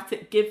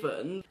automatic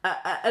given.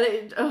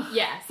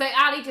 Yeah, so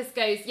Ali just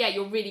goes, yeah,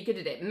 you're really good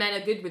at it.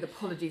 Men are good with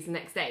apologies the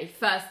next day.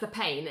 First the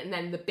pain, and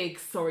then the big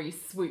sorry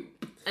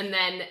swoop. And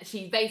then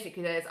she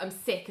basically says, I'm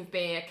sick of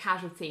being a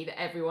casualty that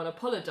everyone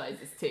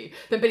apologises to.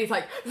 Then Billy's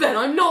like, then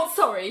I'm not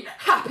sorry,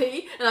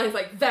 happy. And Ali's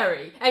like,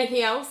 very.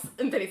 Anything else?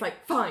 And Billy's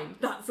like, fine,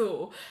 that's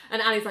all.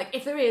 And Ali's like,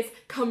 if there is,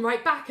 come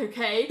right back,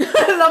 okay?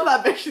 I love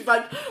that bit. She's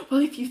like, well,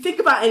 if you think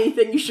about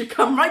anything, you should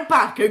come right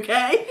back,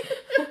 okay?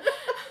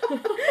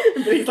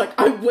 And Billy's like,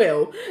 I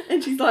will.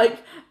 And she's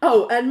like,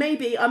 oh, and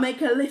maybe I'll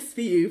make a list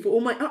for you for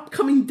all my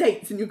upcoming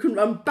dates and you can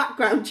run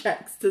background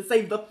checks to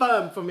save the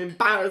firm from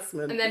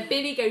embarrassment. And then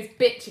Billy goes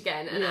bitch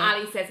again, and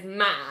Ali says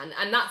man,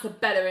 and that's a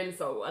better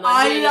insult. And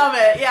I love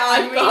it. Yeah,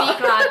 I'm really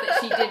glad that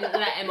she didn't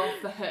let him off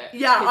the hook.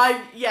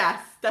 Yeah, yes,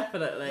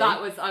 definitely. I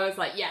was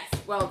like, yes,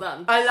 well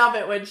done. I love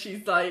it when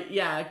she's like,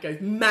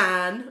 goes,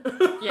 man.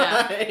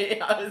 Yeah.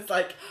 I was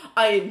like,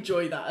 I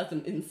enjoy that as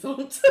an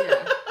insult.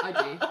 Yeah, I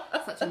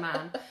do. Such a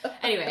man.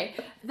 Anyway,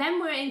 then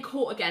we're in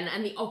court again,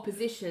 and the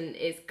opposition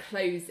is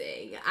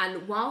closing.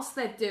 And whilst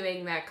they're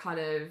doing their kind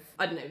of,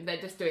 I don't know,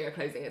 they're just doing a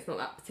closing. It's not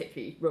that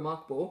particularly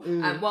remarkable.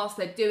 Whilst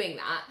they're doing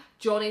that,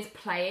 John is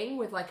playing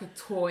with like a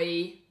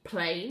toy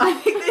plane. I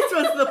think this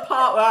was the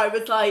part where I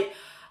was like,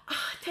 I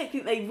don't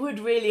think they would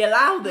really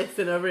allow this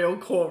in a real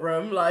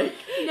courtroom. Like,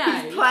 No.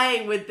 he's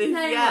playing with this,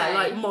 No way.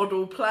 like,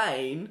 model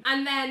plane.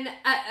 And then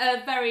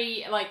at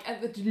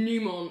the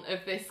denouement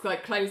of this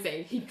like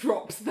closing, he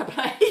drops the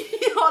plane.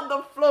 On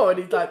the floor,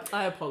 and he's like,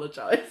 I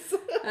apologise.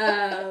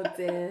 Oh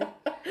dear.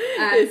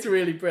 It's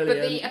really brilliant.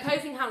 But the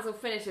opposing counsel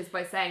finishes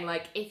by saying,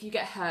 like, if you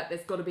get hurt,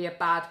 there's got to be a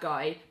bad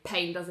guy.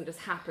 Pain doesn't just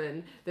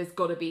happen. There's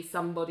got to be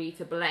somebody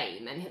to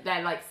blame. And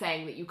they're, like,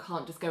 saying that you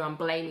can't just go on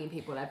blaming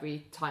people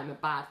every time a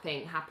bad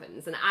thing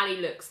happens. And Ali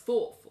looks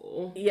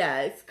thoughtful.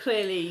 Yeah, it's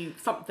clearly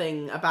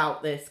something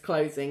about this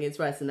closing is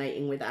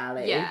resonating with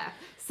Ali. Yeah.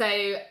 So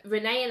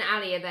Renee and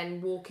Ali are then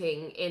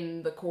walking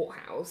in the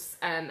courthouse,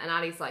 and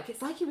Ali's like,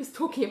 it's like he was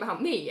talking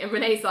about me. And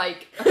Renee's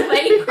like, a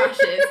plane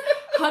crashes,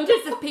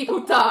 hundreds of people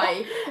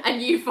die, and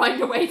you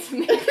find a way to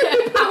make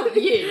it about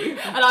you.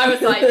 And I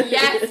was like,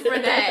 yes,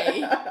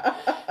 Renee.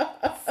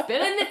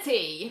 Spilling the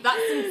tea.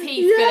 That's some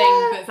tea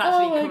spilling that's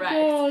actually correct.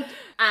 God.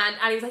 And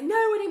Ali was like, no,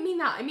 I didn't mean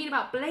that. I mean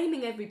about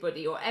blaming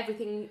everybody or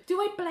everything. Do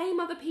I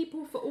blame other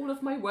people for all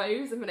of my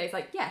woes? And Renee's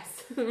like,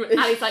 yes.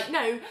 Ali's like,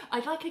 no,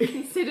 I'd like a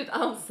considered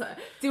answer.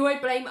 Do I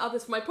blame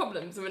others for my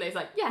problems? And Renee's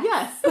like, yes.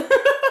 Yes.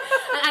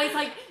 And Ali's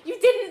like, you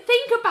didn't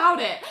think about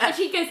it. And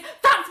she goes,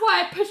 that's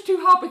why I push too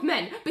hard with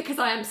men, because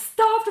I am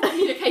starved of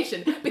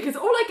communication, because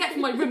all I get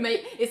from my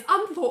roommate is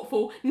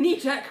unthoughtful,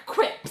 knee-jerk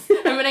quips.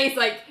 And Renee's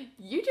like,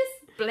 you just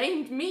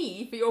blamed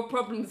me for your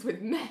problems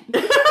with men.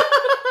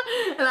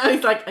 And I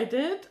was like, I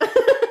did?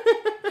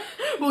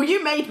 Well,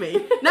 you made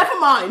me. Never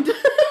mind.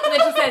 And then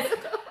she says,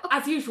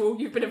 as usual,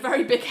 you've been a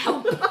very big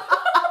help.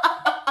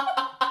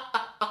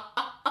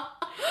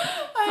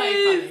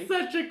 It's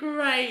such a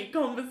great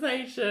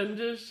conversation.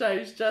 Just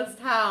shows just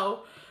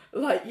how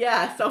like,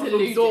 yeah,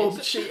 self-absorbed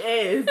Deluded. she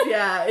is.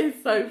 Yeah,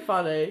 it's so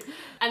funny.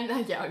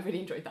 And yeah, I really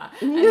enjoyed that.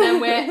 And then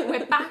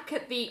we're back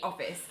at the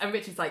office, and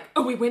Richard's like,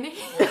 "Are we winning?"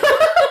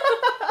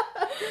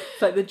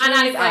 So the And jury's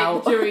Ali's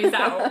out. like, "Jury's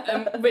out."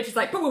 And Richard's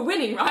like, "But we're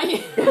winning,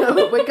 right?"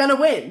 We're gonna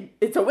win.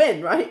 It's a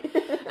win, right?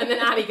 And then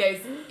Ali goes,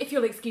 "If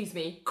you'll excuse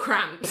me,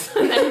 cramps."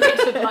 And then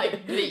Richard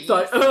like leaves. It's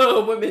like,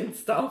 oh, women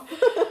stuff.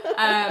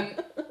 Um,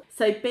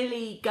 So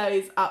Billy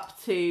goes up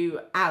to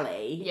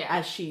Ali Yeah.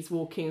 as she's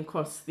walking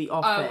across the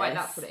office. oh right,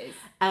 that's what it is.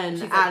 And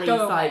She's like, Ali's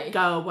 "Go like, away."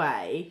 go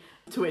away.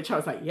 To which I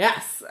was like,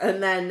 yes.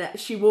 And then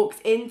she walks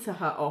into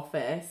her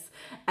office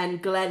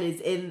and Glenn is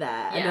in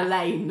there. And Yeah.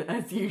 Elaine,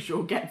 as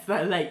usual, gets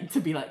there late to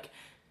be like,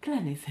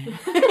 Glenn is here.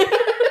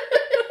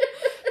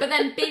 But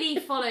then Billy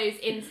follows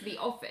into the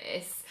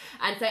office,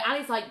 and so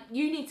Ali's like,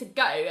 "You need to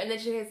go," and then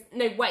she goes,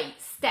 "No, wait,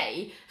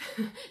 stay."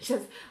 She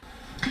says,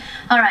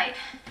 All right.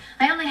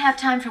 I only have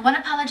time for one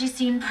apology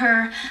scene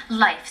per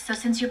life, so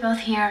since you're both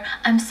here,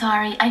 I'm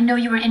sorry. I know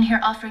you were in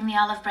here offering the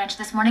olive branch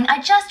this morning. I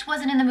just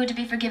wasn't in the mood to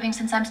be forgiving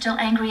since I'm still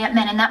angry at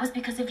men, and that was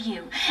because of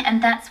you.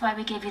 And that's why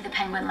we gave you the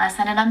penguin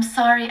lesson, and I'm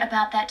sorry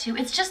about that too.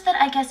 It's just that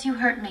I guess you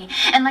hurt me.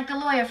 And like the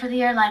lawyer for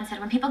the airline said,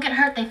 when people get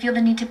hurt, they feel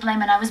the need to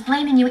blame, and I was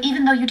blaming you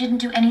even though you didn't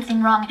do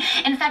anything wrong.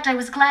 In fact, I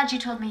was glad you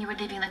told me you were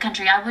leaving the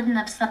country. I wouldn't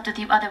have slept with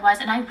you otherwise,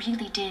 and I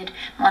really did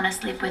want to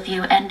sleep with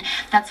you. And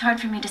that's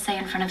hard for me to say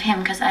in front of him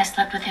because I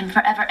slept with him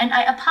forever. And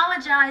I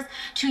apologize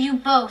to you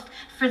both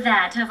for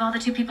that. Of all the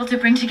two people to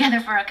bring together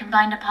for a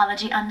combined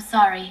apology, I'm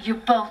sorry. You're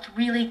both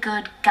really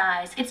good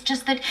guys. It's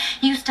just that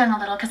you stung a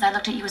little because I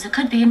looked at you as a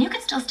could be, and you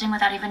could still sting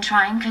without even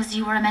trying because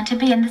you were a meant to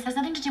be. And this has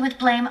nothing to do with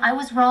blame. I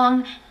was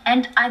wrong,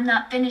 and I'm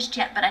not finished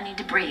yet, but I need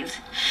to breathe.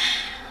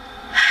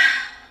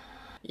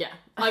 "Yeah."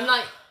 I'm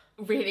like,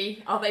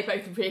 really? Are they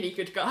both really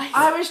good guys?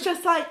 I was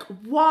just like,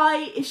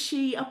 why is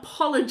she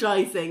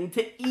apologising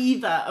to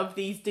either of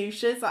these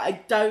douches? Like,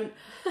 I don't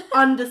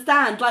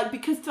understand. Like,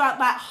 because throughout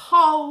that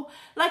whole,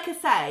 like I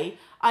say,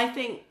 I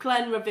think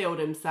Glenn revealed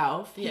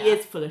himself. Yeah. He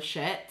is full of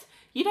shit.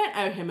 You don't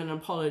owe him an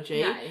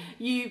apology. No.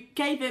 You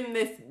gave him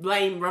this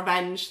lame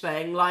revenge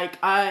thing. Like,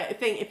 I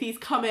think if he's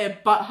come here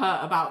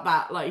butthurt about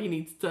that, like, he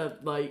needs to,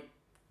 like,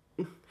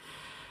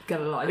 Get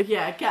a life.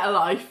 yeah, get a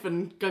life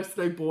and go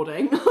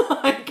snowboarding.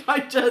 Like,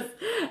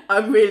 I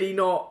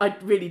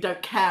really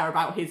don't care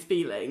about his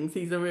feelings.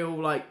 He's a real,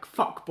 like,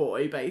 fuck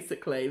boy,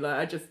 basically. Like,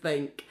 I just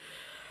think,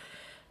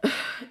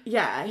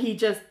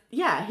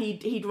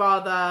 he'd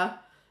rather,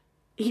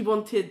 he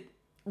wanted,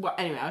 well,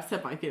 anyway, I've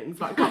said my feelings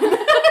about Glenn.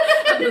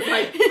 I was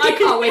like, I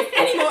can't waste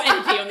any more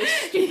energy on this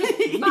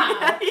stupid man.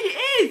 Yeah, he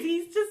is.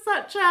 He's just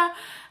such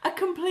a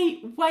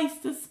complete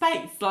waste of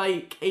space.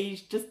 Like,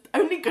 he's just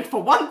only good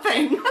for one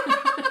thing.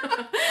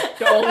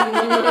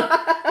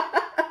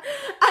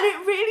 And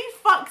it really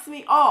fucks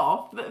me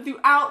off that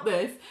throughout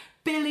this,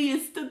 Billy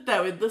is stood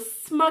there with the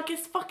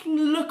smuggest fucking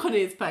look on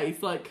his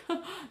face, like,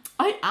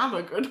 I am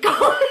a good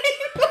guy.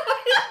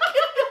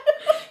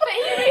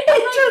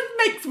 It just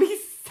makes me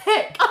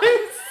sick. I'm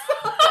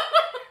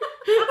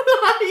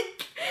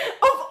like,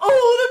 of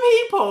all the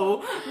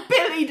people,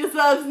 Billy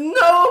deserves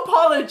no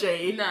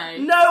apology. No.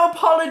 No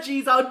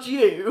apologies are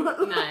due.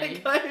 No.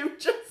 Like, I'm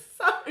just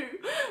so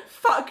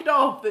fucked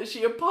off that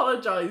she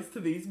apologised to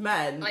these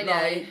men. I know.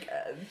 Like,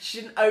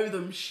 she didn't owe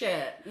them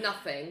shit.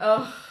 Nothing.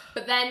 Ugh.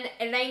 But then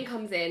Elaine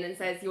comes in and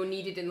says, "You're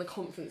needed in the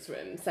conference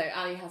room." So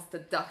Ali has to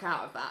duck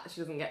out of that.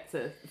 She doesn't get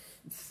to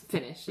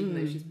finish, even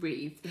though she's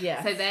breathed.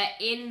 Yes. So they're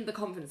in the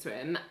conference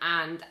room,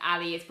 and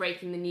Ali is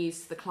breaking the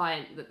news to the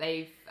client that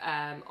they've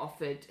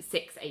offered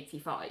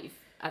 $685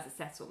 as a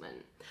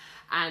settlement.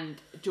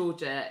 And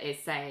Georgia is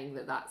saying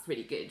that that's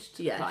really good to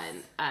the Yes.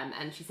 client.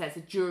 And she says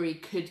a jury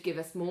could give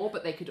us more,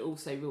 but they could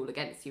also rule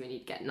against you and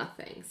you'd get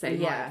nothing. So my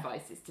Yeah.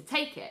 advice is to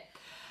take it.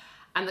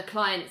 And the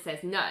client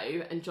says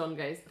no, and John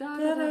goes, da,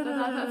 da, da,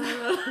 da,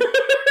 da, da.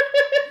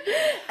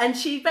 And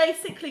she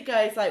basically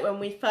goes, like, when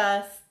we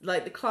first,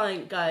 like, the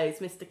client goes,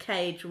 Mr.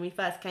 Cage, when we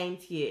first came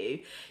to you,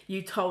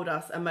 you told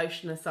us,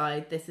 emotion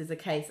aside, this is a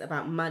case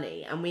about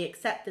money. And we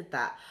accepted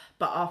that.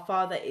 But our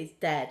father is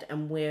dead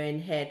and we're in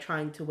here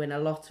trying to win a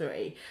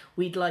lottery.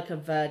 We'd like a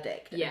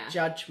verdict, Yeah. a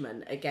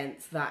judgment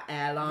against that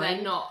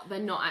airline. They're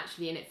not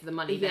actually in it for the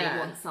money. Yeah. They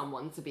want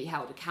someone to be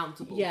held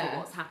accountable Yeah. for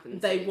what's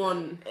happened. They to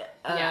want them.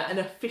 Yeah. an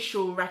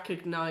official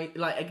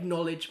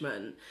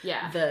acknowledgement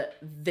Yeah. that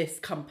this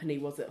company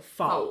was at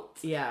fault.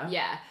 Yeah.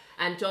 Yeah.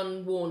 And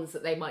John warns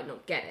that they might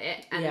not get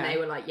it, and Yeah. they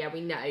were like, "Yeah,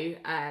 we know,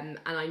 and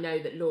I know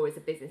that law is a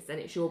business, and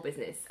it's your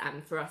business,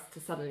 and for us to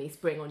suddenly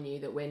spring on you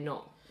that we're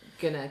not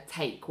gonna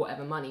take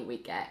whatever money we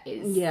get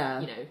is,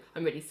 Yeah. you know,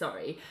 I'm really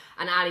sorry."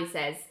 And Ali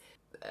says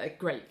a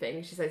great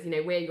thing. She says, "You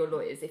know, we're your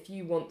lawyers. If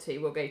you want to,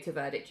 we'll go to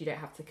verdict. You don't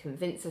have to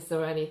convince us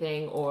or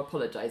anything or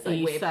apologise. Like,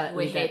 You we're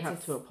certainly here don't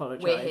have to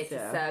apologise, We're here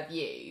yeah. to serve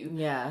you."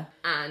 Yeah.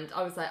 And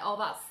I was like, "Oh,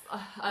 that's."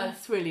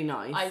 That's really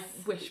nice. I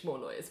wish more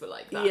lawyers were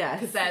like that.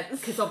 Yes.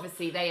 Because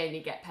obviously they only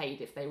get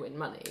paid if they win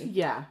money.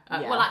 Yeah,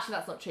 yeah. Well, actually,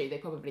 that's not true. They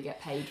probably get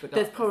paid regardless.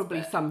 There's probably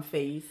but some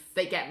fees.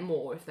 They get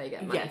more if they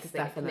get money. Yes, 'cause they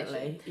get definitely.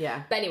 commission.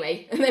 Yeah. But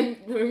anyway, and then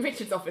we're in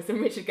Richard's office, and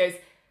Richard goes,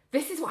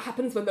 this is what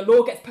happens when the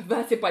law gets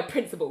perverted by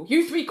principle.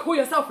 You three call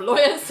yourself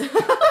lawyers.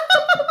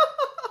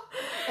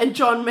 And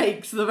John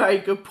makes the very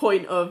good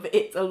point of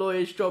it's a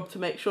lawyer's job to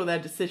make sure their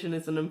decision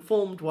is an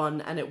informed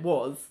one, and it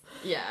was.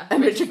 Yeah.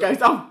 And Richard goes,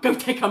 oh, go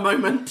take a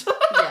moment.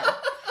 Yeah.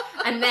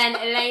 And then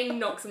Elaine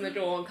knocks on the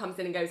door and comes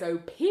in and goes, oh,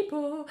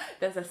 people,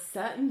 there's a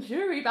certain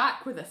jury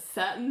back with a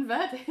certain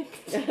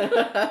verdict.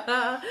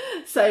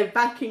 So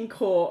back in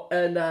court,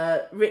 and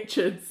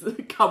Richard's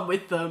come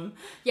with them.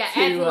 Yeah,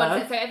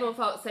 everyone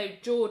felt, so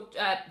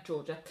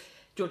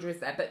Georgia is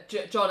there, but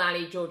John,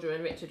 Ali, Georgia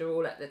and Richard are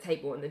all at the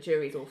table and the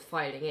jury's all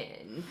filing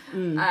in.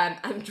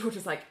 And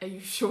Georgia's like, are you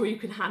sure you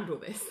can handle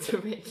this to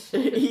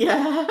Richard?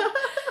 Yeah.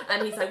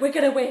 And he's like, we're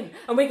going to win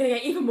and we're going to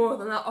get even more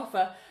than that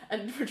offer.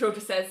 And Georgia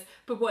says,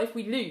 but what if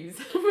we lose?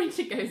 And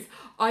Richard goes,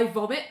 I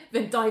vomit,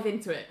 then dive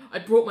into it. I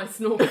brought my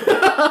snorkel.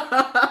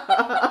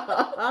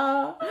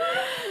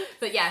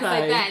 But yeah,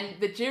 so then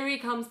the jury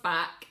comes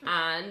back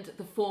and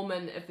the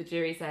foreman of the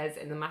jury says,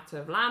 in the matter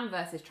of Lamb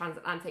versus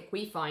Transatlantic,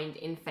 we find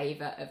in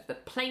favour of the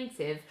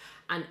plaintiff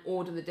and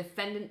order the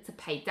defendant to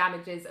pay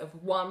damages of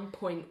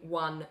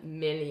 $1.1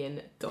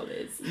 million.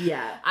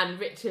 Yeah. And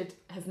Richard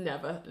has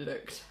never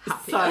looked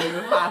happier.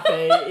 So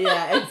happy.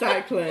 Yeah,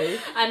 exactly.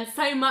 And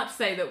so much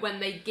so that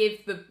when they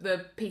give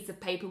the piece of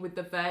paper with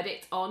the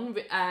verdict on,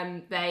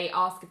 they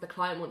ask if the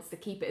client wants to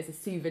keep it as a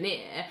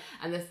souvenir,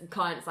 and the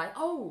client's like,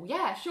 oh,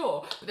 yeah,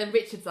 sure. But then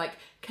Richard's like,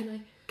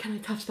 can I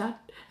touch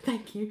that?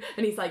 Thank you.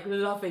 And he's like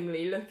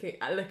lovingly look at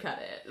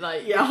it,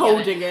 like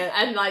holding it,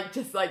 and like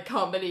just like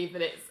can't believe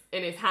that it's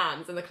in his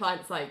hands. And the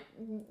client's like,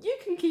 you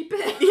can keep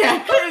it.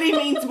 Yeah, clearly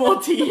means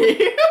more to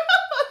you.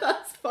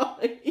 That's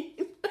fine.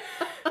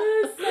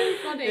 It's so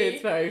funny.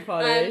 It's very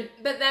funny.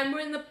 But then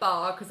we're in the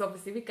bar because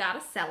obviously we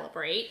gotta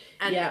celebrate.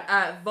 And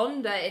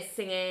Vonda is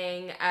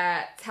singing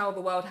 "Tell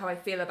the World How I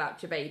Feel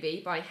About Your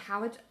Baby" by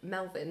Harold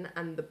Melvin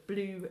and the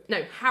Blue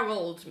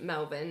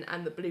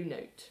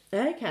Note.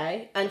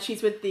 Okay, and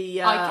she's with the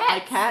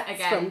Ikettes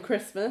Ikettes from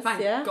Christmas.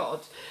 Thank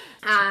God.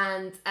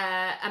 And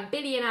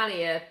Billy and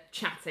Ali are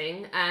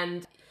chatting,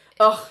 and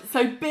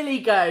so Billy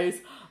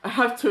goes, I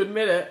have to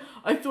admit it,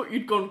 I thought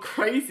you'd gone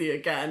crazy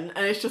again,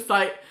 and it's just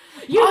like,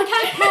 you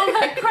can't call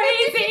her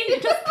crazy, you're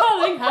just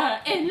calling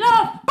her in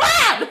love.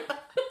 BAM!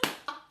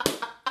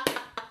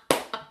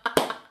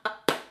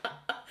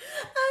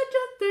 I'm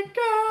just a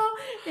girl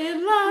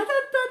in love.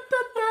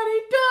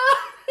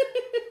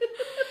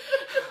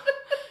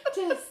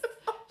 Just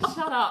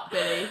shut up,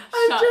 Billy.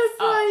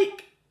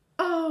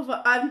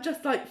 I'm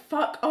just like,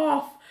 fuck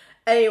off.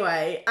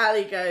 Anyway,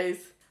 Ali goes,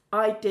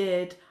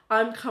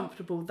 I'm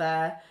comfortable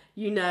there.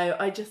 You know,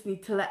 I just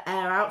need to let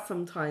air out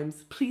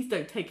sometimes. Please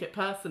don't take it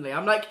personally.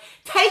 I'm like,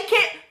 take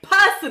it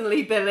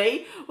personally,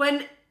 Billy.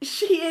 When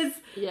she is,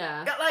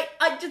 like,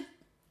 I'm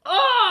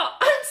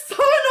so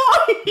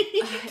annoyed.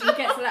 He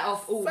gets let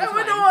off all the time. So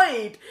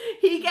annoyed.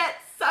 He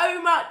gets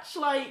so much,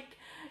 like,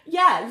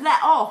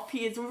 let off.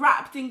 He is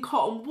wrapped in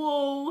cotton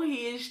wool.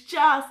 He is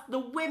just, the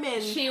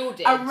women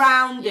shielded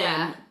around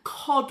him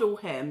coddle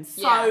him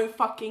so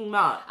fucking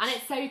much. And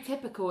it's so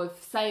typical of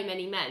so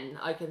many men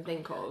I can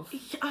think of.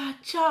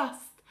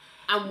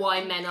 And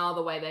why men are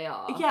the way they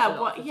are.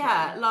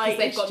 Yeah, like, because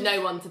they've got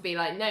no one to be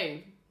like, no,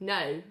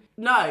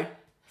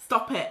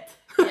 stop it.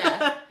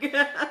 Yeah.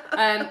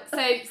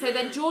 So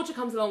then Georgia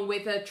comes along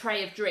with a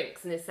tray of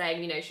drinks and is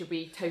saying, you know, should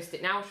we toast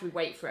it now or should we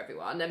wait for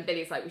everyone? And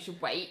Billy's like, we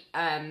should wait.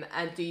 And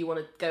do you want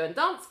to go and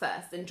dance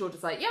first? And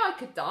Georgia's like, yeah, I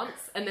could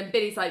dance. And then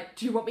Billy's like,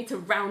 do you want me to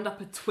round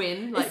up a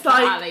twin? Like, it's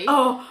like, Ali?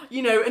 oh,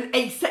 you know, an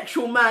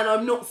asexual man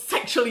I'm not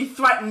sexually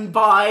threatened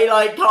by.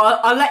 Like,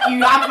 I'll let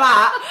you have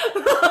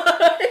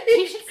that.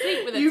 She should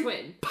sleep with a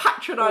twin.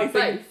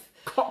 Patronising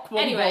cockwomble.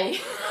 Anyway.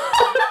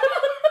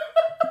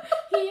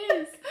 He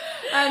is.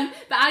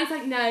 But Ali's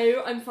like,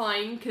 no, I'm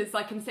fine because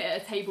I can sit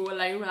at a table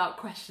alone without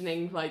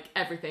questioning like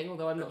everything,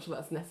 although I'm not sure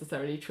that's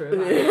necessarily true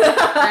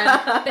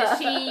about but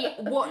she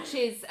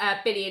watches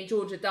Billy and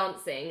Georgia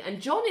dancing, and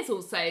John is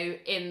also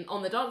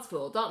on the dance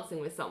floor dancing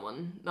with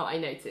someone that I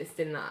noticed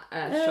in that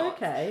shot.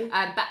 Okay.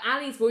 But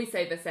Ali's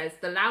voiceover says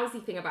the lousy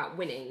thing about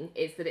winning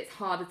is that it's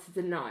harder to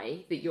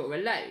deny that you're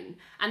alone.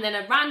 And then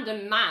a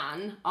random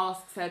man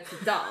asks her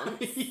to dance.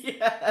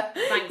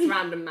 Thanks,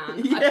 random man.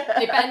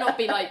 It better not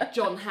be like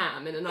John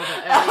Hamm in another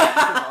early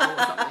episode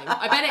or something.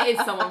 I bet it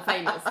is someone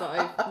famous that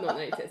I've not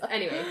noticed.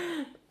 Anyway,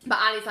 but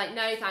Ali's like,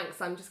 no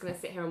thanks, I'm just going to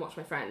sit here and watch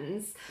my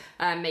friends,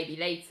 maybe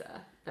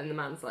later. And the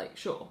man's like,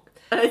 sure.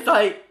 And it's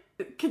like,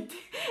 it's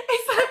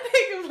that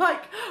thing of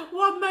like,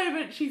 one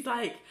moment she's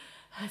like,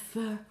 that's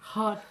the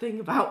hard thing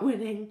about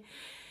winning.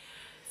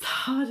 It's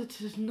harder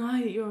to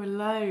deny that you're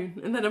alone.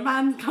 And then a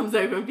man comes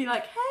over and be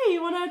like, hey,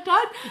 you want to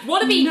dance?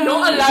 Want to be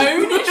not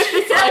alone?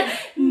 She's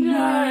like,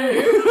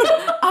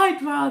 no.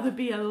 I'd rather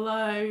be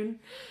alone.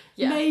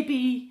 Yeah.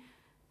 Maybe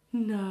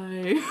no.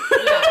 Yeah,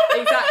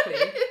 exactly.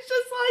 It's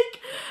just like,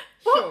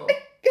 what? Sure.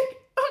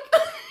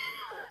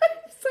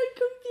 I'm so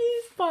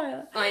confused by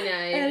it. I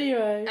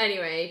know.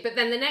 Anyway, but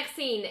then the next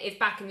scene is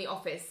back in the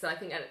office. So I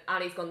think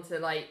Ali's gone to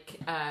like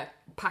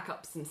pack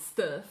up some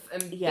stuff,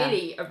 and Yeah.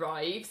 Billy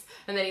arrives,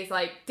 and then he's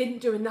like,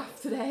 didn't do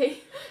enough today.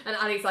 And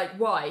Ali's like,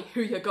 why?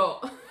 Who you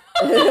got?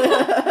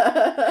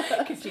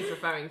 Because she's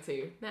referring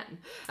to men.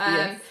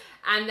 Yes.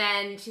 And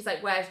then she's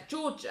like, where's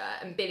Georgia?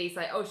 And Billy's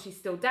like, oh, she's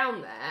still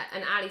down there.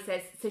 And Ali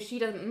says, so she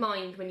doesn't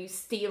mind when you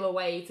steal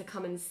away to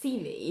come and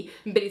see me?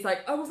 And Billy's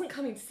like, I wasn't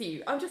coming to see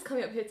you. I'm just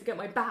coming up here to get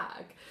my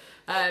bag.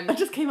 I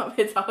just came up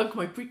here to hug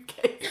my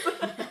briefcase.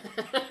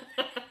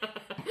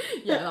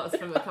 Yeah, that was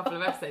from a couple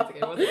of episodes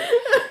ago, wasn't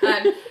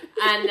it?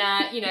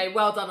 And you know,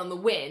 well done on the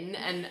win.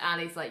 And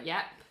Ali's like,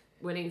 yep,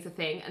 winning's a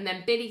thing. And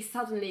then Billy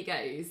suddenly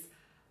goes,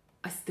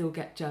 I still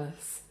get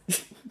jealous.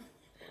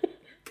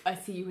 I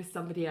see you with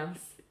somebody else,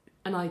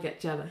 and I get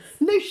jealous.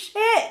 No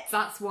shit!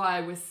 That's why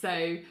I was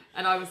so...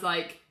 And I was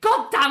like,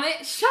 God damn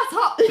it, shut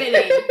up, Billy!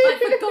 Like,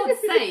 for God's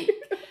sake.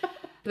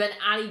 But then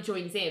Ali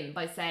joins in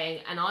by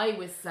saying, and I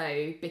was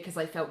so because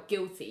I felt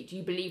guilty. Do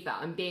you believe that?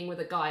 I'm being with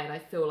a guy and I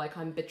feel like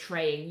I'm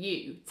betraying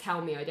you.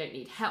 Tell me I don't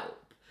need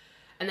help.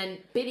 And then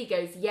Billy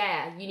goes,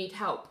 yeah, you need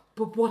help.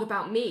 But what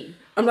about me?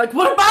 I'm like,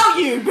 what about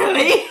you,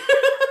 Billy?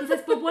 He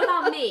says, but what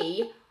about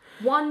me?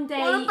 One day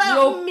What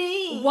about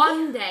me?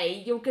 One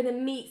day you're gonna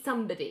meet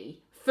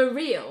somebody. For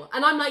real.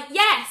 And I'm like,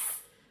 yes!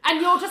 And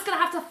you're just gonna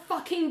have to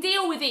fucking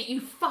deal with it, you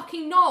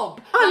fucking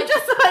knob. I'm Like,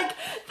 just like,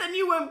 then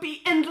you won't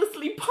be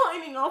endlessly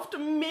pining after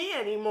me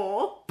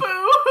anymore.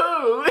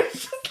 Boo-hoo!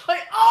 It's just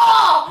like,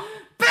 oh,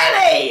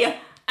 Billy!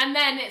 And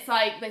then it's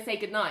like, they say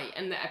goodnight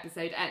and the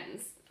episode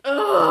ends. Ugh.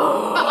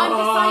 But I'm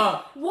just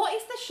like, what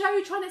is the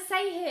show trying to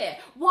say here?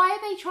 Why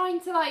are they trying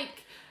to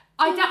like...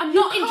 I'm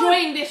not can't-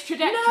 enjoying this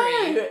trajectory.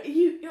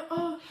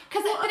 No,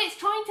 But it's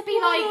trying to be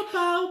what like...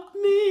 about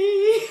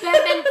me?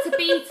 They're meant to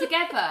be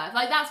together.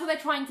 Like, that's what they're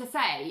trying to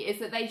say, is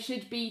that they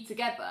should be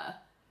together.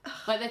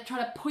 Like, they're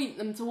trying to point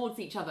them towards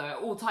each other at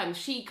all times.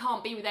 She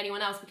can't be with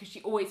anyone else because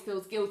she always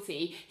feels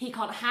guilty. He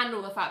can't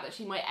handle the fact that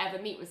she might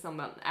ever meet with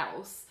someone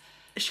else.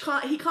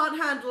 He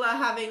can't handle her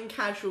having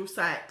casual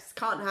sex.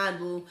 Can't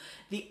handle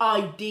the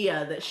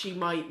idea that she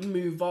might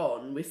move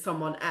on with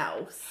someone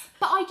else.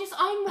 But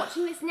I'm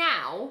watching this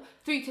now,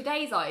 through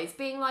today's eyes,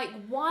 being like,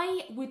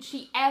 why would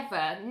she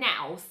ever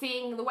now,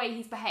 seeing the way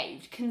he's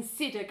behaved,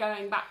 consider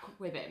going back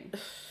with him?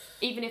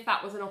 Even if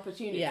that was an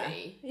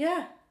opportunity.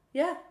 Yeah.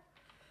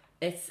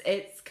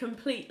 It's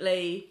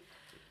completely...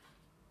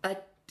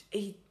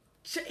 he's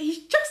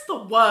just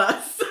the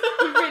worst.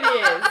 He really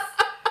is.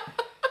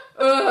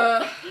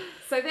 Ugh.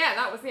 So yeah,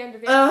 that was the end of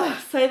the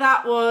episode. So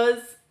that was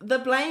the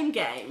blame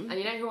game. And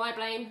you know who I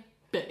blame?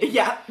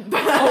 Yeah. All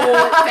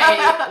day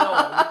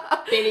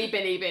long.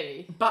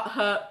 Billy. But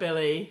hurt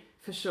Billy.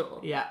 For sure.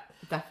 Yeah,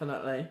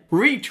 definitely.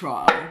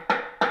 Retrial.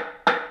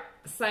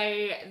 So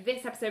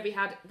this episode we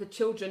had the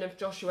children of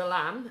Joshua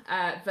Lamb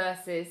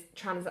versus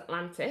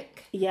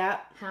Transatlantic. Yeah.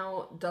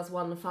 How does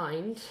one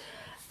find?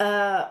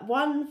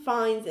 One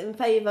finds in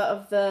favour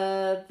of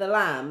the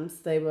lambs.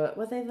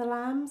 Were they the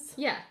lambs?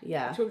 Yeah.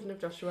 Yeah. Children of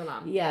Joshua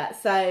Lamb. Yeah,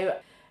 so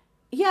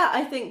yeah,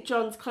 I think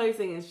John's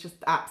closing is just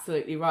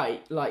absolutely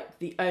right. Like,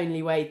 the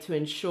only way to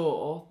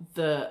ensure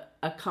that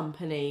a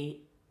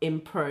company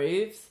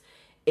improves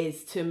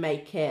is to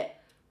make it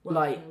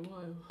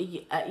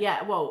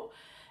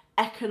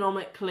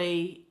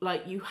economically,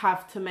 like, you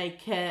have to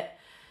make it,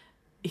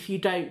 if you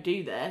don't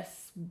do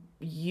this,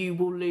 you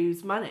will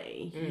lose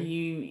money.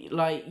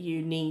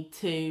 You need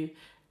to,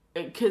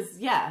 because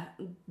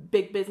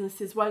big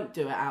businesses won't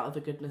do it out of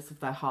the goodness of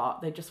their heart.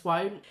 They just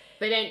won't.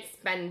 They don't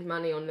spend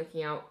money on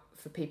looking out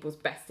for people's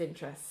best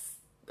interests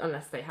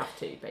unless they have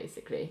to,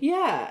 basically.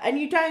 Yeah, and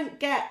you don't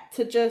get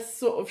to just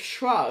sort of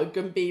shrug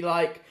and be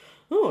like,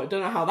 oh, I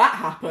don't know how that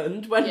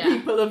happened, when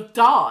people have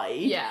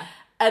died. Yeah.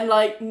 And,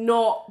 like,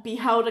 not be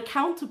held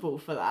accountable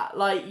for that.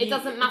 Like, It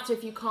doesn't matter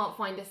if you can't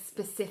find a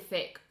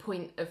specific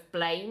point of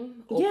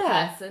blame or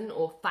Yeah. person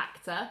or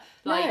factor.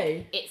 Like,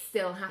 No. it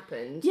still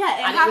happened. Yeah,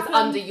 it and it happened. was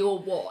under your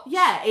watch.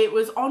 Yeah, it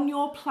was on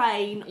your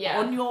plane, Yeah.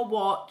 on your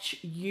watch,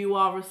 you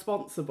are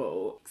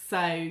responsible. So,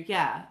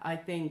 yeah, I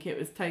think it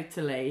was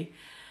totally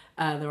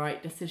the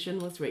right decision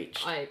was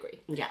reached. I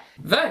agree. Yeah.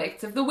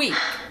 Verdict of the week.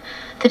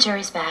 The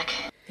jury's back.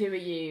 Who are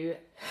you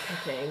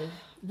picking?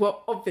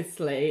 Well,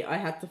 obviously, I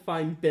had to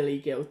find Billy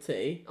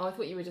guilty. Oh, I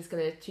thought you were just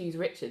going to choose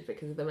Richard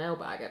because of the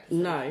mailbag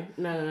episode.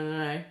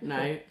 No.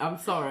 I'm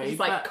sorry. He's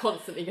like but-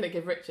 constantly going to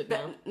give Richard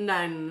now.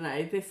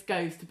 No. This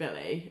goes to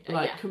Billy,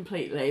 like, Yeah.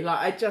 completely. Like,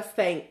 I just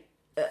think,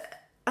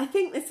 I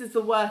think this is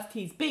the worst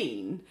he's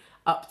been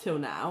up till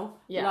now.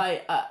 Yeah.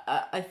 Like,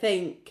 I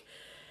think,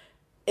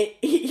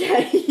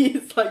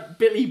 he's like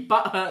Billy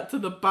butthurt to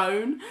the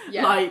bone.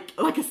 Yeah.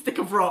 Like a stick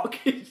of rock.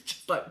 It's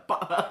just like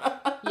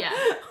butthurt. Yeah.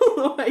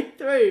 All the way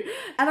through.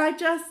 And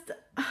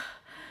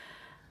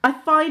I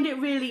find it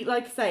really,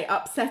 like I say,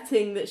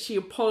 upsetting that she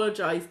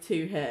apologised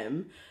to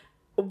him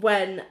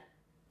when,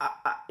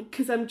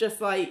 because I'm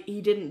just like,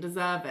 he didn't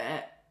deserve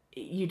it.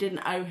 You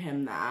didn't owe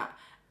him that.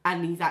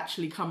 And he's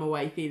actually come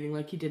away feeling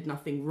like he did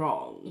nothing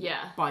wrong.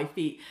 Yeah.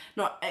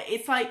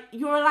 It's like,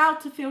 you're allowed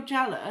to feel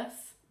jealous,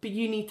 but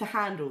you need to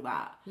handle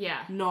that.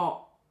 Yeah.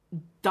 Not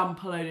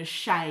dump a load of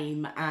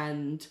shame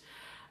and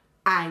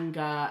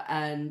anger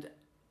and,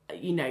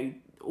 you know,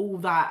 all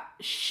that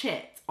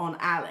shit on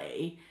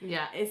Ali,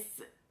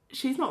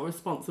 she's not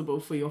responsible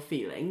for your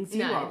feelings.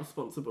 You are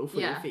responsible for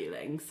your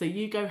feelings. So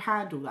you go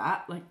handle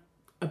that like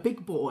a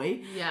big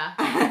boy. Yeah.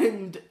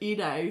 And, you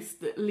know,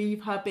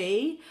 leave her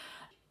be.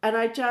 And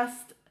I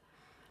just,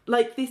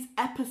 like, this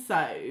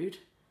episode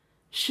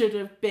should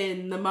have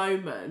been the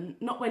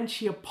moment, not when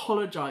she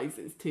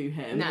apologises to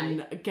him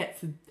and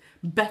gets a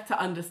better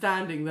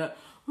understanding that,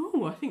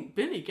 oh, I think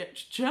Billy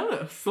gets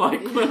jealous.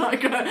 Like, when I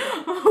go,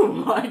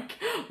 oh, like,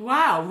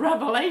 wow,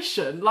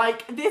 revelation.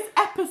 Like, this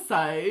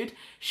episode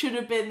should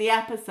have been the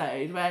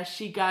episode where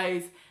she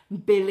goes,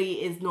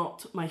 Billy is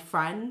not my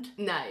friend.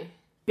 No.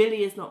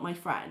 Billy is not my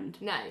friend.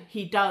 No.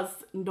 He does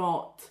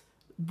not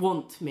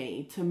want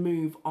me to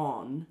move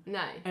on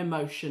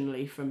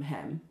emotionally from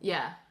him.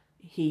 Yeah.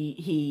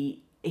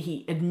 He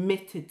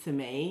admitted to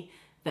me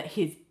that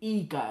his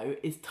ego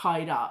is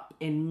tied up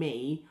in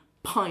me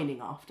pining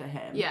after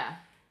him. Yeah.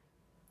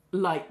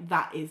 Like,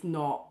 that is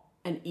not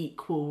an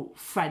equal,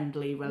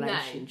 friendly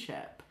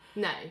relationship.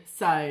 No.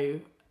 So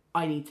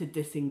I need to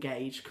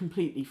disengage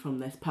completely from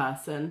this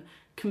person.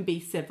 Can be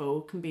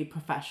civil, can be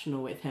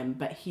professional with him,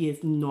 but he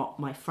is not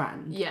my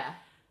friend. Yeah.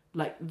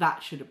 Like,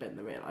 that should have been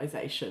the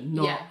realisation,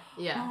 not,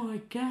 oh,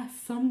 I guess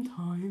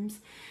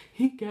sometimes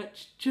he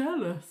gets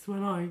jealous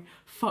when I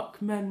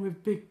fuck men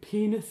with big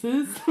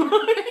penises.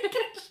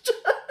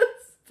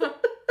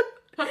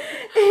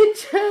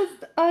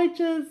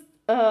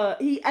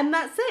 And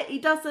that's it.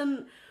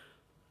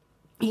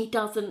 He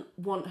doesn't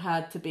want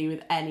her to be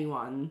with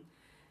anyone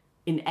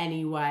in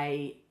any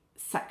way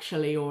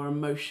sexually or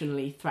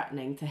emotionally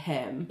threatening to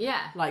him. Yeah.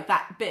 Like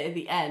that bit at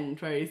the end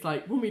where he's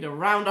like, want me to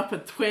round up a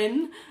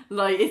twin?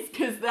 Like, it's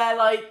because they're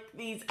like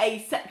these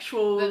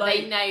asexual, but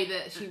like... they know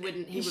that he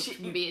wouldn't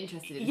be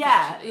interested in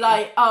sexually.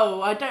 Like,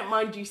 oh, I don't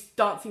mind you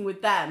dancing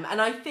with them.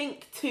 And I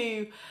think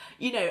too,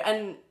 you know,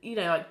 and, you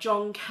know, like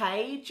John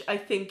Cage, I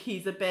think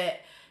he's a bit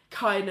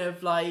kind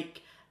of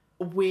like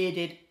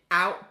weirded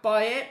out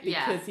by it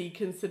because he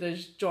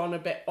considers John a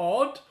bit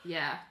odd.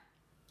 Yeah.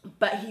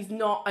 But he's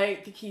not, I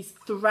don't think he's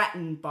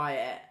threatened by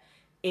it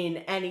in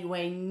any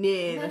way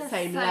near the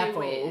same level.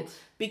 Weird.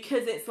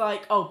 Because it's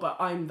like, oh, but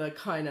I'm the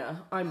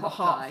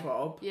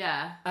heartthrob.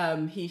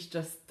 Yeah. He's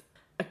just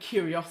a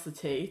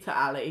curiosity to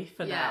Ali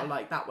for now.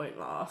 Like, that won't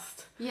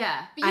last.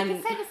 Yeah. But you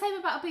can say the same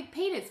about a big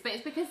penis, but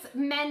it's because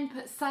men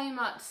put so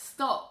much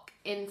stock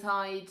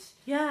inside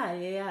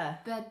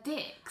their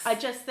dicks. I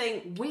just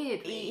think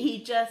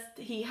weirdly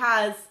he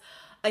has,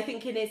 I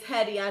think in his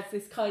head he has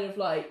this kind of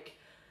like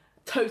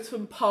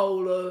totem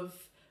pole of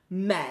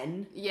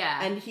men,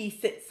 and he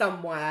sits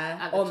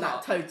somewhere on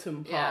that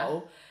totem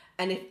pole,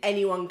 and if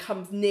anyone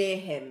comes near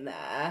him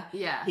there,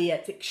 he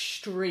gets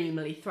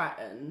extremely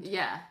threatened.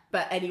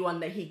 But anyone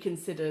that he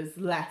considers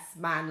less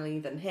manly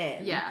than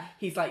him,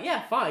 he's like,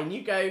 yeah, fine,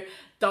 you go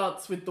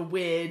dance with the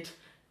weird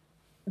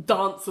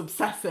dance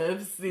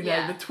obsessives, you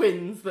know, the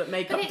twins that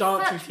make up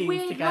dance routines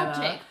weird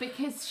together. Logic,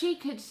 because she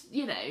could,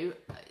 you know,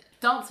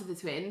 dance with the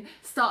twin,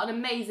 start an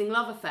amazing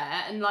love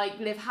affair, and like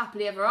live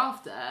happily ever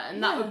after,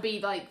 and that would be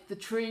like the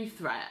true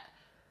threat.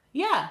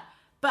 Yeah,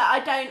 but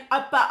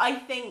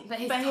I think that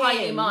his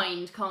tiny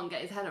mind can't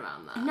get his head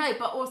around that. No,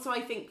 but also I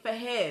think for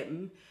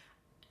him,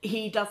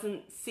 he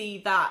doesn't see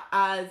that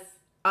as.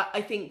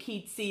 I think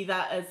he'd see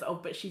that as, oh,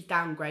 but she's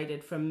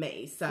downgraded from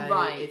me, so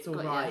it's all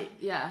right.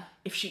 Yeah.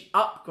 If she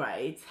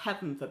upgrades,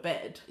 heaven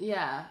forbid.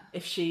 Yeah.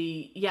 If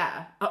she,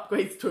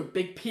 upgrades to a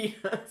big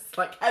penis,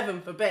 like,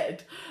 heaven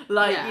forbid.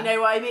 Like, you know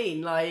what I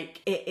mean?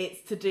 Like,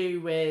 it's to do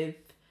with,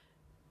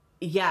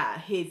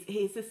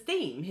 his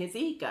esteem, his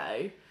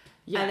ego.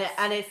 Yes.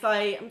 And it's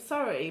like, I'm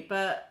sorry,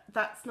 but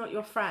that's not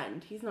your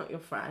friend. He's not your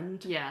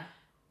friend. Yeah.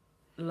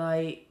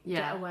 Like,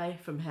 get away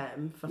from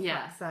him, for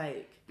fuck's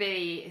sake.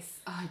 Billy,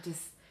 I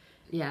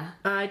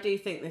do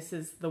think this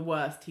is the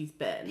worst he's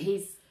been.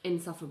 He's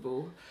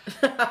insufferable.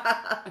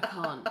 I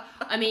can't.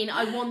 I mean,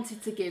 I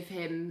wanted to give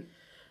him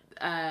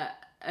I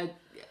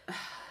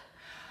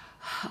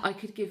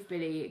could give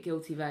Billy a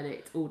guilty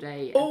verdict all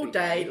day. All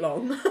day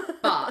long.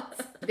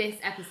 But this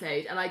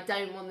episode, and I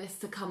don't want this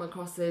to come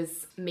across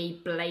as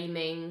me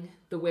blaming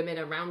the women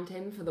around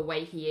him for the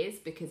way he is,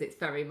 because it's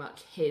very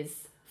much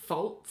his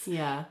fault.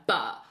 Yeah.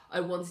 But I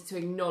wanted to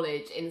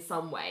acknowledge in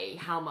some way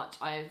how much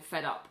I am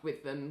fed up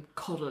with them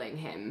coddling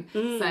him.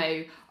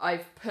 So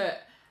I've put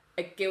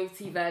a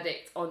guilty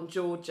verdict on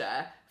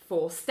Georgia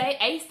for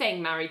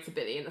staying married to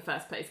Billy in the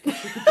first place, because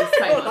she could do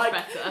so much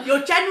better.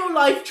 Your general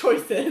life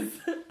choices.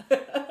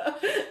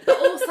 But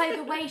also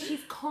the way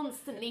she's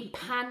constantly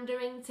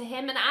pandering to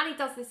him, and Ali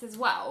does this as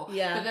well.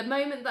 Yeah. But the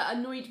moment that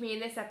annoyed me in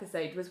this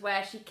episode was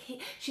where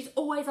she's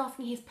always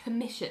asking his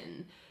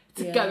permission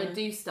to go and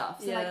do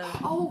stuff. So like,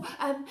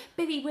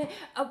 Billy,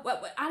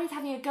 Ali's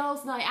having a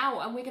girls' night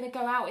out and we're going to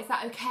go out. Is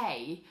that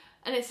okay?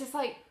 And it's just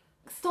like,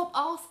 stop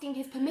asking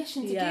his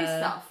permission to do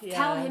stuff.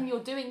 Tell him you're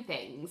doing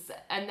things,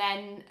 and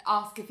then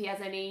ask if he has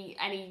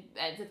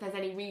if there's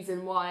any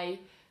reason why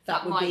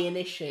that would might be an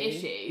issue.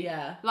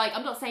 Yeah. Like,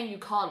 I'm not saying you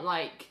can't,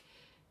 like,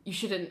 you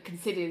shouldn't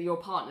consider your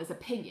partner's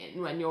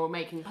opinion when you're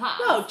making plans.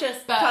 Well,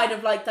 just kind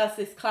of like, does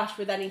this clash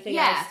with anything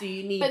else? Do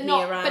you need me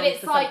around but it's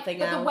for like, something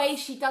but else? the way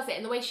she does it,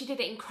 and the way she did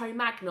it in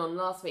Cro-Magnon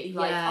last week,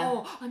 like,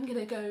 oh, I'm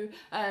gonna go,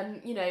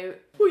 you know,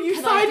 will you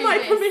can sign my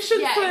this?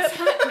 permission Yeah, slip?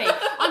 exactly.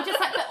 I'm just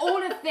like, but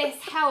all of this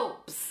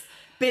helps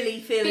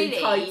Billy feeling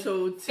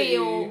entitled to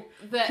feel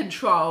that,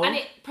 control, and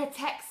it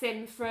protects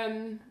him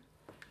from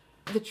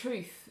the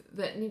truth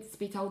that needs to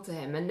be told to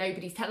him, and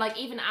nobody's like,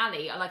 even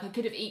Ali, like, I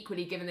could have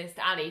equally given this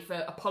to Ali for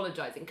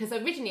apologising, because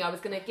originally I was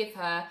going to give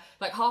her,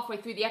 like, halfway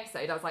through the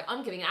episode, I was like,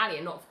 I'm giving Ali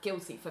a not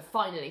guilty for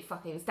finally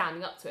fucking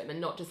standing up to him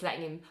and not just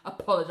letting him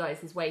apologise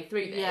his way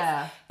through this.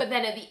 Yeah. But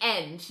then at the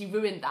end, she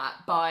ruined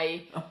that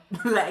by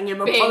letting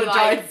him being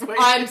apologise. like,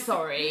 I'm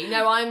sorry.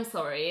 No, I'm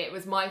sorry. It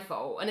was my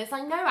fault. And it's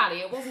like, no, Ali,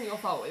 it wasn't your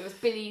fault. It was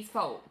Billy's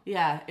fault.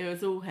 Yeah, it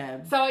was all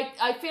him. So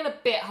I feel a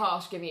bit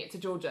harsh giving it to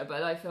Georgia,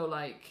 but I feel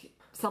like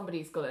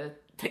somebody's got to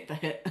Take the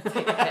hit.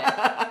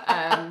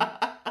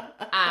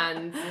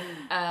 And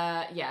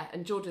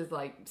Georgia's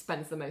like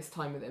spends the most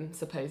time with him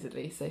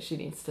supposedly, so she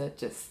needs to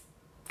just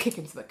kick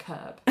him to the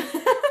curb.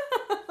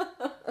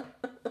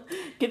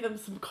 Give him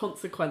some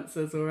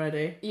consequences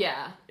already.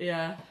 Yeah.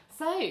 Yeah.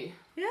 So Yeah.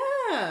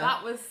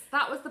 that was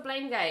the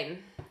blame game.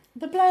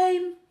 The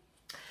blame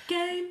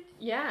game.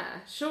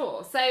 Yeah,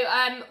 sure. So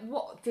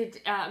what did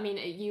I mean?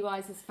 Are you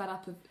guys as fed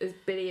up as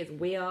Billy as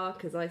we are?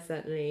 Because I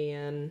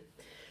certainly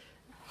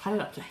had it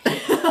up to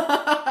here.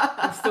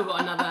 I've still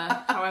got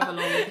another however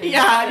long.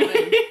 Yeah.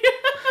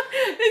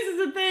 This is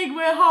the thing.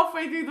 We're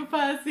halfway through the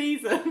first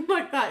season.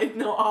 Like, that is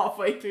not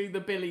halfway through the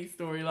Billy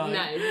storyline.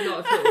 No,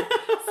 not at all.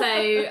 So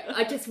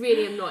I just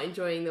really am not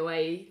enjoying the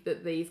way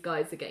that these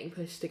guys are getting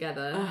pushed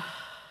together.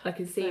 I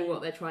can see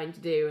what they're trying to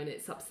do, and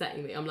it's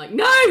upsetting me. I'm like,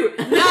 no,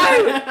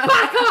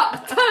 back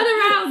up, turn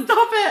around,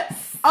 Stop it!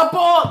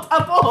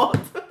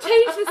 Abort!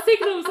 change the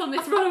signals on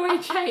this runaway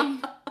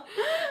train.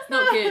 It's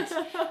not good.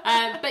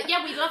 But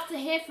yeah, we'd love to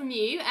hear from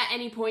you at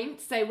any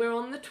point. So we're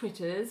on the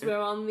Twitters, we're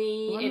on the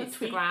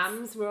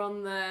Instagrams, we're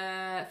on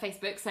the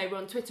Facebook. So we're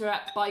on Twitter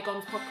at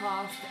Bygones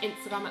Podcast,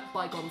 Instagram at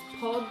Bygones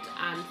Pod,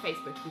 and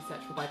Facebook if you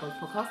search for Bygones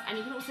Podcast. And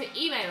you can also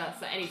email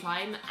us at any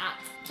time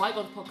at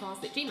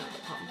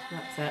bygonespodcast@gmail.com.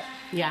 That's it.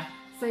 Yeah.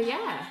 So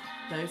yeah.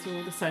 Those are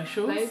all the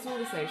socials. Those are all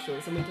the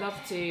socials, and we'd love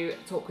to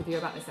talk with you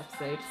about this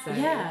episode, so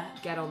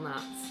get on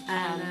that.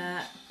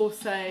 And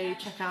also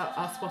check out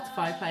our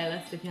Spotify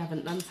playlist if you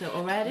haven't done so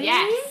already.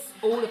 Yes,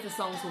 all of the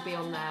songs will be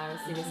on there as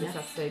soon as this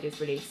episode is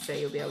released, so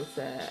you'll be able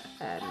to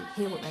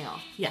hear what they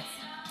are. Yes.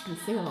 And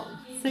sing along.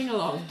 Sing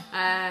along.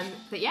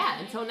 But yeah,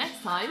 until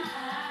next time,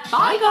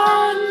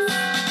 Bygones!